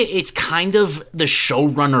do think it's kind of the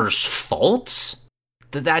showrunner's fault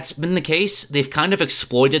that that's been the case. They've kind of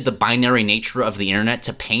exploited the binary nature of the internet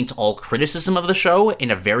to paint all criticism of the show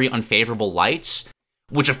in a very unfavorable light,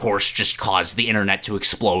 which of course just caused the internet to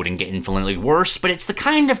explode and get infinitely worse, but it's the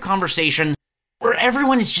kind of conversation where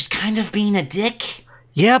everyone is just kind of being a dick.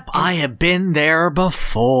 Yep, I have been there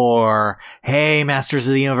before. Hey, Masters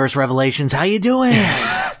of the Universe Revelations, how you doing?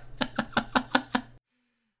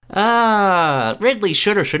 Ridley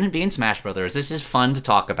should or shouldn't be in Smash Brothers. This is fun to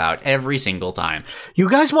talk about every single time. You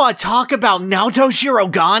guys want to talk about Naoto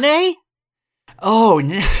Shirogane? Oh,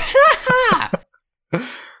 and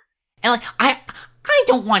like, I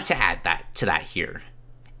don't want to add that to that here.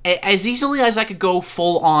 As easily as I could go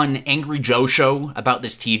full-on Angry Joe show about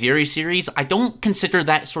this TV series, I don't consider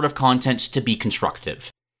that sort of content to be constructive.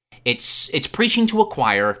 It's preaching to a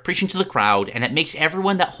choir, preaching to the crowd, and it makes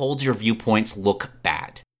everyone that holds your viewpoints look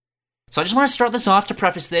bad. So I just want to start this off to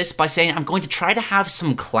preface this by saying I'm going to try to have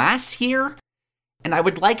some class here, and I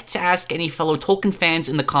would like to ask any fellow Tolkien fans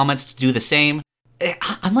in the comments to do the same,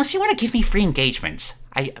 unless you want to give me free engagement.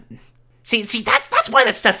 See, that's why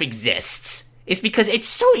that stuff exists. It's because it's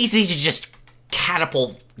so easy to just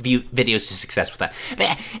catapult videos to success with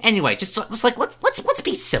that. Anyway, just like let's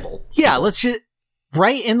be civil. Yeah, let's just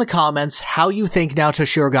write in the comments how you think Naoto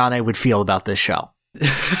Shirogane would feel about this show.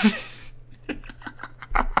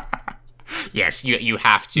 Yes, you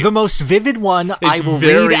have to. The most vivid one I will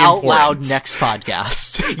read out loud next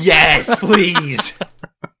podcast. Yes, please.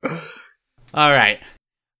 All right.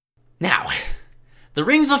 Now, The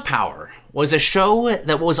Rings of Power was a show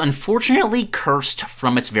that was unfortunately cursed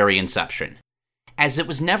from its very inception, as it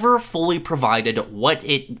was never fully provided what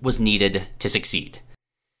it was needed to succeed.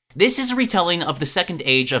 This is a retelling of the Second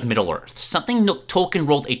Age of Middle-earth, something Tolkien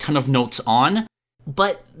wrote a ton of notes on,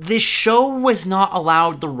 but this show was not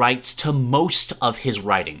allowed the rights to most of his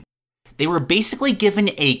writing. They were basically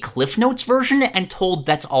given a Cliff Notes version and told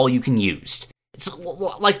that's all you can use. It's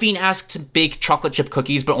like being asked to bake chocolate chip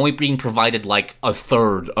cookies, but only being provided like a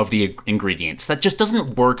third of the ingredients. That just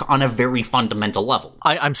doesn't work on a very fundamental level.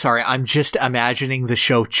 I'm sorry, I'm just imagining the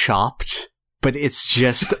show Chopped, but it's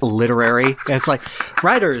just literary. And it's like,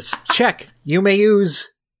 writers, check, you may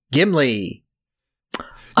use Gimli.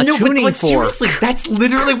 Tuning fork. Seriously, that's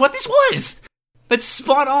literally what this was. That's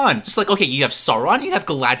spot on. Just like, okay, you have Sauron, you have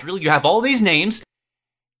Galadriel, you have all these names.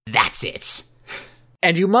 That's it.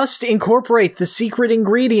 And you must incorporate the secret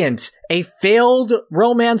ingredient, a failed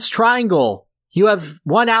romance triangle. You have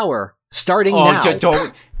 1 hour, starting now.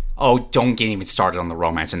 Don't get even started on the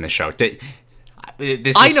romance in the show.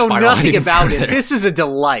 I know nothing about it. This is a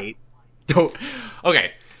delight.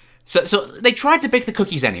 Okay. So they tried to bake the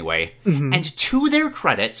cookies anyway, and to their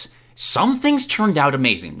credit, some things turned out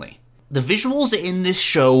amazingly. The visuals in this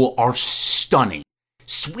show are stunning.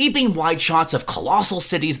 Sweeping wide shots of colossal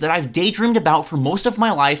cities that I've daydreamed about for most of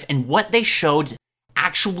my life, and what they showed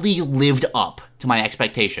actually lived up to my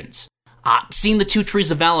expectations. Seeing the two trees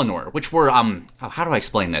of Valinor, which were, how do I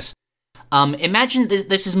explain this? Imagine,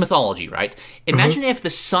 this is mythology, right? Imagine if the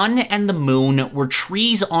sun and the moon were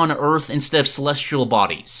trees on Earth instead of celestial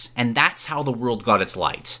bodies, and that's how the world got its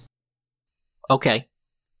light. Okay.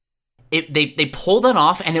 They pulled that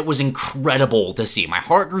off, and it was incredible to see. My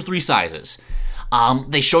heart grew 3 sizes.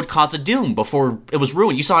 They showed Khazad-dûm before it was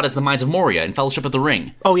ruined. You saw it as the Mines of Moria in Fellowship of the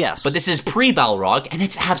Ring. Oh, yes. But this is pre-Balrog, and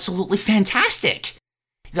it's absolutely fantastic.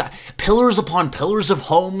 You got pillars upon pillars of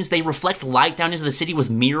homes. They reflect light down into the city with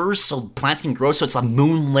mirrors so plants can grow, so it's a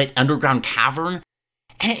moonlit underground cavern.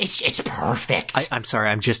 And it's perfect. I'm sorry,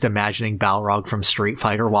 I'm just imagining Balrog from Street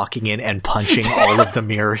Fighter walking in and punching all of the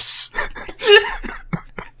mirrors.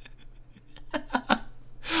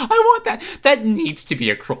 I want that. That needs to be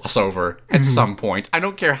a crossover at some point. I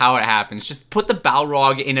don't care how it happens. Just put the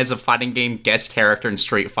Balrog in as a fighting game guest character in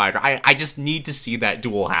Street Fighter. I just need to see that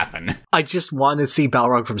duel happen. I just want to see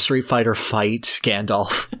Balrog from Street Fighter fight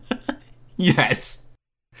Gandalf. Yes.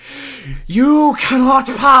 You cannot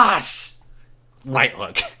pass! Right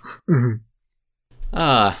hook.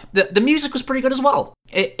 The music was pretty good as well.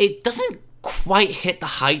 It doesn't quite hit the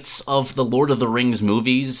heights of the Lord of the Rings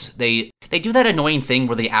movies. They do that annoying thing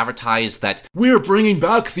where they advertise that we're bringing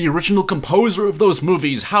back the original composer of those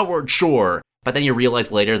movies, Howard Shore. But then you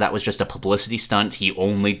realize later that was just a publicity stunt. He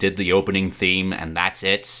only did the opening theme, and that's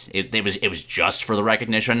it. It was just for the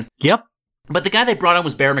recognition. Yep. But the guy they brought on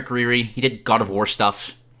was Bear McCreary. He did God of War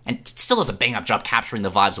stuff, and still does a bang-up job capturing the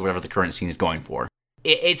vibes of whatever the current scene is going for.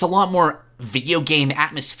 It's a lot more video game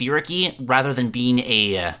atmospheric-y rather than being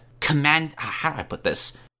a command. How do I put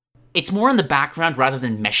this? It's more in the background rather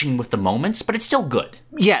than meshing with the moments, but it's still good.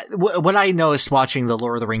 Yeah, what I noticed watching the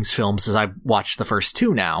Lord of the Rings films, as I've watched the first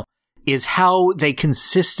 2 now, is how they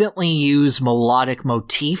consistently use melodic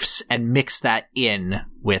motifs and mix that in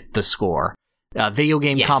with the score. Video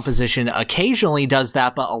game composition occasionally does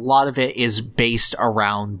that, but a lot of it is based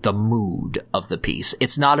around the mood of the piece.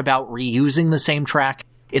 It's not about reusing the same track.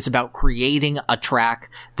 It's about creating a track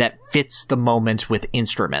that fits the moment with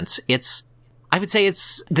instruments. I would say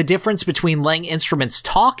it's the difference between letting instruments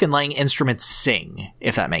talk and letting instruments sing,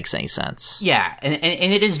 if that makes any sense. Yeah, and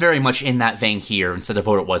it is very much in that vein here instead of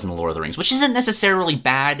what it was in The Lord of the Rings, which isn't necessarily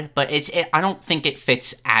bad, but I don't think it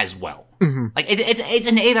fits as well. Like, it's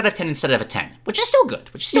an 8 out of 10 instead of a 10, which is still good,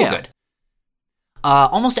 good.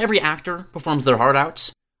 Almost every actor performs their heart out.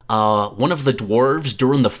 One of the dwarves,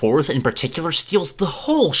 Durin the Fourth in particular, steals the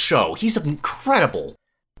whole show. He's incredible.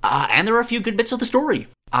 And there are a few good bits of the story.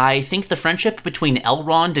 I think the friendship between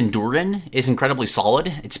Elrond and Durin is incredibly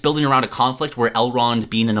solid. It's building around a conflict where Elrond,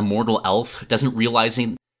 being an immortal elf, doesn't realize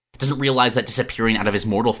doesn't realize that disappearing out of his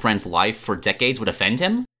mortal friend's life for decades would offend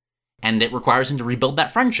him, and it requires him to rebuild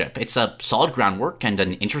that friendship. It's a solid groundwork and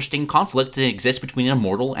an interesting conflict that exists between an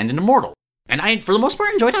immortal and an immortal. And I, for the most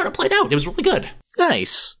part, enjoyed how it played out. It was really good.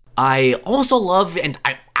 Nice. I also love, and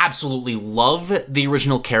I absolutely love, the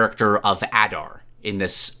original character of Adar in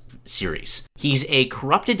this series. He's a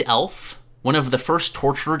corrupted elf, one of the first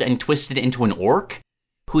tortured and twisted into an orc,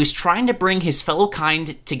 who is trying to bring his fellow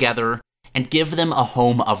kind together and give them a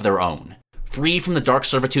home of their own, free from the dark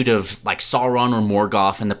servitude of, like, Sauron or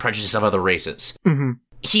Morgoth and the prejudice of other races. Mm-hmm.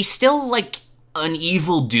 He's still, like, an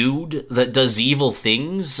evil dude that does evil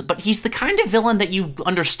things, but he's the kind of villain that you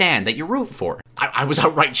understand, that you root for. I was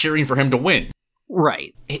outright cheering for him to win.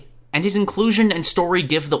 Right. And his inclusion and story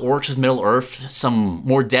give the orcs of Middle-earth some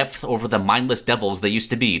more depth over the mindless devils they used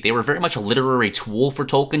to be. They were very much a literary tool for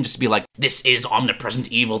Tolkien, just to be like, this is omnipresent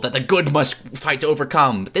evil that the good must fight to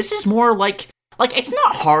overcome. But this is more like it's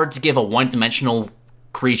not hard to give a one-dimensional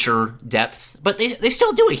creature depth, but they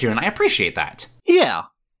still do it here, and I appreciate that. Yeah.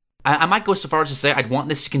 I might go so far as to say I'd want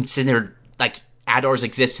this to consider, like, Adar's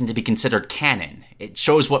existence to be considered canon. It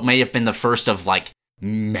shows what may have been the first of, like,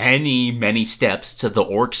 many, many steps to the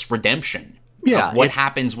orcs' redemption. Yeah. What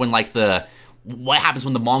happens when the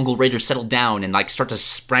Mongol raiders settle down and, like, start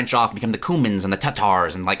to branch off and become the Cumans and the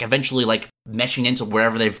Tatars and, like, eventually, like, meshing into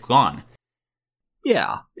wherever they've gone.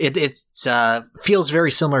 Yeah. It feels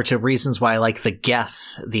very similar to reasons why I like the Geth,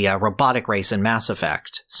 the robotic race in Mass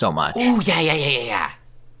Effect, so much. Oh, yeah.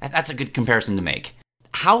 That's a good comparison to make.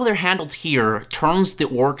 How they're handled here turns the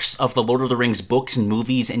orcs of the Lord of the Rings books and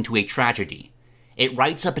movies into a tragedy. It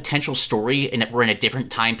writes a potential story, and we're in a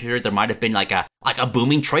different time period. There might have been like a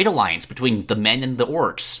booming trade alliance between the men and the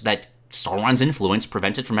orcs that Sauron's influence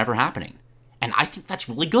prevented from ever happening. And I think that's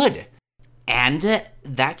really good. And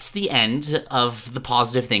that's the end of the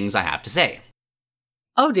positive things I have to say.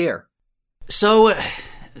 Oh dear. So,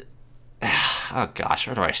 oh gosh,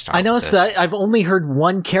 where do I start? I noticed that I've only heard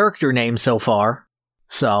one character name so far,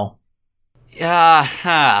 so.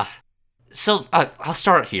 So, I'll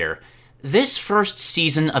start here. This first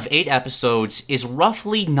season of 8 episodes is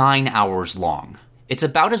roughly 9 hours long. It's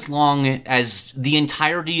about as long as the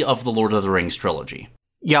entirety of the Lord of the Rings trilogy.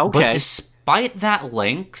 Yeah, okay. But despite that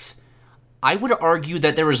length, I would argue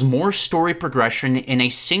that there is more story progression in a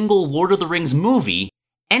single Lord of the Rings movie,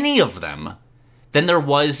 any of them, than there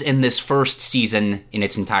was in this first season in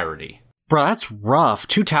its entirety. Bro, that's rough.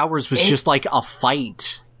 Two Towers was just like a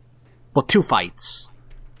fight. Well, 2 fights.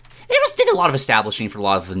 Did a lot of establishing for a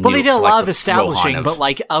lot of the new... Well, they did a lot of establishing, but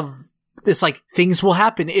it's like, things will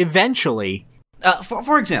happen eventually.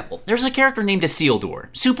 For example, there's a character named Isildur.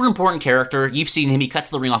 Super important character. You've seen him. He cuts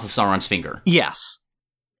the ring off of Sauron's finger. Yes.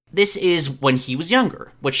 This is when he was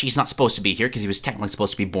younger, which he's not supposed to be here because he was technically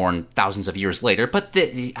supposed to be born thousands of years later, but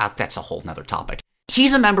that's a whole nother topic.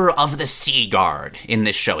 He's a member of the Sea Guard in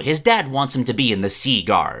this show. His dad wants him to be in the Sea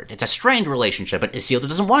Guard. It's a strained relationship, but Isildur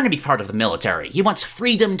doesn't want to be part of the military. He wants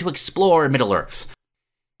freedom to explore Middle-earth.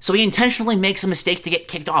 So he intentionally makes a mistake to get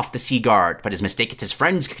kicked off the Sea Guard, but his mistake gets his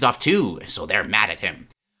friends kicked off too, so they're mad at him.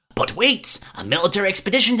 But wait, a military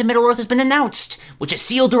expedition to Middle-earth has been announced, which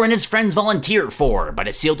Isildur and his friends volunteer for, but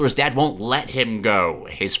Isildur's dad won't let him go.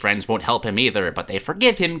 His friends won't help him either, but they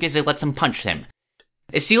forgive him because they let him punch him.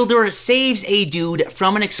 Isildur saves a dude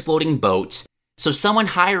from an exploding boat, so someone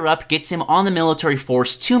higher up gets him on the military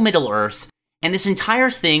force to Middle-earth, and this entire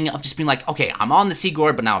thing of just being like, okay, I'm on the Sea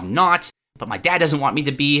Guard, but now I'm not, but my dad doesn't want me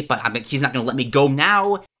to be, but he's not going to let me go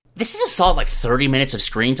now. This is a solid 30 minutes of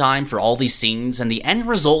screen time for all these scenes, and the end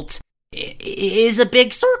result is a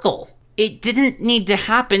big circle. It didn't need to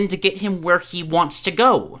happen to get him where he wants to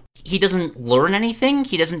go. He doesn't learn anything,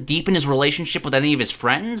 he doesn't deepen his relationship with any of his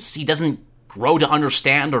friends, he doesn't grow to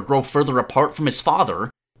understand or grow further apart from his father.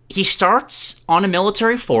 He starts on a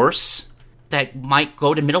military force that might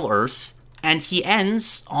go to Middle-earth, and he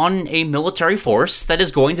ends on a military force that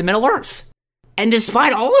is going to Middle-earth. And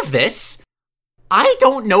despite all of this, I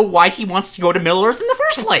don't know why he wants to go to Middle-earth in the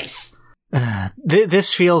first place.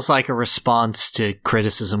 This feels like a response to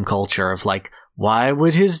criticism culture of like, why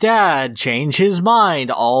would his dad change his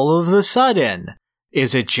mind all of a sudden?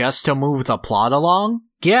 Is it just to move the plot along?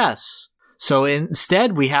 Yes. So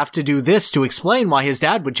instead, we have to do this to explain why his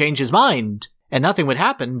dad would change his mind. And nothing would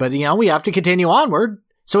happen, but, we have to continue onward.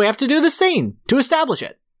 So we have to do this thing to establish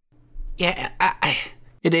it. Yeah,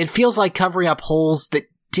 It feels like covering up holes that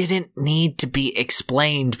didn't need to be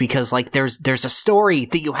explained because, like, there's a story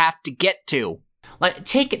that you have to get to. Like,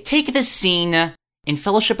 take this scene in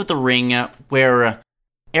Fellowship of the Ring where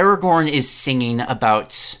Aragorn is singing about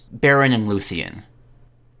Beren and Luthien.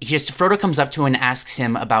 Frodo comes up to him and asks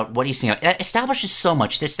him about what he's seeing. It establishes so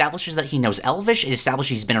much. It establishes that he knows Elvish. It establishes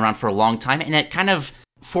he's been around for a long time, and it kind of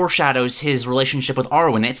foreshadows his relationship with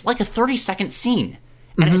Arwen. It's like a 30-second scene,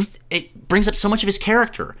 and it brings up so much of his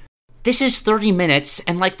character. This is 30 minutes,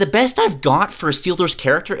 and like the best I've got for Isildur's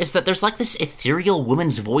character is that there's like this ethereal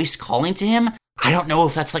woman's voice calling to him. I don't know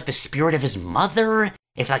if that's like the spirit of his mother,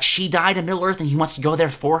 if like she died in Middle-earth and he wants to go there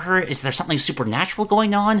for her. Is there something supernatural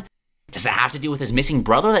going on? Does it have to do with his missing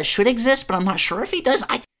brother that should exist, but I'm not sure if he does?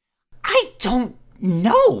 I don't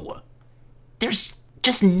know. There's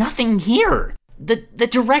just nothing here. The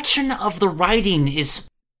direction of the writing is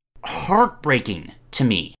heartbreaking to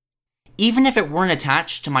me. Even if it weren't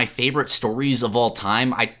attached to my favorite stories of all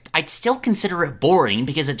time, I'd still consider it boring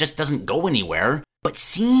because it just doesn't go anywhere. But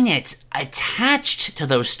seeing it attached to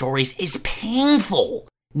those stories is painful.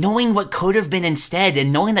 Knowing what could have been instead,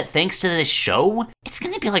 and knowing that thanks to this show, it's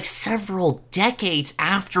going to be like several decades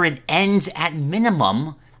after it ends at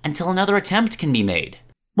minimum until another attempt can be made.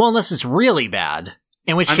 Well, unless it's really bad.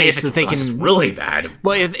 In which case, if it's really bad.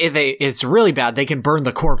 Well, if it's really bad, they can burn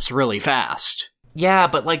the corpse really fast. Yeah,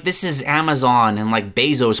 but like this is Amazon and like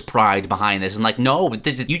Bezos' pride behind this, and like no,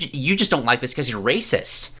 you just don't like this because you're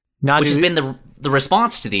racist. Which has been the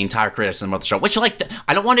response to the entire criticism of the show. Which like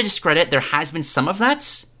I don't want to discredit. There has been some of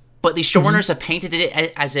that, but the showrunners have painted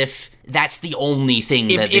it as if that's the only thing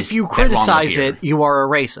that is. If you criticize it, you are a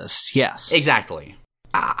racist. Yes, exactly.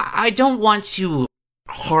 I don't want to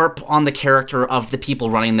harp on the character of the people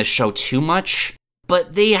running the show too much,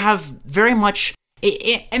 but they have very much...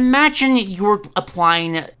 Imagine you're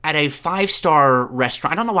applying at a 5-star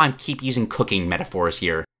restaurant. I don't know why I keep using cooking metaphors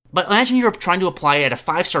here, but imagine you're trying to apply at a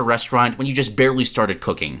 5-star restaurant when you just barely started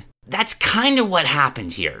cooking. That's kind of what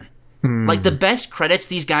happened here. Like, the best credits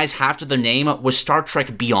these guys have to their name was Star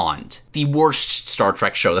Trek Beyond, the worst Star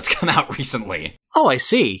Trek show that's come out recently. Oh, I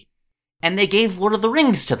see. And they gave Lord of the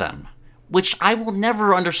Rings to them, which I will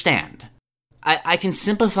never understand. I can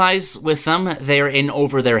sympathize with them. They're in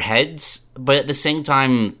over their heads, but at the same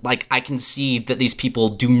time, like, I can see that these people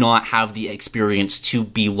do not have the experience to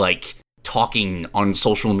be, like, talking on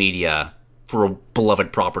social media for a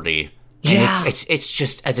beloved property. Yeah. And it's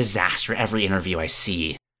just a disaster every interview I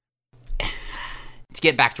see. To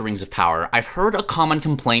get back to Rings of Power, I've heard a common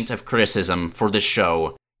complaint of criticism for this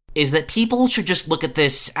show is that people should just look at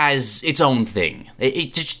this as its own thing.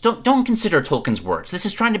 Just don't consider Tolkien's works. This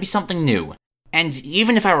is trying to be something new. And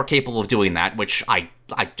even if I were capable of doing that, which I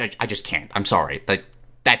just can't. I'm sorry.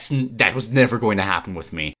 That was never going to happen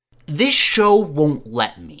with me. This show won't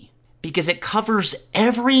let me, because it covers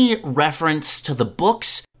every reference to the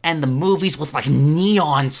books and the movies with like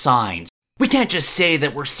neon signs. We can't just say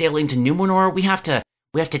that we're sailing to Numenor. We have to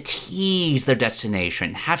tease their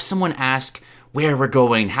destination. Have someone ask where we're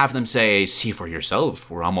going. Have them say, "See for yourself,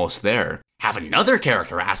 we're almost there." Have another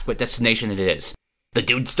character ask what destination it is. The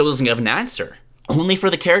dude still doesn't give an answer. Only for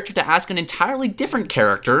the character to ask an entirely different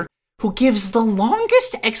character who gives the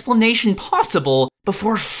longest explanation possible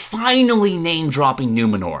before finally name-dropping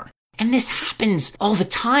Numenor. And this happens all the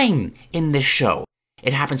time in this show.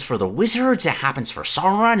 It happens for the wizards, it happens for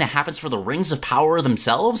Sauron, it happens for the Rings of Power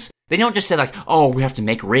themselves. They don't just say like, "Oh, we have to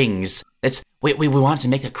make rings. We wanted to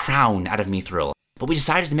make a crown out of Mithril, but we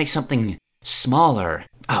decided to make something smaller."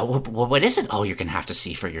 What is it? Oh, you're gonna have to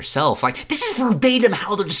see for yourself. Like, this is verbatim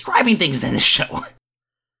how they're describing things in this show.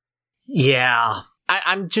 Yeah.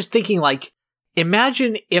 I'm just thinking, like,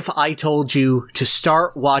 imagine if I told you to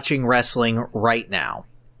start watching wrestling right now.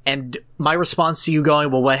 And my response to you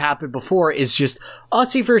going, "Well, what happened before?" is just, "Oh,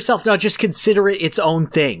 see for yourself." No, just consider it its own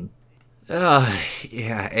thing.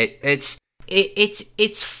 Yeah,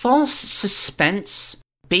 it's false suspense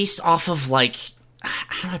based off of, like,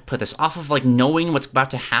 how do I put this? Off of, like, knowing what's about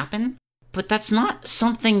to happen? But that's not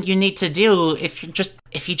something you need to do if you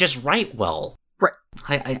just write well.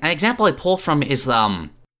 Right. An example I pull from is, the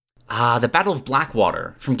Battle of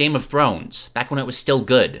Blackwater from Game of Thrones, back when it was still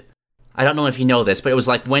good. I don't know if you know this, but it was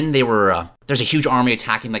like when they were, there's a huge army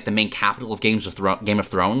attacking like the main capital of Game of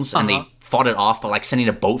Thrones, and they fought it off by like sending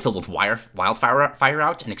a boat filled with wildfire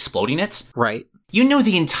out and exploding it. Right. You knew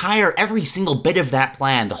every single bit of that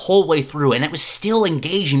plan the whole way through, and it was still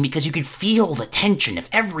engaging because you could feel the tension of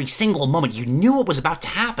every single moment. You knew what was about to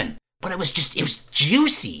happen, but it was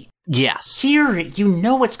juicy. Yes. Here, you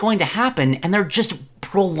know what's going to happen, and they're just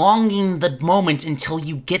prolonging the moment until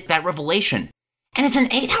you get that revelation. And it's an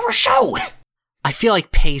 8-hour show! I feel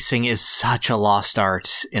like pacing is such a lost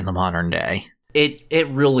art in the modern day. It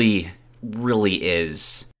really, really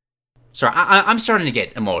is. Sorry, I'm starting to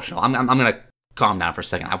get emotional. I'm gonna calm down for a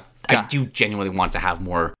second. I do genuinely want to have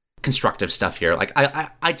more constructive stuff here. Like,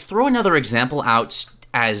 I'd throw another example out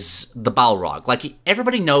as the Balrog. Like,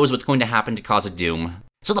 everybody knows what's going to happen to cause a doom.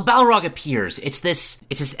 So the Balrog appears. It's this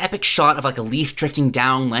epic shot of like a leaf drifting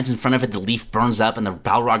down, lands in front of it, the leaf burns up, and the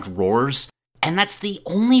Balrog roars. And that's the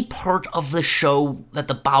only part of the show that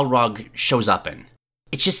the Balrog shows up in.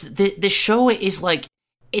 It's just, the show is like,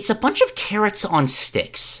 it's a bunch of carrots on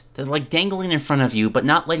sticks. They're like dangling in front of you, but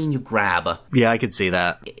not letting you grab. Yeah, I could see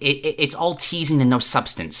that. It's all teasing and no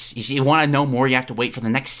substance. If you want to know more, you have to wait for the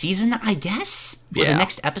next season, I guess? Or the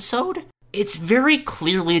next episode? It's very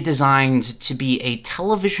clearly designed to be a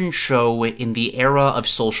television show in the era of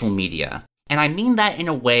social media. And I mean that in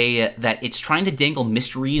a way that it's trying to dangle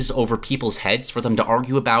mysteries over people's heads for them to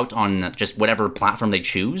argue about on just whatever platform they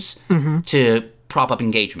choose to prop up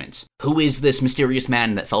engagement. Who is this mysterious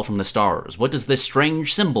man that fell from the stars? What does this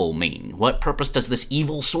strange symbol mean? What purpose does this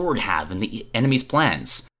evil sword have in the enemy's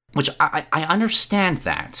plans? Which I understand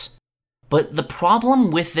that. But the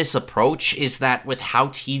problem with this approach is that with how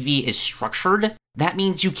TV is structured, that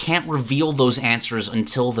means you can't reveal those answers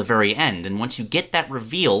until the very end. And once you get that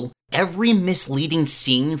reveal, every misleading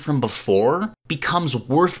scene from before becomes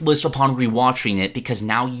worthless upon rewatching it because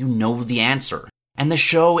now you know the answer. And the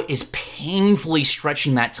show is painfully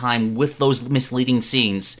stretching that time with those misleading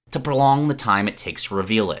scenes to prolong the time it takes to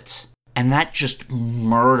reveal it. And that just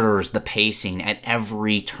murders the pacing at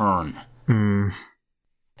every turn. And,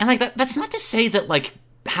 like, that's not to say that, like,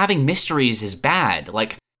 having mysteries is bad.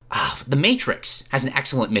 Like, The Matrix has an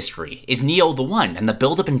excellent mystery. Is Neo the one? And the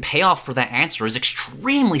build-up and payoff for that answer is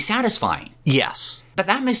extremely satisfying. Yes. But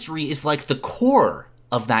that mystery is, like, the core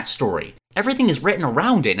of that story. Everything is written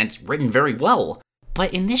around it, and it's written very well.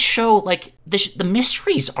 But in this show, like, the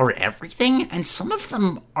mysteries are everything, and some of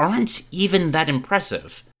them aren't even that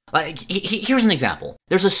impressive. Like, here's an example.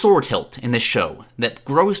 There's a sword hilt in this show that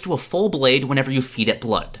grows to a full blade whenever you feed it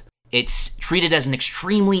blood. It's treated as an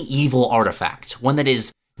extremely evil artifact, one that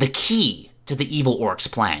is the key to the evil orc's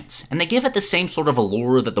plans. And they give it the same sort of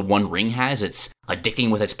allure that the One Ring has. It's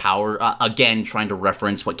addicting with its power, again, trying to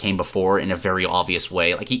reference what came before in a very obvious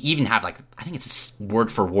way. Like, you even have, like, I think it's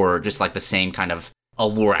word for word, just like the same kind of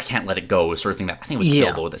allure, I can't let it go, sort of thing that, I think it was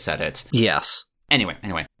Bilbo that said it. Yes. Anyway.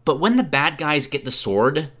 But when the bad guys get the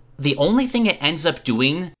sword, the only thing it ends up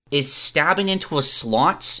doing is stabbing into a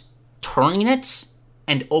slot, turning it,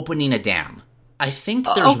 and opening a dam. I think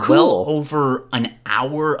there's well over an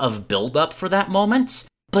hour of build-up for that moment,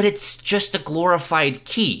 but it's just a glorified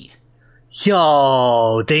key.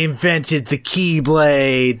 Yo, they invented the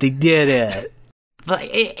Keyblade. They did it. But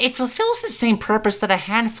it fulfills the same purpose that a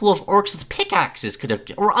handful of orcs with pickaxes could have,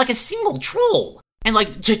 or like a single troll. And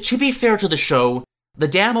like, to be fair to the show, the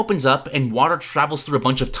dam opens up and water travels through a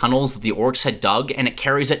bunch of tunnels that the orcs had dug, and it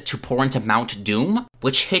carries it to pour into Mount Doom,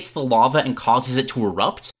 which hits the lava and causes it to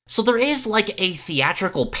erupt. So there is like a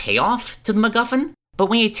theatrical payoff to the MacGuffin, but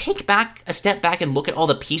when you take a step back and look at all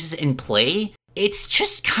the pieces in play, it's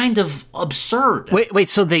just kind of absurd. Wait,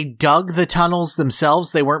 so they dug the tunnels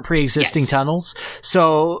themselves? They weren't pre-existing tunnels?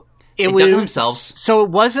 So they dug them themselves. So it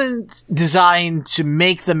wasn't designed to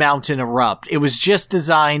make the mountain erupt. It was just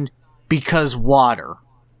designed because water.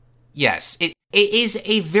 Yes, it is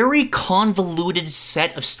a very convoluted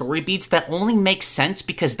set of story beats that only make sense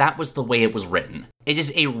because that was the way it was written. It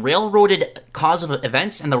is a railroaded cause of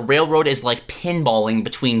events, and the railroad is like pinballing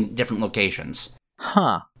between different locations.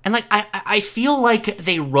 Huh. And like, I feel like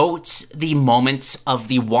they wrote the moments of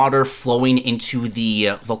the water flowing into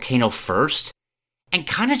the volcano first, and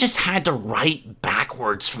kind of just had to write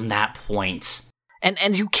backwards from that point.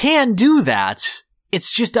 And you can do that.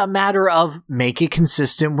 It's just a matter of make it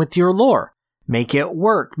consistent with your lore. Make it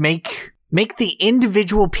work. Make the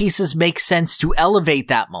individual pieces make sense to elevate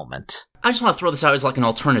that moment. I just want to throw this out as like an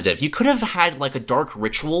alternative. You could have had like a dark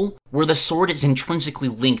ritual where the sword is intrinsically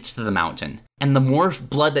linked to the mountain, and the more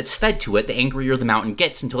blood that's fed to it, the angrier the mountain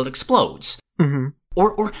gets until it explodes. Mm-hmm.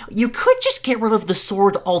 Or you could just get rid of the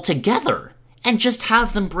sword altogether and just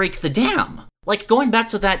have them break the dam. Like going back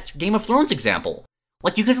to that Game of Thrones example.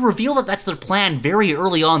 Like, you could reveal that that's their plan very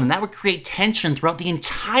early on, and that would create tension throughout the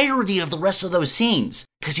entirety of the rest of those scenes.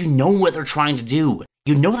 Because you know what they're trying to do.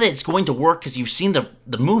 You know that it's going to work because you've seen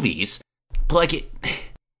the movies. But, like,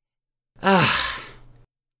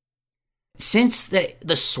 since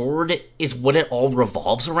the sword is what it all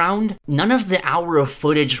revolves around, none of the hour of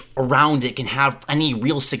footage around it can have any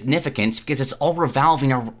real significance because it's all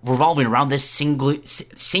revolving around this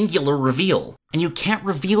singular reveal. And you can't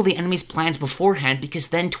reveal the enemy's plans beforehand because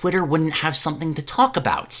then Twitter wouldn't have something to talk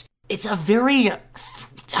about. It's a very,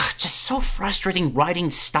 just so frustrating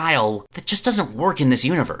writing style that just doesn't work in this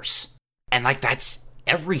universe. And like, that's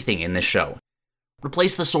everything in this show.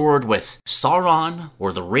 Replace the sword with Sauron,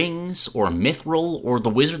 or the rings, or Mithril, or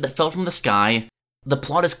the wizard that fell from the sky. The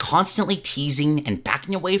plot is constantly teasing and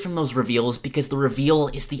backing away from those reveals because the reveal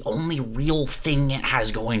is the only real thing it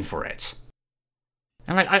has going for it.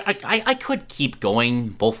 And I could keep going,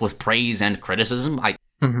 both with praise and criticism. I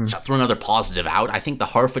threw another positive out. I think the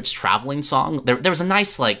Harfoot's Traveling song, there was a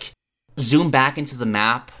nice, zoom back into the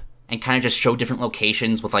map and kind of just show different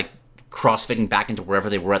locations with, crossfitting back into wherever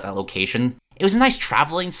they were at that location. It was a nice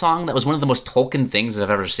traveling song that was one of the most Tolkien things I've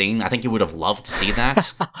ever seen. I think you would have loved to see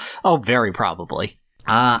that. Oh, very probably.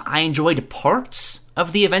 I enjoyed parts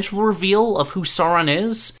of the eventual reveal of who Sauron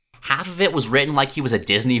is. Half of it was written like he was a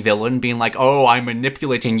Disney villain, being like, oh, I'm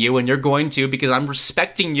manipulating you and you're going to because I'm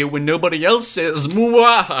respecting you when nobody else is.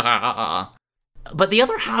 But the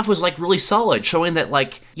other half was, really solid, showing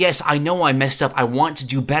that, yes, I know I messed up, I want to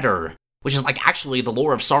do better. Which is, actually the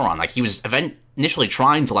lore of Sauron. He was initially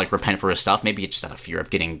trying to, repent for his stuff. Maybe it's just out of fear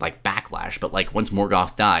of getting, backlash. But, once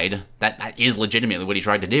Morgoth died, that is legitimately what he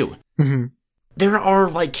tried to do. Mm-hmm. There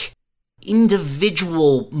are,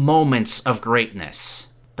 individual moments of greatness.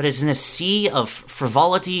 But it's in a sea of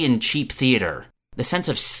frivolity and cheap theater. The sense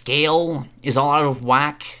of scale is all out of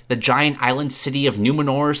whack. The giant island city of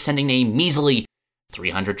Numenor sending a measly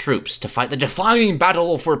 300 troops to fight the defining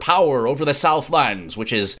battle for power over the Southlands,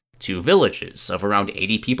 which is 2 villages of around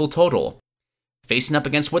 80 people total, facing up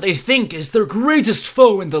against what they think is their greatest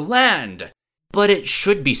foe in the land. But it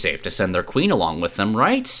should be safe to send their queen along with them,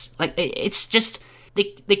 right? It's just,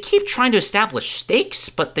 they keep trying to establish stakes,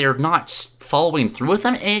 but they're not following through with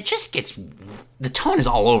them, and it just gets, the tone is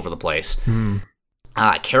all over the place.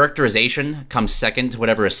 Characterization comes second to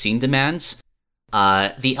whatever a scene demands.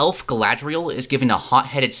 The elf Galadriel is giving a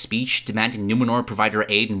hot-headed speech demanding Numenor provide her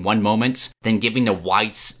aid in one moment, then giving a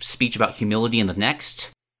wise speech about humility in the next,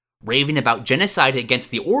 raving about genocide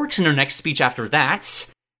against the orcs in her next speech after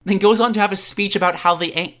that, then goes on to have a speech about how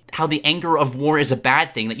the anger of war is a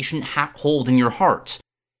bad thing that you shouldn't hold in your heart.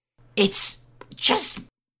 It's just,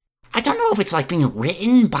 I don't know if it's being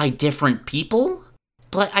written by different people,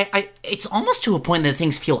 but it's almost to a point that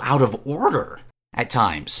things feel out of order at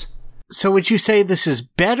times. So would you say this is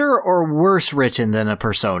better or worse written than a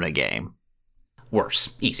Persona game?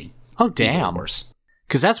 Worse. Easy. Oh, damn. Easy worse.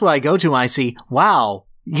 Because that's what I go to when I see, wow,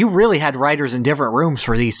 you really had writers in different rooms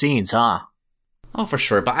for these scenes, huh? Oh, for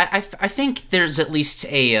sure. But I think there's at least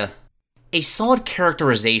a solid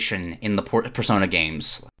characterization in the Persona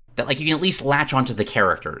games that, you can at least latch onto the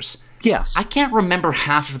characters. Yes. I can't remember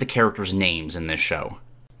half of the characters' names in this show.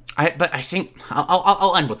 But I think,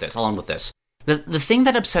 I'll end with this. The thing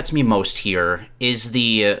that upsets me most here is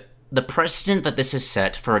the precedent that this has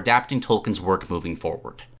set for adapting Tolkien's work moving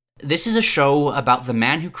forward. This is a show about the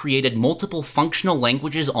man who created multiple functional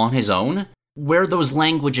languages on his own, where those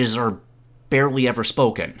languages are barely ever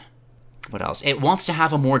spoken. What else? It wants to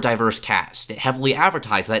have a more diverse cast. It heavily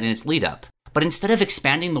advertised that in its lead-up. But instead of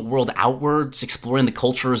expanding the world outwards, exploring the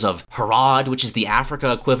cultures of Harad, which is the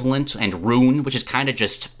Africa equivalent, and Rune, which is kind of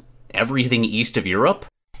just everything east of Europe,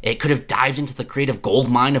 it could have dived into the creative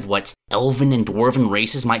goldmine of what elven and dwarven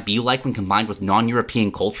races might be like when combined with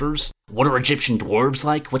non-European cultures. What are Egyptian dwarves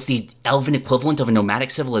like? What's the elven equivalent of a nomadic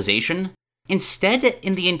civilization? Instead,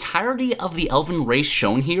 in the entirety of the elven race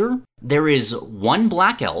shown here, there is one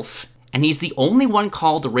black elf, and he's the only one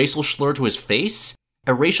called a racial slur to his face,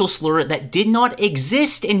 a racial slur that did not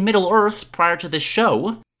exist in Middle-earth prior to this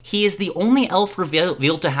show. He is the only elf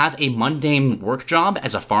revealed to have a mundane work job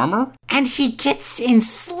as a farmer, and he gets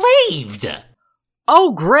enslaved!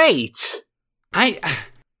 Oh, great!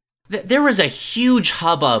 There was a huge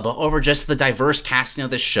hubbub over just the diverse casting of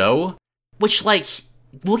this show, which,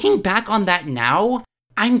 looking back on that now,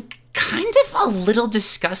 I'm kind of a little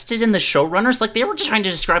disgusted in the showrunners. They were just trying to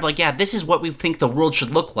describe, yeah, this is what we think the world should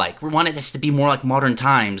look like. We wanted this to be more like modern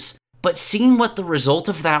times. But seeing what the result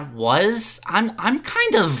of that was, I'm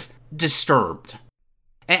kind of disturbed.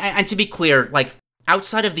 And to be clear,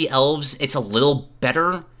 outside of the elves, it's a little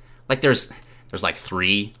better. There's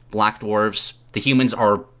 3 black dwarves. The humans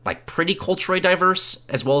are, pretty culturally diverse,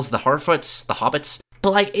 as well as the Harfoots, the hobbits.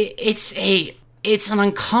 But, it's an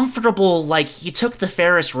uncomfortable, you took the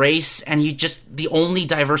fairest race, and the only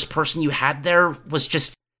diverse person you had there was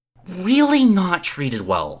just really not treated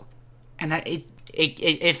well. And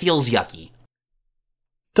it feels yucky.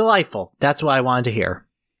 Delightful. That's what I wanted to hear.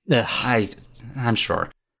 Ugh. I'm sure.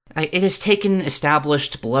 It has taken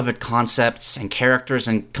established, beloved concepts and characters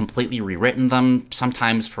and completely rewritten them,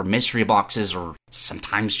 sometimes for mystery boxes or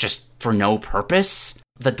sometimes just for no purpose.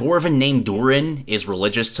 the dwarven name Durin is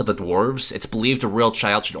religious to the dwarves. It's believed a real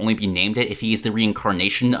child should only be named it if he is the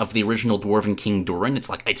reincarnation of the original dwarven king Durin. It's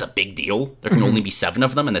a big deal. There can only be 7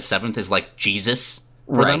 of them, and the 7th is like Jesus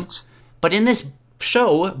for them. But in this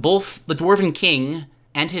show, both the dwarven king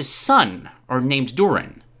and his son are named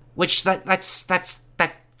Durin, which that's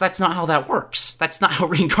not how that works. That's not how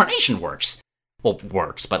reincarnation works. Well,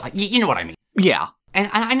 works, but you know what I mean. Yeah. And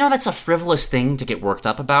I know that's a frivolous thing to get worked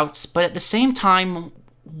up about, but at the same time,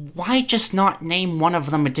 why just not name one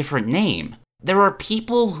of them a different name? There are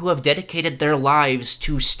people who have dedicated their lives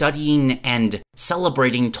to studying and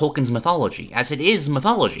celebrating Tolkien's mythology, as it is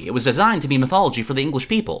mythology. It was designed to be mythology for the English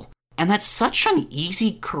people. And that's such an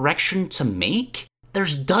easy correction to make.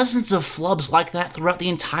 There's dozens of flubs like that throughout the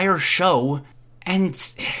entire show, and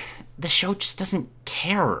the show just doesn't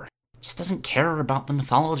care. It just doesn't care about the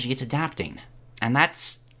mythology it's adapting. And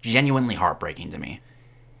that's genuinely heartbreaking to me.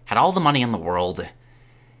 Had all the money in the world,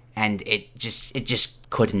 and it just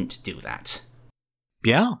couldn't do that.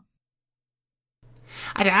 Yeah.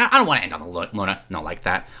 I don't want to end on the note like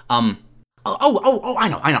that. I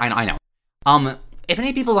know. If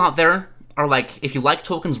any people out there are if you like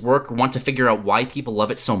Tolkien's work or want to figure out why people love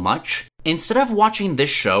it so much, instead of watching this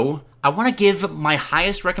show, I want to give my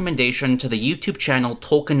highest recommendation to the YouTube channel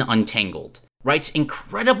Tolkien Untangled. Writes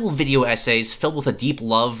incredible video essays filled with a deep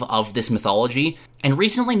love of this mythology, and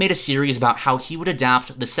recently made a series about how he would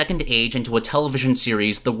adapt the Second Age into a television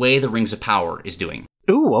series the way The Rings of Power is doing.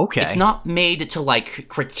 Ooh, okay. It's not made to,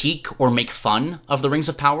 critique or make fun of The Rings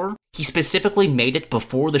of Power. He specifically made it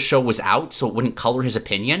before the show was out so it wouldn't color his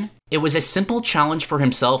opinion. It was a simple challenge for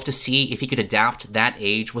himself to see if he could adapt that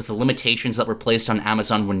age with the limitations that were placed on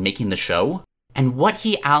Amazon when making the show. And what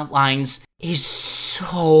he outlines is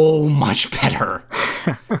so much better.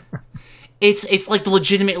 It's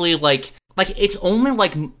legitimately it's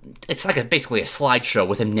only it's basically a slideshow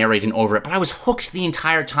with him narrating over it, but I was hooked the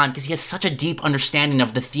entire time because he has such a deep understanding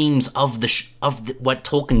of the themes of what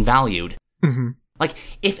Tolkien valued. Mm-hmm.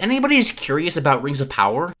 If anybody is curious about Rings of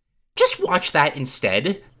Power, just watch that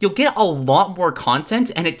instead. You'll get a lot more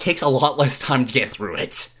content, and it takes a lot less time to get through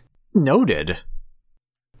it. Noted.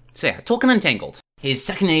 So yeah, Tolkien Untangled, his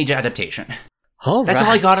Second Age adaptation. That's All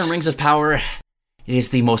I got on Rings of Power. It is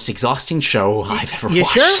the most exhausting show I've ever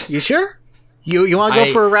watched. You sure? You want to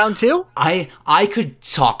go for a round 2? I could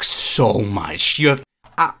talk so much.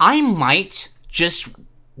 I might just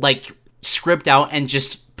script out and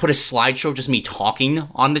just put a slideshow just me talking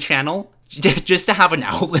on the channel just to have an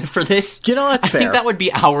outlet for this. That's fair. I think that would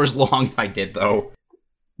be hours long if I did, though.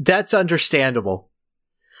 That's understandable.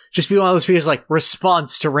 Just be one of those videos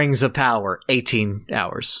response to Rings of Power, 18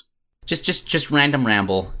 hours. Just random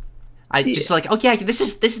ramble. This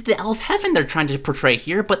is the elf heaven they're trying to portray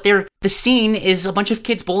here, but the scene is a bunch of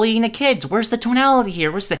kids bullying a kid. Where's the tonality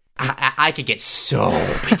here? I could get so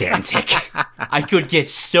pedantic. I could get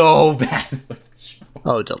so bad with this show.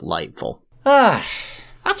 Oh, delightful.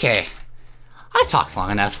 Okay. I talked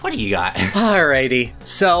long enough. What do you got? Alrighty.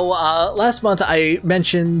 So, last month I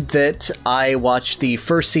mentioned that I watched the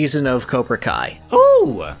first season of Cobra Kai.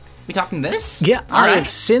 Ooh! We talking this? Yeah, I have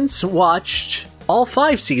since watched all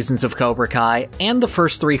 5 seasons of Cobra Kai and the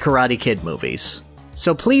first 3 Karate Kid movies.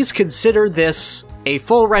 So please consider this a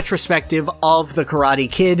full retrospective of the Karate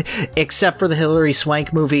Kid, except for the Hilary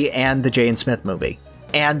Swank movie and the Jaden Smith movie,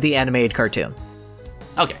 and the animated cartoon.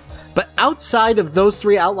 Okay. But outside of those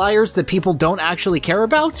 3 outliers that people don't actually care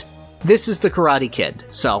about, this is the Karate Kid.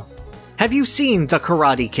 So, have you seen the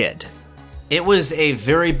Karate Kid? It was a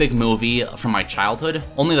very big movie from my childhood.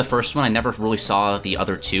 Only the first one. I never really saw the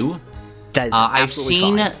other 2. That is I've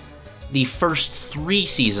seen the first 3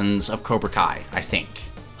 seasons of Cobra Kai, I think.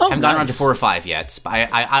 I haven't gotten around to 4 or 5 yet, but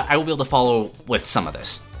I will be able to follow with some of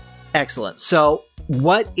this. Excellent. So,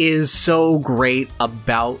 what is so great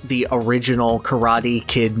about the original Karate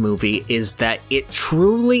Kid movie is that it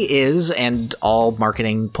truly is, and all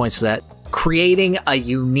marketing points to that, creating a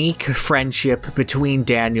unique friendship between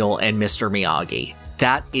Daniel and Mr. Miyagi.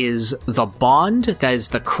 That is the bond, that is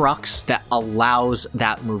the crux that allows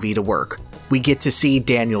that movie to work. We get to see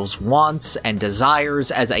Daniel's wants and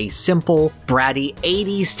desires as a simple, bratty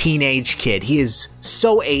 80s teenage kid. He is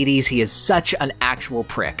so 80s, he is such an actual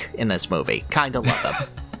prick in this movie. Kinda love him.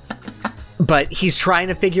 But he's trying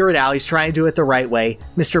to figure it out, he's trying to do it the right way.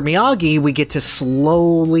 Mr. Miyagi, we get to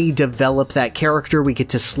slowly develop that character, we get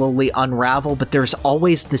to slowly unravel, but there's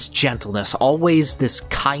always this gentleness, always this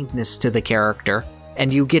kindness to the character.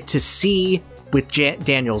 And you get to see, with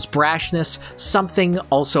Daniel's brashness, something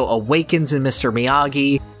also awakens in Mr.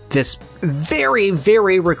 Miyagi. This very,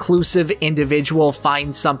 very reclusive individual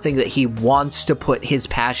finds something that he wants to put his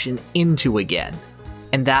passion into again.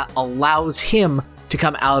 And that allows him to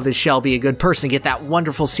come out of his shell, be a good person, get that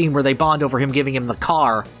wonderful scene where they bond over him giving him the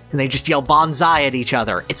car, and they just yell bonsai at each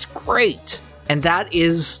other. It's great. And that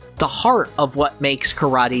is the heart of what makes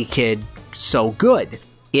Karate Kid so good.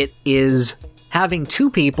 It is having two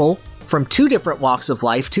people from two different walks of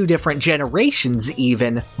life, two different generations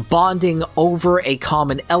even, bonding over a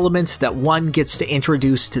common element that one gets to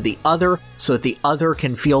introduce to the other so that the other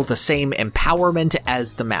can feel the same empowerment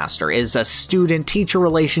as the master. It is a student-teacher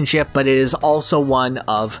relationship, but it is also one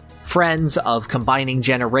of friends, of combining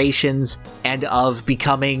generations, and of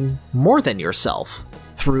becoming more than yourself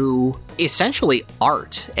through essentially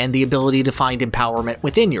art and the ability to find empowerment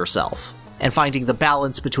within yourself, and finding the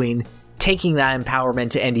balance between taking that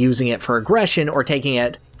empowerment and using it for aggression or taking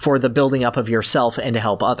it for the building up of yourself and to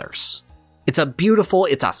help others. It's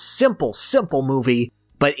a simple movie,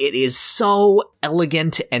 but it is so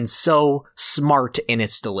elegant and so smart in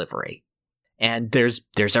its delivery. And there's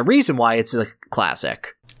a reason why it's a classic.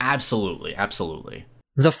 Absolutely.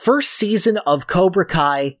 The first season of Cobra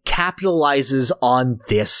Kai capitalizes on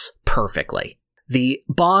this perfectly. The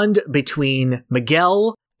bond between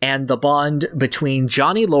Miguel and the bond between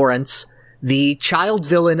Johnny Lawrence, the child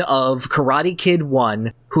villain of Karate Kid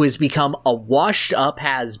 1, who has become a washed-up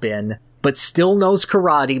has-been, but still knows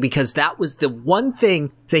karate because that was the one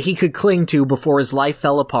thing that he could cling to before his life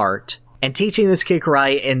fell apart, and teaching this kid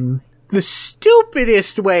karate in the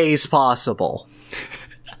stupidest ways possible.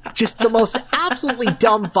 Just the most absolutely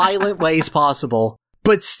dumb, violent ways possible,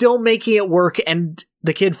 but still making it work, and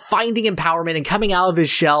the kid finding empowerment and coming out of his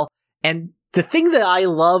shell. And the thing that I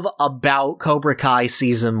love about Cobra Kai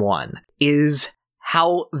Season 1 is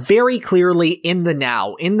how very clearly in the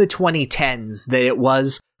 2010s, that it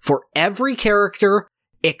was for every character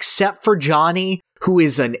except for Johnny, who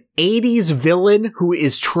is an 80s villain who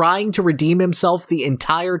is trying to redeem himself the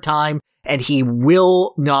entire time, and he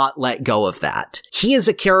will not let go of that. He is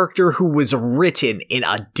a character who was written in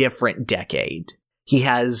a different decade. He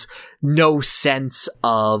has no sense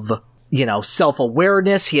of,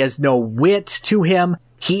 self-awareness. He has no wit to him.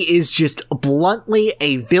 He is just bluntly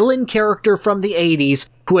a villain character from the 80s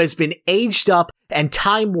who has been aged up and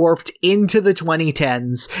time-warped into the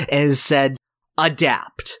 2010s and has said,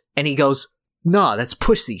 adapt. And he goes, nah, that's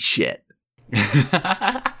pussy shit.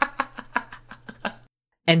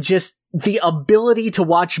 And just the ability to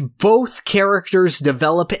watch both characters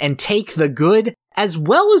develop and take the good as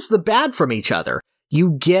well as the bad from each other.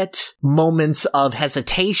 You get moments of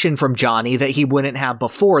hesitation from Johnny that he wouldn't have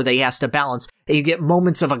before that he has to balance. And you get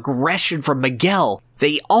moments of aggression from Miguel that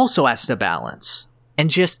he also has to balance. And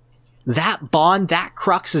just that bond, that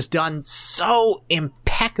crux is done so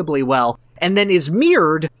impeccably well, and then is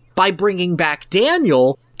mirrored by bringing back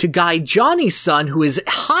Daniel to guide Johnny's son, who is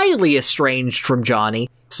highly estranged from Johnny,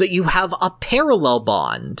 so you have a parallel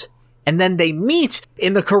bond. And then they meet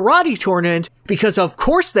in the karate tournament, because of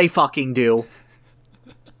course they fucking do.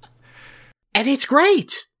 And it's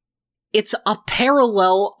great. It's a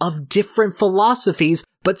parallel of different philosophies,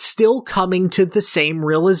 but still coming to the same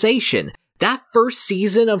realization. That first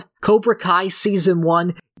season of Cobra Kai Season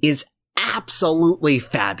 1 is absolutely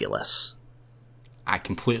fabulous. I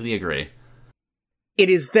completely agree. It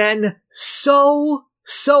is then so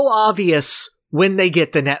obvious when they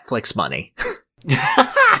get the Netflix money.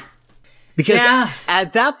 Because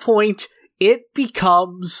at that point, it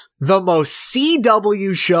becomes the most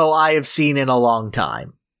CW show I have seen in a long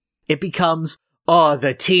time. It becomes,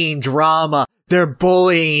 the teen drama. They're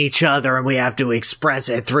bullying each other and we have to express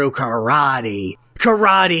it through karate.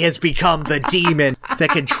 Karate has become the demon that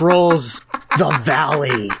controls the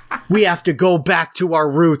valley. We have to go back to our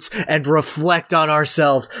roots and reflect on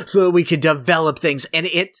ourselves so that we can develop things. And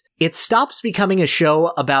it stops becoming a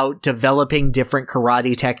show about developing different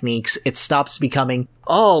karate techniques. It stops becoming,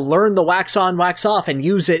 learn the wax on, wax off and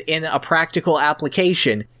use it in a practical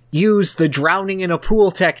application. Use the drowning in a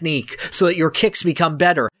pool technique so that your kicks become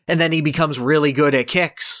better. And then he becomes really good at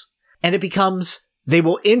kicks. And it becomes, they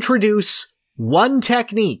will introduce one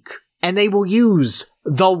technique and they will use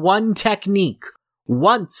the one technique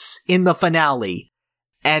once in the finale.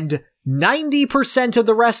 And 90% of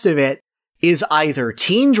the rest of it is either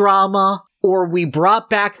teen drama or we brought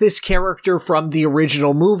back this character from the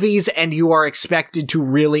original movies and you are expected to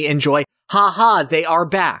really enjoy. Haha, they are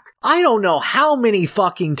back. I don't know how many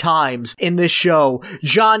fucking times in this show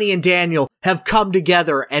Johnny and Daniel have come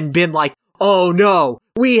together and been like, oh no,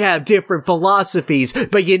 we have different philosophies,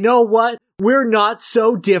 but you know what? We're not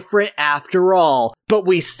so different after all, but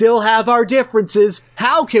we still have our differences.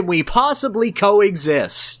 How can we possibly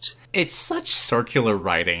coexist? It's such circular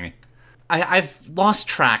writing. I've lost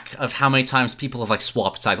track of how many times people have, like,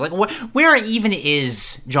 swapped sides. Like, where even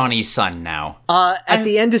is Johnny's son now? At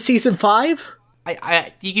the end of season 5?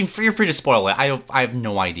 You're free to spoil it. I have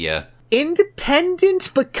no idea.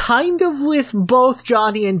 Independent, but kind of with both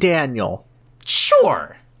Johnny and Daniel.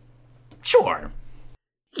 Sure.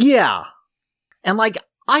 Yeah. And, like,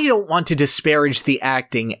 I don't want to disparage the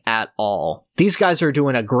acting at all. These guys are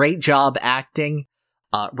doing a great job acting.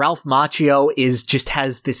 Ralph Macchio just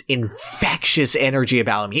has this infectious energy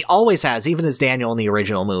about him. He always has, even as Daniel in the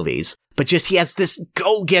original movies. But he has this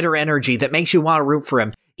go-getter energy that makes you want to root for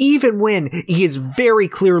him, even when he is very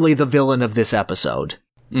clearly the villain of this episode.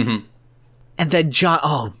 Mm-hmm. And then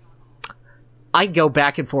I go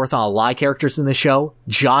back and forth on a lot of characters in the show.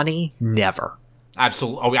 Johnny, never.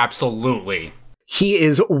 Absolutely. He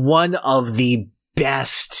is one of the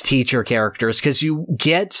best teacher characters, because you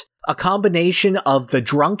get a combination of the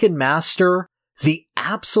drunken master, the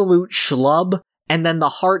absolute schlub, and then the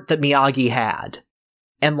heart that Miyagi had.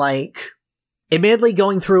 And, like, admittedly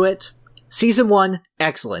going through it, season 1,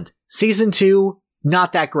 excellent. Season 2,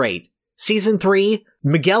 not that great. Season 3,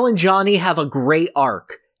 Miguel and Johnny have a great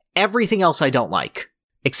arc. Everything else I don't like.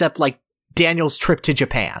 Except, like, Daniel's trip to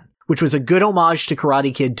Japan, which was a good homage to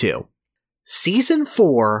Karate Kid 2. Season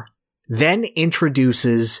 4 then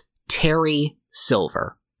introduces Terry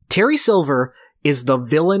Silver. Terry Silver is the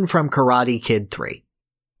villain from Karate Kid 3.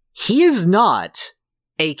 He is not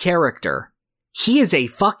a character. He is a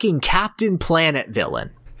fucking Captain Planet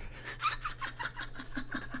villain.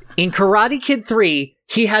 In Karate Kid 3,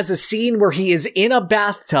 he has a scene where he is in a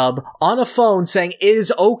bathtub on a phone saying, "It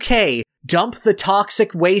is okay. Dump the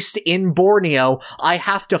toxic waste in Borneo. I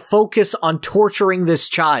have to focus on torturing this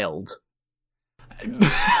child."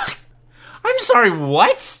 I'm sorry,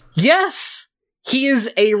 what? Yes! He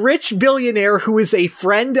is a rich billionaire who is a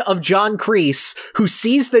friend of John Kreese, who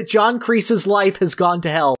sees that John Kreese's life has gone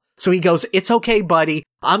to hell. So he goes, "It's okay, buddy.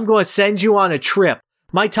 I'm going to send you on a trip.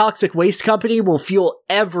 My toxic waste company will fuel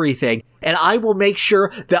everything, and I will make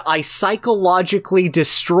sure that I psychologically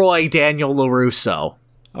destroy Daniel LaRusso."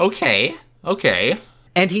 Okay.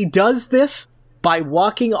 And he does this by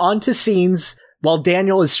walking onto scenes while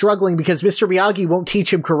Daniel is struggling because Mr. Miyagi won't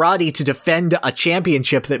teach him karate to defend a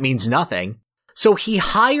championship that means nothing. So he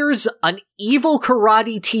hires an evil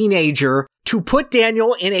karate teenager to put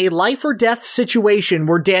Daniel in a life or death situation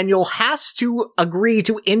where Daniel has to agree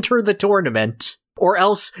to enter the tournament, or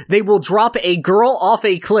else they will drop a girl off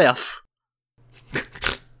a cliff.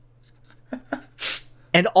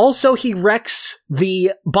 And also he wrecks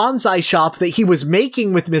the bonsai shop that he was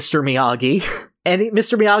making with Mr. Miyagi. And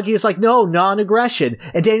Mr. Miyagi is like, "No, non-aggression."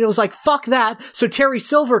 And Daniel's like, "Fuck that." So Terry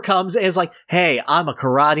Silver comes and is like, "Hey, I'm a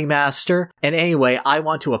karate master. And anyway, I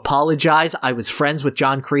want to apologize. I was friends with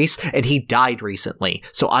John Kreese and he died recently.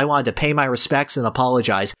 So I wanted to pay my respects and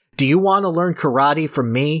apologize. Do you want to learn karate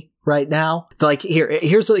from me right now? Like,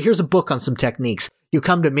 here's a book on some techniques. You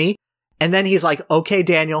come to me." And then he's like, "Okay,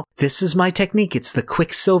 Daniel, this is my technique. It's the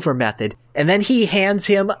Quicksilver method." And then he hands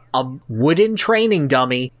him a wooden training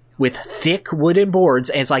dummy with thick wooden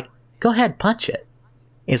boards, and it's like, "Go ahead, punch it."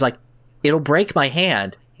 He's like, "It'll break my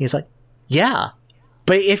hand." He's like, "Yeah,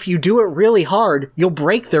 but if you do it really hard, you'll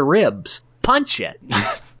break their ribs. Punch it."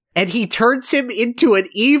 And he turns him into an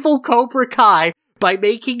evil Cobra Kai by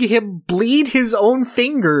making him bleed his own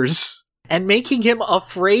fingers and making him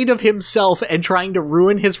afraid of himself and trying to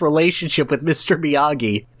ruin his relationship with Mr.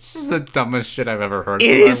 Miyagi. This is the dumbest shit I've ever heard.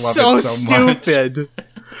 It is so stupid.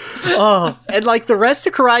 Oh, and like the rest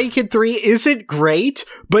of Karate Kid 3 isn't great,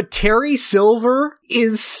 but Terry Silver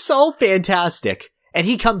is so fantastic. And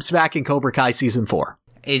he comes back in Cobra Kai Season 4.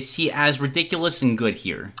 Is he as ridiculous and good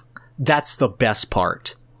here? That's the best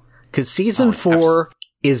part. Because Season 4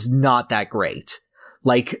 is not that great.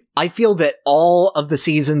 Like, I feel that all of the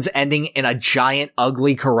seasons ending in a giant,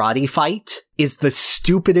 ugly karate fight is the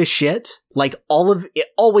stupidest shit. Like, all of it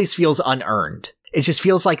always feels unearned. It just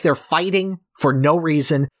feels like they're fighting for no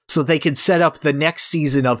reason so they can set up the next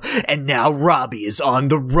season of, "And now Robbie is on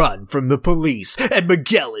the run from the police and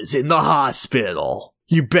Miguel is in the hospital.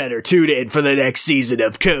 You better tune in for the next season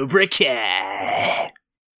of Cobra Kai."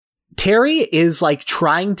 Terry is like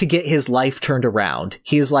trying to get his life turned around.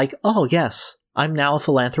 He is like, "Oh yes, I'm now a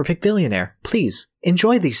philanthropic billionaire. Please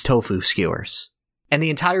enjoy these tofu skewers." And the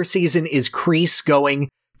entire season is Kreese going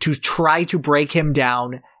to try to break him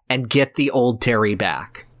down and get the old Terry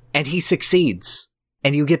back. And he succeeds.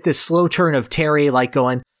 And you get this slow turn of Terry like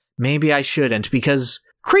going, "Maybe I shouldn't," because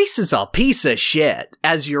Kreese is a piece of shit,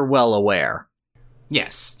 as you're well aware.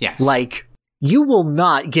 Yes. Like, you will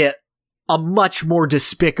not get a much more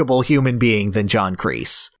despicable human being than John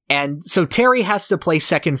Kreese. And so Terry has to play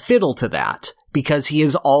second fiddle to that, because he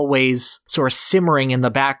is always sort of simmering in the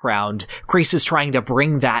background. Kreese is trying to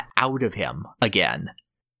bring that out of him again.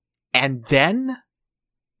 And then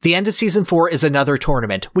the end of season 4 is another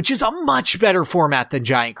tournament, which is a much better format than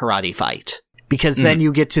Giant Karate Fight, because then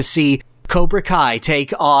you get to see Cobra Kai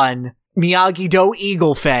take on Miyagi-Do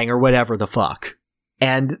Eagle Fang or whatever the fuck.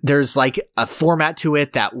 And there's like a format to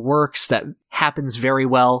it that works, that happens very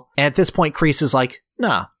well. And at this point, Kreese is like,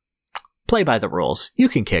 nah, play by the rules. You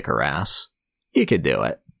can kick her ass. You can do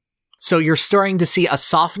it. So you're starting to see a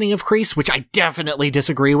softening of Kreese, which I definitely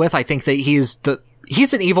disagree with. I think that he's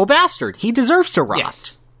an evil bastard. He deserves to rot.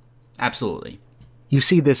 Yes, absolutely. You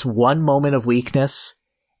see this one moment of weakness,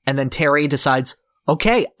 and then Terry decides,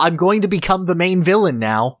 okay, I'm going to become the main villain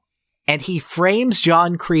now. And he frames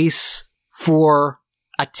John Kreese for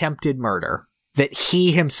attempted murder that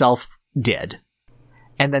he himself did.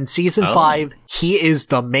 And then season 5, he is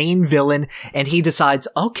the main villain, and he decides,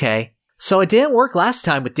 okay, so it didn't work last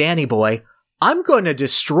time with Danny Boy. I'm going to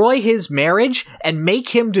destroy his marriage and make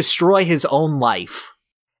him destroy his own life.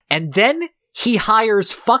 And then he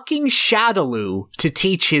hires fucking Shadaloo to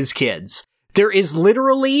teach his kids. There is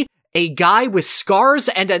literally a guy with scars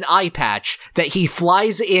and an eye patch that he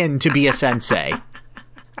flies in to be a sensei.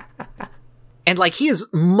 And like, he is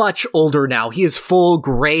much older now. He is full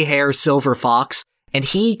gray hair silver fox, and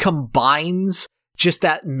he combines just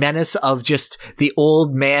that menace of just the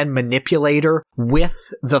old man manipulator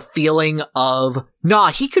with the feeling of,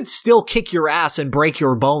 nah, he could still kick your ass and break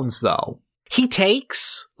your bones though. He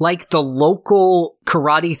takes like the local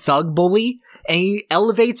karate thug bully and he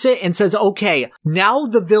elevates it and says, okay, now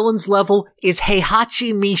the villain's level is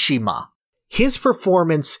Heihachi Mishima. His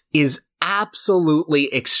performance is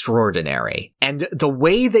absolutely extraordinary. And the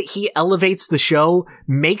way that he elevates the show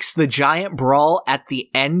makes the giant brawl at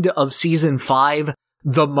the end of season 5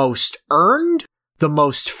 the most earned, the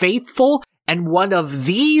most faithful, and one of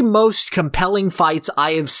the most compelling fights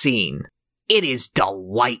I have seen. It is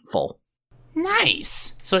delightful.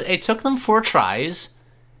 Nice. So it took them 4 tries,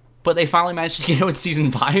 but they finally managed to get it with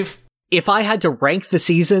season 5? If I had to rank the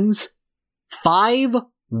seasons, 5,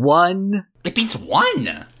 1... It beats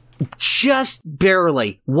 1! Just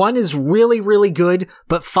barely. 1 is really, really good,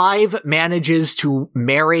 but 5 manages to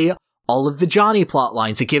marry all of the Johnny plot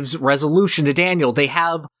lines. It gives resolution to Daniel. They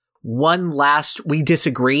have one last we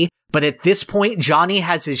disagree, but at this point, Johnny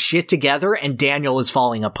has his shit together and Daniel is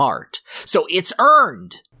falling apart. So it's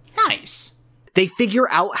earned. Nice. They figure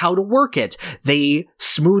out how to work it. They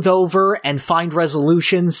smooth over and find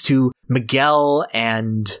resolutions to Miguel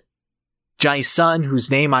and Johnny's son, whose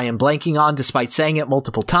name I am blanking on despite saying it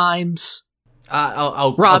multiple times.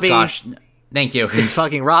 Oh Robbie. gosh. Thank you. It's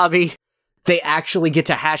fucking Robbie. They actually get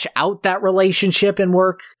to hash out that relationship and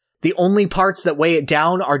work. The only parts that weigh it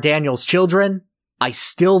down are Daniel's children. I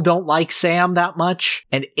still don't like Sam that much.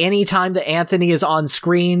 And anytime that Anthony is on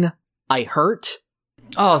screen, I hurt.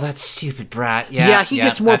 Oh, that stupid brat. Yeah, he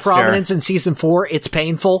gets more prominence in season 4. It's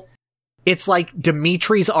painful. It's like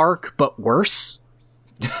Dimitri's arc, but worse.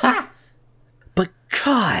 But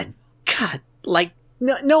God, like,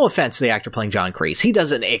 no offense to the actor playing John Kreese. He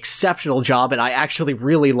does an exceptional job, and I actually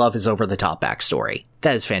really love his over-the-top backstory.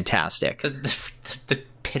 That is fantastic. The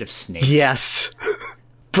pit of snakes. Yes.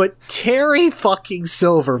 But Terry fucking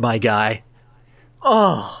Silver, my guy.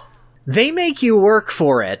 Oh, they make you work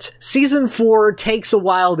for it. Season 4 takes a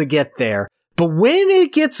while to get there. But when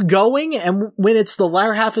it gets going, and when it's the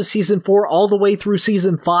latter half of season 4 all the way through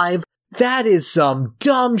season 5, that is some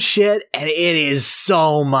dumb shit, and it is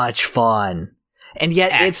so much fun. And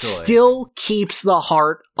yet Excellent. It still keeps the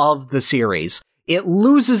heart of the series. It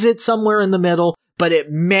loses it somewhere in the middle, but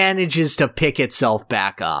it manages to pick itself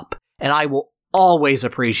back up. And I will always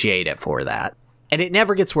appreciate it for that. And it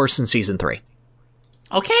never gets worse than season 3.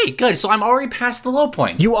 Okay, good. So I'm already past the low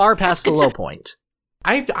point. You are past the low point.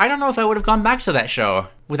 I don't know if I would have gone back to that show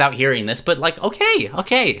without hearing this, but like,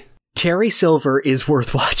 okay. Terry Silver is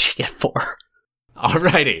worth watching it for.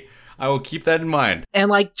 Alrighty. I will keep that in mind. And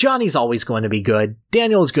like, Johnny's always going to be good.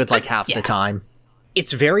 Daniel is good like half the time.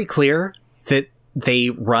 It's very clear that they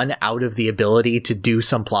run out of the ability to do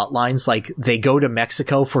some plot lines. Like, they go to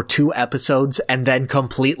Mexico for 2 episodes and then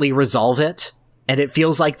completely resolve it. And it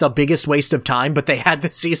feels like the biggest waste of time, but they had the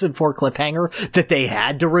season 4 cliffhanger that they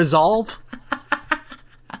had to resolve.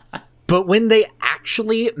 But when they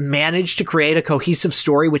actually manage to create a cohesive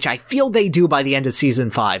story, which I feel they do by the end of season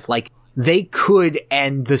 5, like, they could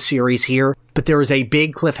end the series here, but there is a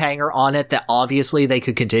big cliffhanger on it that obviously they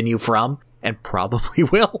could continue from, and probably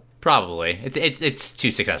will. Probably. It's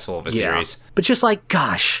too successful of a series. But just like,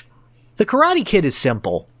 gosh, The Karate Kid is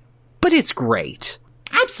simple, but it's great.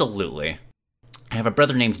 Absolutely. I have a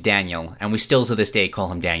brother named Daniel, and we still to this day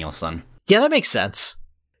call him Danielson. Yeah, that makes sense.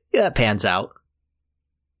 Yeah, that pans out.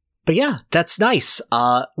 But yeah, that's nice.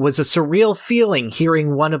 Was a surreal feeling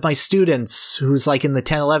hearing one of my students who's like in the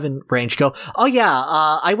 10-11 range go, oh yeah,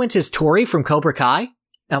 I went as Tori from Cobra Kai. And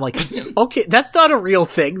I'm like, okay, that's not a real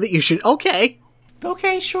thing that you should, okay,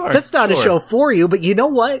 sure. That's not a show for you, but you know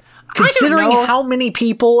what? Considering how many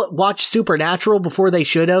people watch Supernatural before they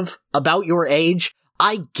should have, about your age,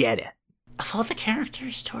 I get it. Of all the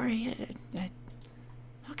characters, Tori,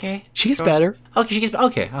 okay. She gets better. Okay, she gets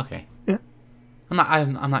okay. Yeah.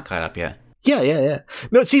 I'm not caught up yet. Yeah.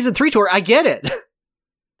 No, season 3 tour, I get it.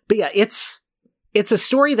 But yeah, it's a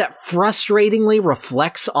story that frustratingly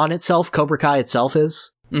reflects on itself. Cobra Kai itself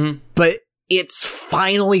is. Mm-hmm. But it's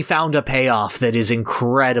finally found a payoff that is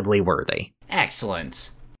incredibly worthy.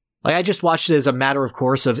 Excellent. Like, I just watched it as a matter of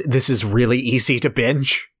course of this is really easy to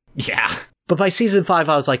binge. Yeah. But by season 5,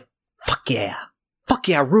 I was like, fuck yeah. Fuck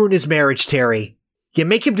yeah, ruin his marriage, Terry. Yeah,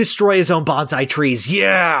 make him destroy his own bonsai trees.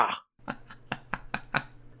 Yeah.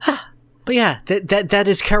 But yeah, that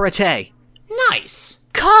is karate. Nice.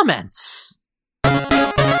 Comments.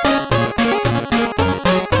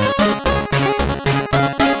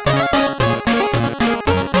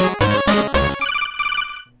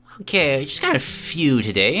 Okay, I just got a few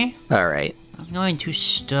today. All right. I'm going to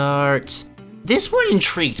start. This one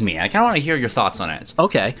intrigued me. I kind of want to hear your thoughts on it.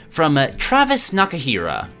 Okay. From Travis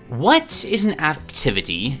Nakahira. What is an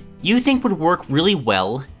activity you think would work really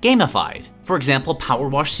well gamified? For example, Power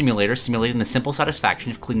Wash Simulator, simulating the simple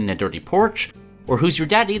satisfaction of cleaning a dirty porch, or Who's Your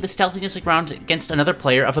Daddy, the stealthiness around against another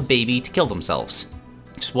player of a baby to kill themselves.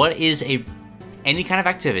 Just what is any kind of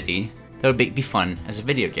activity that would be fun as a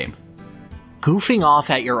video game? Goofing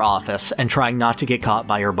off at your office and trying not to get caught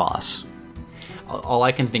by your boss. All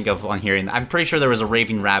I can think of on hearing, I'm pretty sure there was a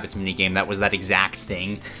Raving Rabbids minigame that was that exact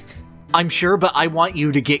thing. I'm sure, but I want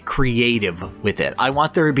you to get creative with it. I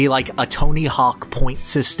want there to be like a Tony Hawk point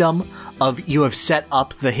system of you have set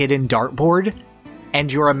up the hidden dartboard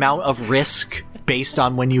and your amount of risk based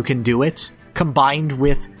on when you can do it, combined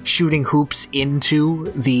with shooting hoops into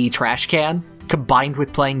the trash can, combined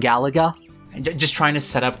with playing Galaga. Just trying to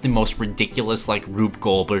set up the most ridiculous, like, Rube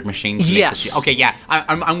Goldberg machine. To yes. Okay, yeah,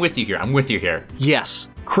 I'm with you here. Yes.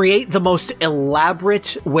 Create the most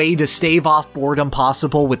elaborate way to stave off boredom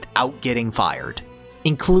possible without getting fired,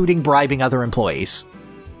 including bribing other employees.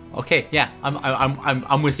 Okay, yeah,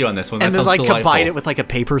 I'm with you on this one. And that then, like, delightful. combine it with, like, a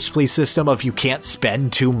Papers, Please system of you can't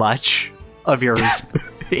spend too much of your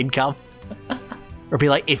income. Or be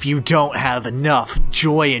like, if you don't have enough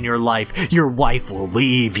joy in your life, your wife will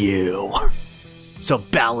leave you. So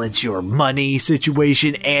balance your money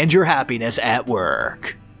situation and your happiness at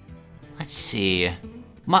work. Let's see.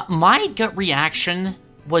 My gut reaction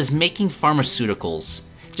was making pharmaceuticals.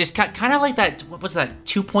 Just kind of like that, what was that,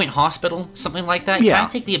 2 Point Hospital? Something like that? Yeah. Kind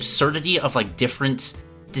of take the absurdity of, like, different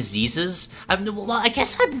diseases. I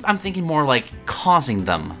guess I'm thinking more like causing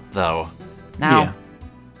them, though. Now,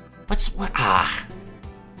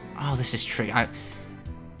 Oh, this is tricky.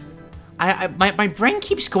 My brain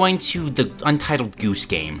keeps going to the Untitled Goose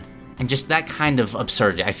Game, and just that kind of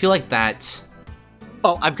absurdity. I feel like that...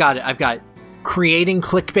 Oh, I've got it. Creating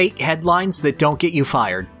clickbait headlines that don't get you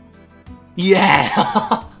fired.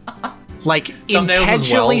 Yeah! Like,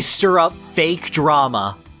 intentionally stir up fake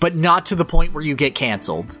drama, but not to the point where you get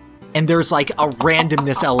canceled. And there's, like, a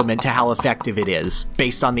randomness element to how effective it is,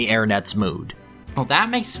 based on the Airnet's mood. Well,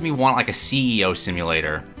 that makes me want, like, a CEO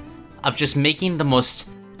simulator. Of just making the most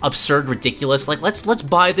absurd, ridiculous, like, let's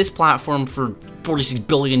buy this platform for $46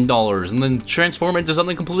 billion and then transform it into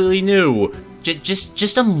something completely new.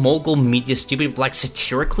 Just a mogul media stupid, like,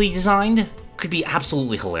 satirically designed could be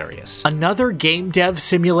absolutely hilarious. Another game dev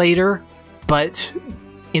simulator, but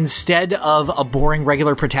instead of a boring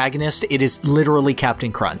regular protagonist, it is literally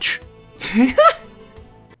Captain Crunch.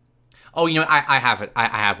 Oh, you know, I have it. I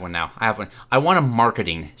have one now. I want a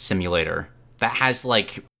marketing simulator that has,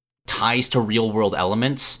 like, ties to real world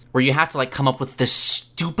elements where you have to, like, come up with the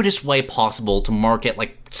stupidest way possible to market,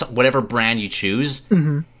 like, whatever brand you choose.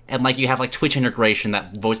 Mm-hmm. And, like, you have, like, Twitch integration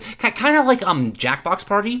that votes kind of like Jackbox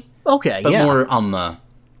Party. Okay, but yeah.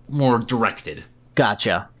 more directed.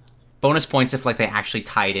 Gotcha. Bonus points if, like, they actually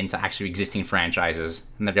tie it into actually existing franchises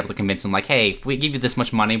and they're able to convince them, like, hey, if we give you this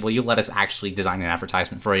much money, will you let us actually design an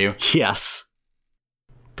advertisement for you? Yes.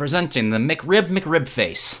 Presenting the McRib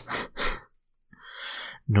face.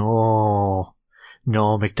 No,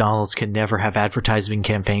 McDonald's can never have advertising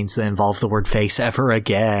campaigns that involve the word face ever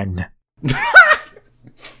again.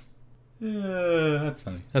 That's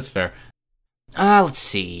funny. That's fair. Let's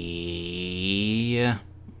see. I'll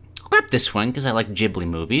grab this one because I like Ghibli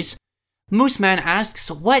movies. Mooseman asks,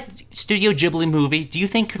 what Studio Ghibli movie do you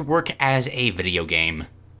think could work as a video game?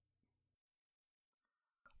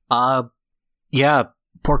 Yeah,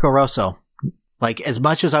 Porco Rosso. Like, as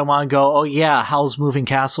much as I want to go, oh yeah, Howl's Moving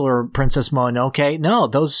Castle or Princess Mononoke, no,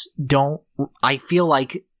 those don't. I feel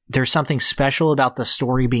like there's something special about the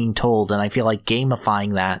story being told, and I feel like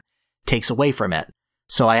gamifying that takes away from it.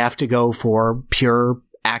 So I have to go for pure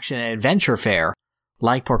action and adventure fare,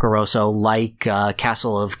 like Porco Rosso, like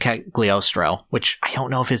Castle of Cagliostro, which I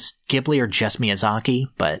don't know if it's Ghibli or just Miyazaki,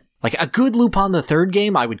 but like a good Lupin the Third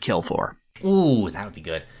game I would kill for. Ooh, that would be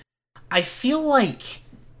good. I feel like,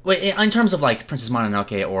 wait, in terms of like Princess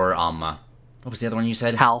Mononoke or what was the other one you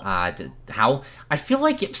said? Howl. Howl. I feel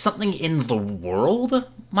like if something in the world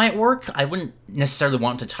might work, I wouldn't necessarily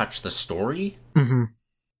want to touch the story. Mm-hmm.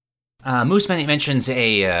 Mooseman mentions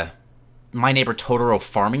a My Neighbor Totoro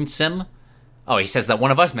farming sim. Oh, he says that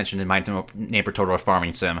one of us mentioned in My Neighbor Totoro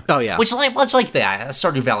farming sim. Oh, yeah. Which, like that, a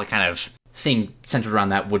Stardew Valley kind of thing centered around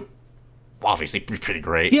that would obviously be pretty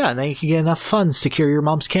great. Yeah, and then you can get enough funds to cure your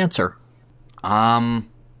mom's cancer. I'd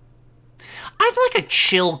like a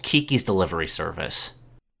chill Kiki's delivery service.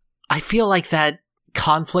 I feel like that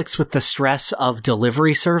conflicts with the stress of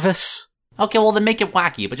delivery service. Okay, well, then make it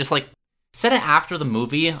wacky, but just, like, set it after the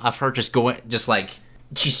movie of her just going, just, like,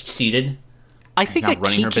 she's seated. I think a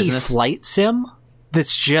Kiki flight sim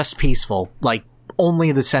that's just peaceful. Like,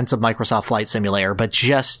 only the sense of Microsoft Flight Simulator, but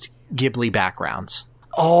just Ghibli backgrounds.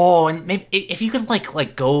 Oh, and maybe if you could,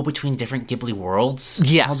 like go between different Ghibli worlds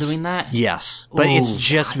while doing that? Yes, but it's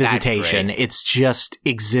just visitation. It's just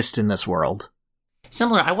exist in this world.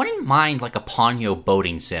 Similar, I wouldn't mind, like, a Ponyo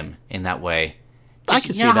boating sim in that way. I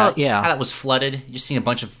could see that, yeah. How that was flooded, you just seen a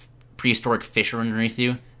bunch of prehistoric fish underneath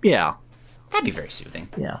you. Yeah. That'd be very soothing.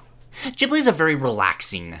 Yeah. Ghibli's a very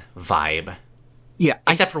relaxing vibe. Yeah.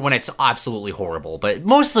 Except for when it's absolutely horrible, but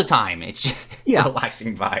most of the time, it's just a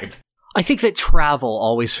relaxing vibe. I think that travel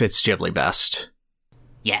always fits Ghibli best.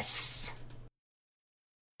 Yes.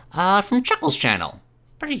 From Chuckles Channel.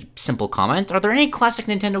 Pretty simple comment. Are there any classic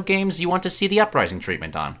Nintendo games you want to see the Uprising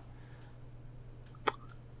treatment on?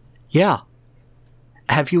 Yeah.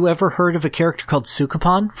 Have you ever heard of a character called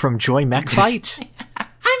Sukapan from Joy Mech Fight? I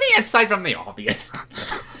mean, aside from the obvious.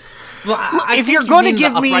 Well, if you're going to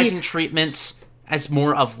give me Uprising treatment as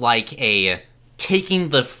more of like a taking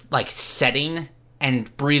the like setting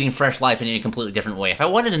and breathing fresh life in a completely different way. If I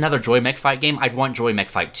wanted another Joy Mech Fight game, I'd want Joy Mech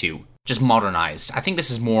Fight 2, just modernized. I think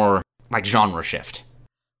this is more like genre shift.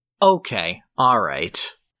 Okay, all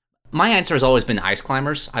right. My answer has always been Ice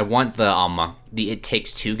Climbers. I want the It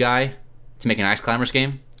Takes Two guy to make an Ice Climbers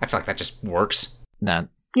game. I feel like that just works. Yeah,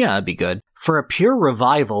 that'd be good. For a pure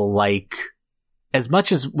revival, like, as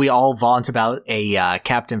much as we all vaunt about a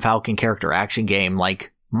Captain Falcon character action game,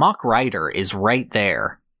 like, Mach Rider is right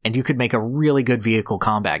there, and you could make a really good vehicle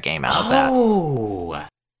combat game out of that. Oh,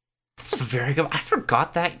 that's a very good... I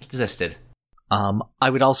forgot that existed. I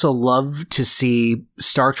would also love to see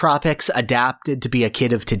Star Tropics adapted to be a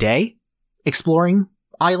kid of today, exploring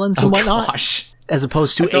islands and whatnot, gosh. As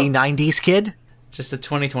opposed to a 90s kid. Just a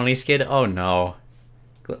 2020s kid? Oh no.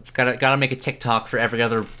 Gotta make a TikTok for every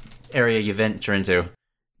other area you venture into.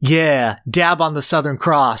 Yeah, dab on the Southern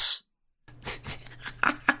Cross.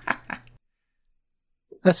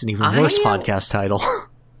 That's an even worse podcast title.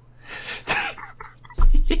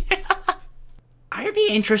 I'd be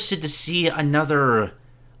interested to see another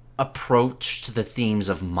approach to the themes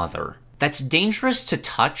of Mother. That's dangerous to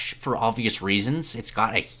touch for obvious reasons. It's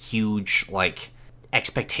got a huge, like,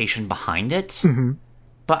 expectation behind it. Mm-hmm.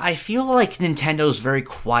 But I feel like Nintendo's very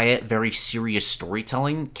quiet, very serious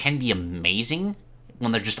storytelling can be amazing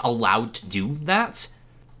when they're just allowed to do that.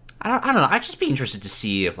 I don't know. I'd just be interested to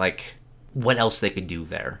see, like, what else they could do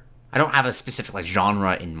there. I don't have a specific, like,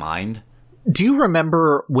 genre in mind. Do you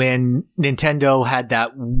remember when Nintendo had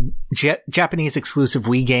that Japanese exclusive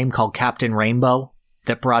Wii game called Captain Rainbow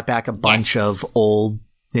that brought back a bunch of old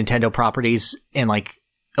Nintendo properties in, like,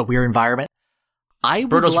 a weird environment?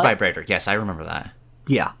 Birdo's Vibrator. Yes, I remember that.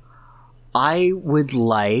 Yeah. I would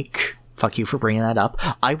like... Fuck you for bringing that up.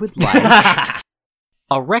 I would like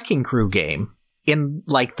a Wrecking Crew game in,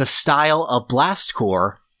 like, the style of Blast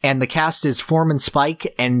Corps, and the cast is Foreman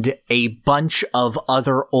Spike and a bunch of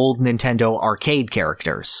other old Nintendo arcade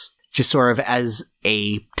characters. Just sort of as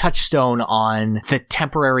a touchstone on the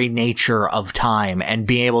temporary nature of time and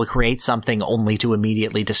being able to create something only to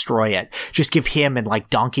immediately destroy it. Just give him and, like,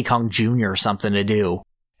 Donkey Kong Jr. something to do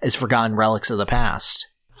as forgotten relics of the past.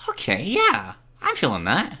 Okay, yeah. I'm feeling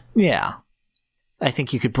that. Yeah. I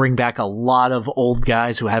think you could bring back a lot of old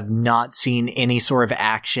guys who have not seen any sort of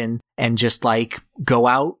action and just, like, go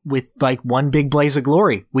out with, like, one big blaze of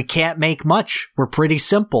glory. We can't make much. We're pretty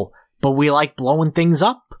simple, but we like blowing things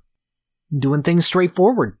up, doing things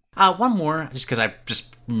straightforward. One more, just because I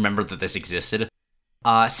just remembered that this existed.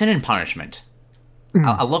 Sin and Punishment.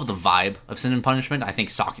 I love the vibe of Sin and Punishment. I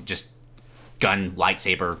think socket just gun,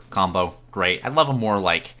 lightsaber combo, great. I'd love a more,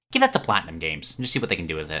 like, give that to Platinum Games and just see what they can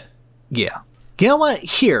do with it. Yeah. You know what?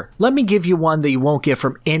 Here, let me give you one that you won't get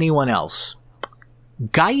from anyone else.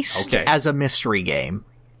 Geist as a mystery game.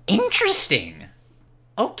 Interesting.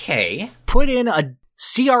 Okay. Put in a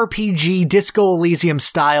CRPG Disco Elysium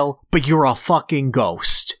style, but you're a fucking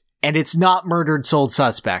ghost. And it's not Murdered Soul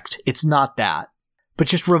Suspect. It's not that. But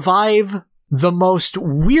just revive the most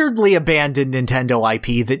weirdly abandoned Nintendo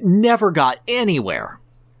IP that never got anywhere.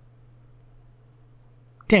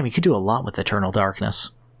 Damn, you could do a lot with Eternal Darkness.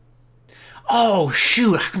 Oh,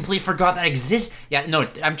 shoot, I completely forgot that exists. Yeah, no,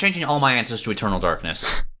 I'm changing all my answers to Eternal Darkness.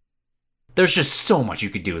 There's just so much you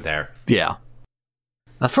could do there. Yeah.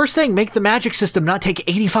 First thing, make the magic system not take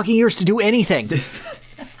 80 fucking years to do anything.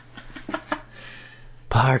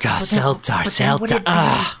 Parga,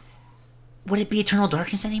 Seltar. Would it be Eternal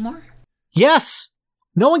Darkness anymore? Yes!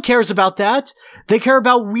 No one cares about that. They care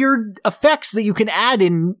about weird effects that you can add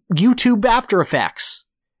in YouTube After Effects.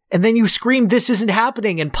 And then you scream, "This isn't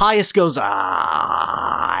happening," and Pius goes,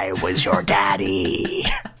 "I was your daddy."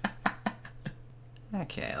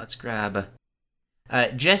 Okay, let's grab...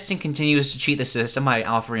 Justin continues to cheat the system by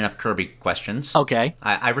offering up Kirby questions. Okay.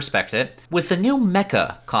 I respect it. With the new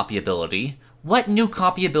Mecha copy ability, what new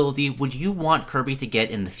copy ability would you want Kirby to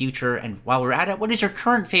get in the future? And while we're at it, what is your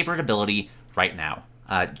current favorite ability right now?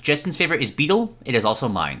 Justin's favorite is Beetle. It is also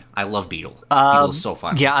mine. I love Beetle. Beetle is so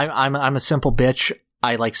fun. Yeah, I'm a simple bitch.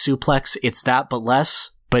 I like Suplex. It's that, but less.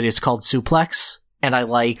 But it's called Suplex, and I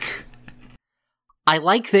like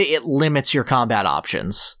that it limits your combat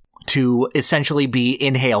options to essentially be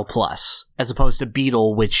Inhale Plus, as opposed to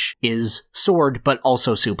Beetle, which is Sword, but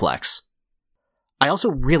also Suplex. I also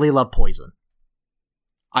really love Poison.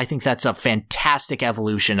 I think that's a fantastic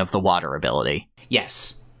evolution of the water ability.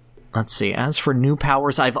 Yes. Let's see. As for new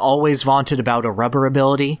powers, I've always vaunted about a rubber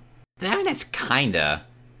ability. I mean, that's kinda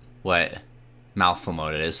what Mouthful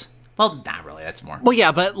Mode is. Well, not really, that's more. Well,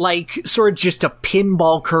 yeah, but, like, sort of just a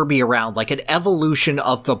pinball Kirby around, like an evolution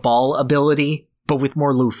of the ball ability, but with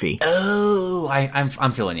more Luffy. Oh, I'm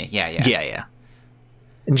feeling it. Yeah.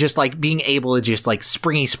 And just, like, being able to just, like,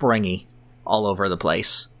 springy all over the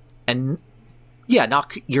place. And, yeah,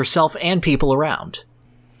 knock yourself and people around.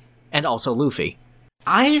 And also Luffy.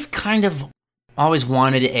 I've kind of always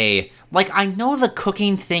wanted I know the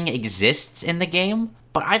cooking thing exists in the game,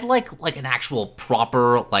 but I'd like an actual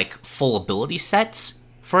proper, like, full ability set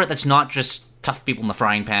for it that's not just tough people in the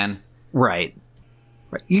frying pan. Right.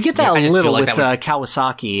 You get that a little with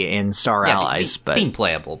Kawasaki in Star Allies, but being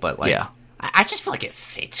playable, but, like, yeah. I just feel like it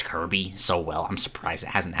fits Kirby so well. I'm surprised it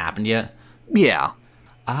hasn't happened yet. Yeah.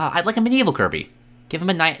 I'd like a medieval Kirby. Give him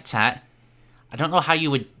a knight's hat. I don't know how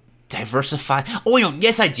you would diversify. Oh,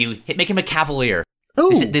 yes, I do. Make him a cavalier.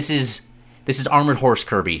 Ooh. This is Armored Horse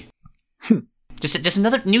Kirby. Just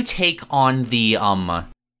another new take on the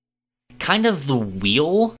kind of the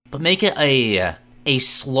wheel, but make it a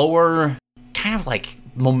slower, kind of like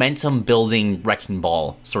momentum building wrecking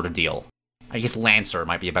ball sort of deal. I guess Lancer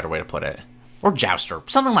might be a better way to put it, or Jouster,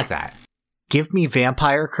 something like that. Give me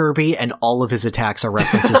Vampire Kirby, and all of his attacks are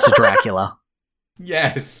references to Dracula.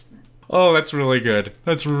 Yes. Oh, that's really good.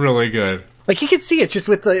 That's really good. Like, you can see it just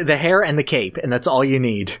with the hair and the cape, and that's all you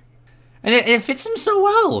need. And it fits him so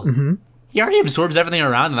well. Mm-hmm. He already absorbs everything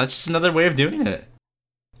around him. That's just another way of doing it.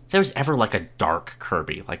 If there's ever, like, a dark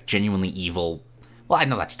Kirby, like, genuinely evil... Well, I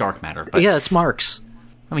know that's dark matter, but... Yeah, it's Marks.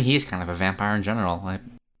 I mean, he is kind of a vampire in general.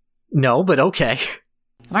 No, but okay.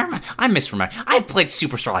 I misremember. I've played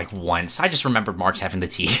Superstar, like, once. I just remembered Marks having the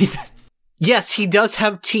teeth. Yes, he does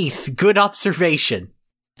have teeth. Good observation.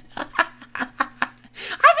 I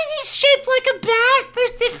mean, he's shaped like a bat.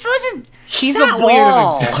 It wasn't... He's a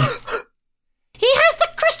ball. He has the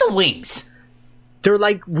crystal wings. They're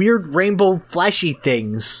like weird rainbow flashy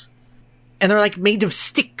things. And they're like made of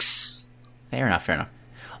sticks. Fair enough.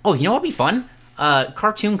 Oh, you know what'd be fun?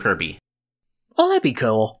 Cartoon Kirby. Oh, that'd be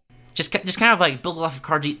cool. Just kind of like build off of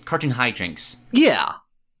cartoon hijinks. Yeah.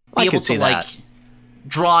 Be able to like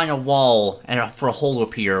draw in a wall and for a hole to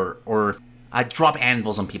appear, or drop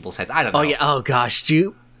anvils on people's heads. I don't know. Oh yeah. Oh gosh.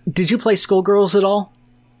 Did you play Skullgirls at all?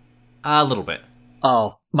 A little bit.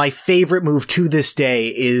 Oh, my favorite move to this day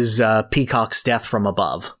is Peacock's Death from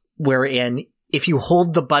Above, wherein if you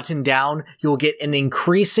hold the button down, you'll get an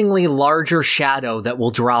increasingly larger shadow that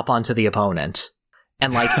will drop onto the opponent.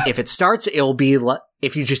 And like, if it starts, it'll be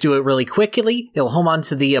if you just do it really quickly, it'll home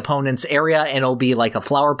onto the opponent's area and it'll be like a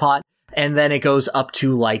flower pot. And then it goes up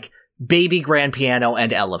to like baby grand piano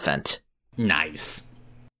and elephant. Nice.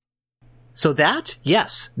 So that,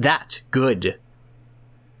 yes, that, good.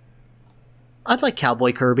 I'd like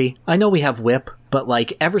Cowboy Kirby. I know we have Whip, but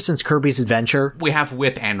like, ever since Kirby's Adventure... We have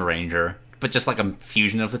Whip and Ranger, but just like a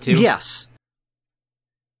fusion of the two? Yes.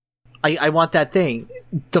 I want that thing.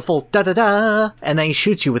 The full da-da-da, and then he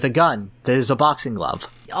shoots you with a gun that is a boxing glove.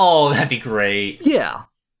 Oh, that'd be great. Yeah.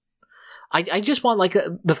 I just want, like,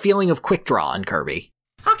 the feeling of quick draw on Kirby.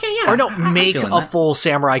 Okay, yeah. Or no, make a full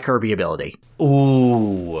Samurai Kirby ability.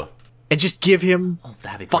 Ooh. And just give him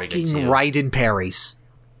that'd be fucking Raiden parries.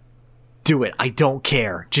 Do it. I don't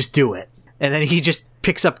care. Just do it. And then he just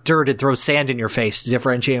picks up dirt and throws sand in your face to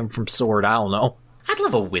differentiate him from Sword. I don't know. I'd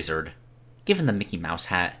love a wizard. Give him the Mickey Mouse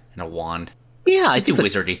hat and a wand. Yeah, I do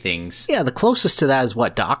wizardy things. Yeah, the closest to that is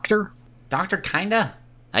what, Doctor? Doctor, kinda.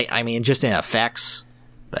 I mean, just in effects,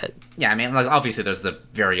 but... Yeah, I mean, like, obviously there's the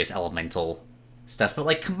various elemental stuff, but,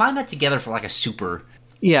 like, combine that together for, like, a super...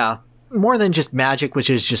 Yeah, more than just magic, which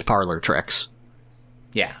is just parlor tricks.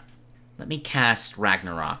 Yeah. Let me cast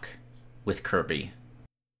Ragnarok with Kirby.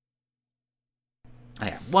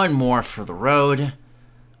 I got one more for the road.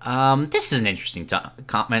 This is an interesting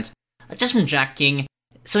comment. Just from Jack King.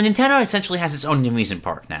 So Nintendo essentially has its own amusement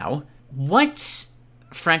park now. What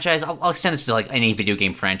franchise, I'll extend this to like any video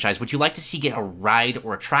game franchise, would you like to see get a ride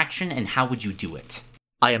or attraction, and how would you do it?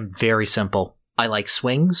 I am very simple. I like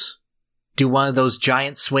swings. Do one of those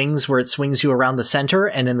giant swings where it swings you around the center,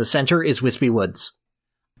 and in the center is Wispy Woods.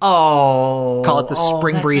 Oh. Call it the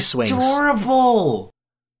Spring Breeze swings. Adorable.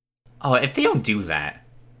 Oh, if they don't do that,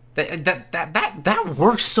 that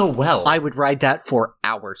works so well. I would ride that for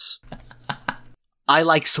hours. I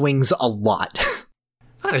like swings a lot.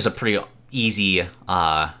 There's a pretty easy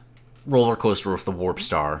roller coaster with the Warp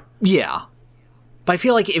Star. Yeah. But I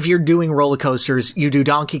feel like if you're doing roller coasters, you do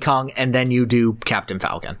Donkey Kong and then you do Captain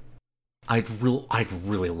Falcon. I'd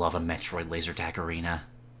really love a Metroid Laser Tag Arena.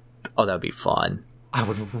 Oh, that'd be fun. I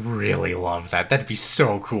would really love that. That'd be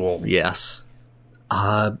so cool. Yes.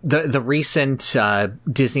 The recent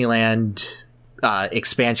Disneyland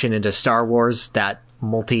expansion into Star Wars, that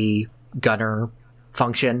multi-gunner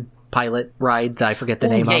function pilot ride that I forget the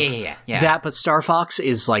name of. Yeah. That, but Star Fox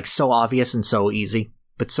is like so obvious and so easy,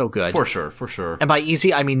 but so good. For sure. And by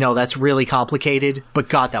easy, I mean, no, that's really complicated, but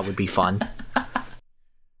God, that would be fun.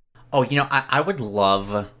 Oh, you know, I would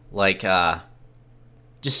love, like,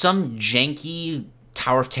 just some janky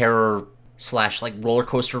Tower of Terror / like roller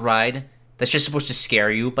coaster ride that's just supposed to scare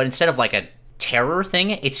you, but instead of like a terror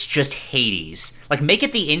thing, it's just Hades. Like, make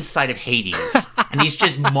it the inside of Hades, and he's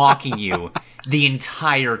just mocking you the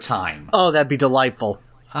entire time. Oh, that'd be delightful.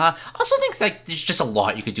 I also think, like, there's just a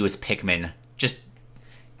lot you could do with Pikmin. Just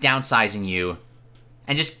downsizing you,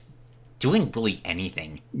 and just doing really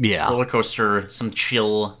anything. Yeah. Roller coaster, some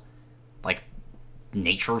chill, like,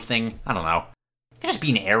 nature thing. I don't know. It could just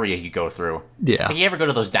be an area you go through. Yeah. If you ever go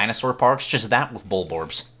to those dinosaur parks, just that with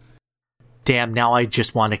Bulborbs. Damn, now I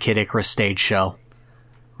just want a Kid Icarus stage show.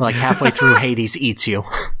 Like, halfway through, Hades eats you.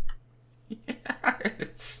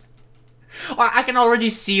 Yes. I can already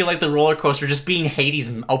see, like, the roller coaster just being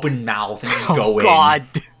Hades' open mouth and just go in. Oh, God.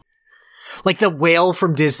 Like the whale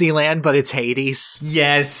from Disneyland, but it's Hades.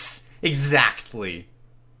 Yes, exactly.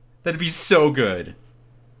 That'd be so good.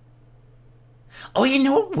 Oh, you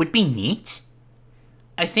know what would be neat?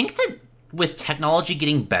 I think that with technology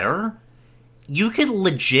getting better, you could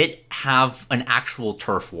legit have an actual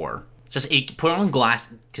turf war. Just put on glass,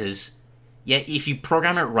 because if you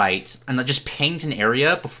program it right, and then just paint an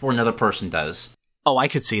area before another person does. Oh, I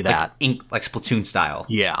could see that. Like Splatoon style.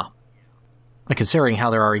 Yeah. Like, considering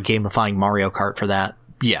how they're already gamifying Mario Kart for that,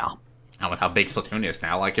 yeah. And with how big Splatoon is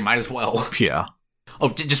now, like, it might as well. Yeah. Oh,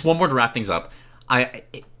 just one more to wrap things up.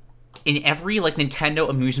 In every, like, Nintendo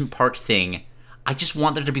amusement park thing, I just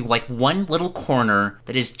want there to be, like, one little corner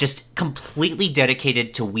that is just completely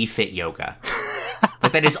dedicated to Wii Fit Yoga.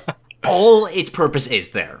 Like, that is all its purpose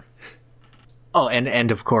is there. Oh,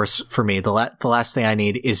 and of course, for me, the last thing I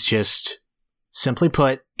need is just, simply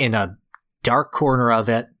put, in a dark corner of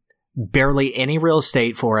it, barely any real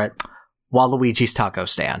estate for it, Waluigi's taco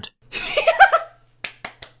stand.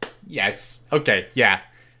 Yes. Okay, yeah.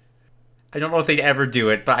 I don't know if they'd ever do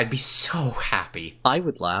it, but I'd be so happy. I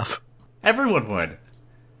would laugh. Everyone would.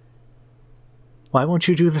 Why won't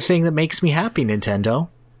you do the thing that makes me happy, Nintendo?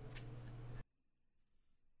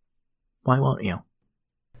 Why won't you?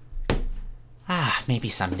 Maybe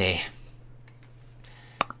someday.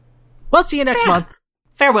 We'll see you next month.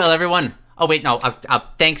 Farewell, everyone. Oh, wait, no.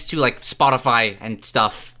 Thanks to, like, Spotify and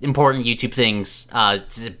stuff, important YouTube things,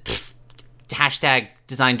 hashtag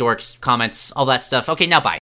Design Dorks, comments, all that stuff. Okay, now bye.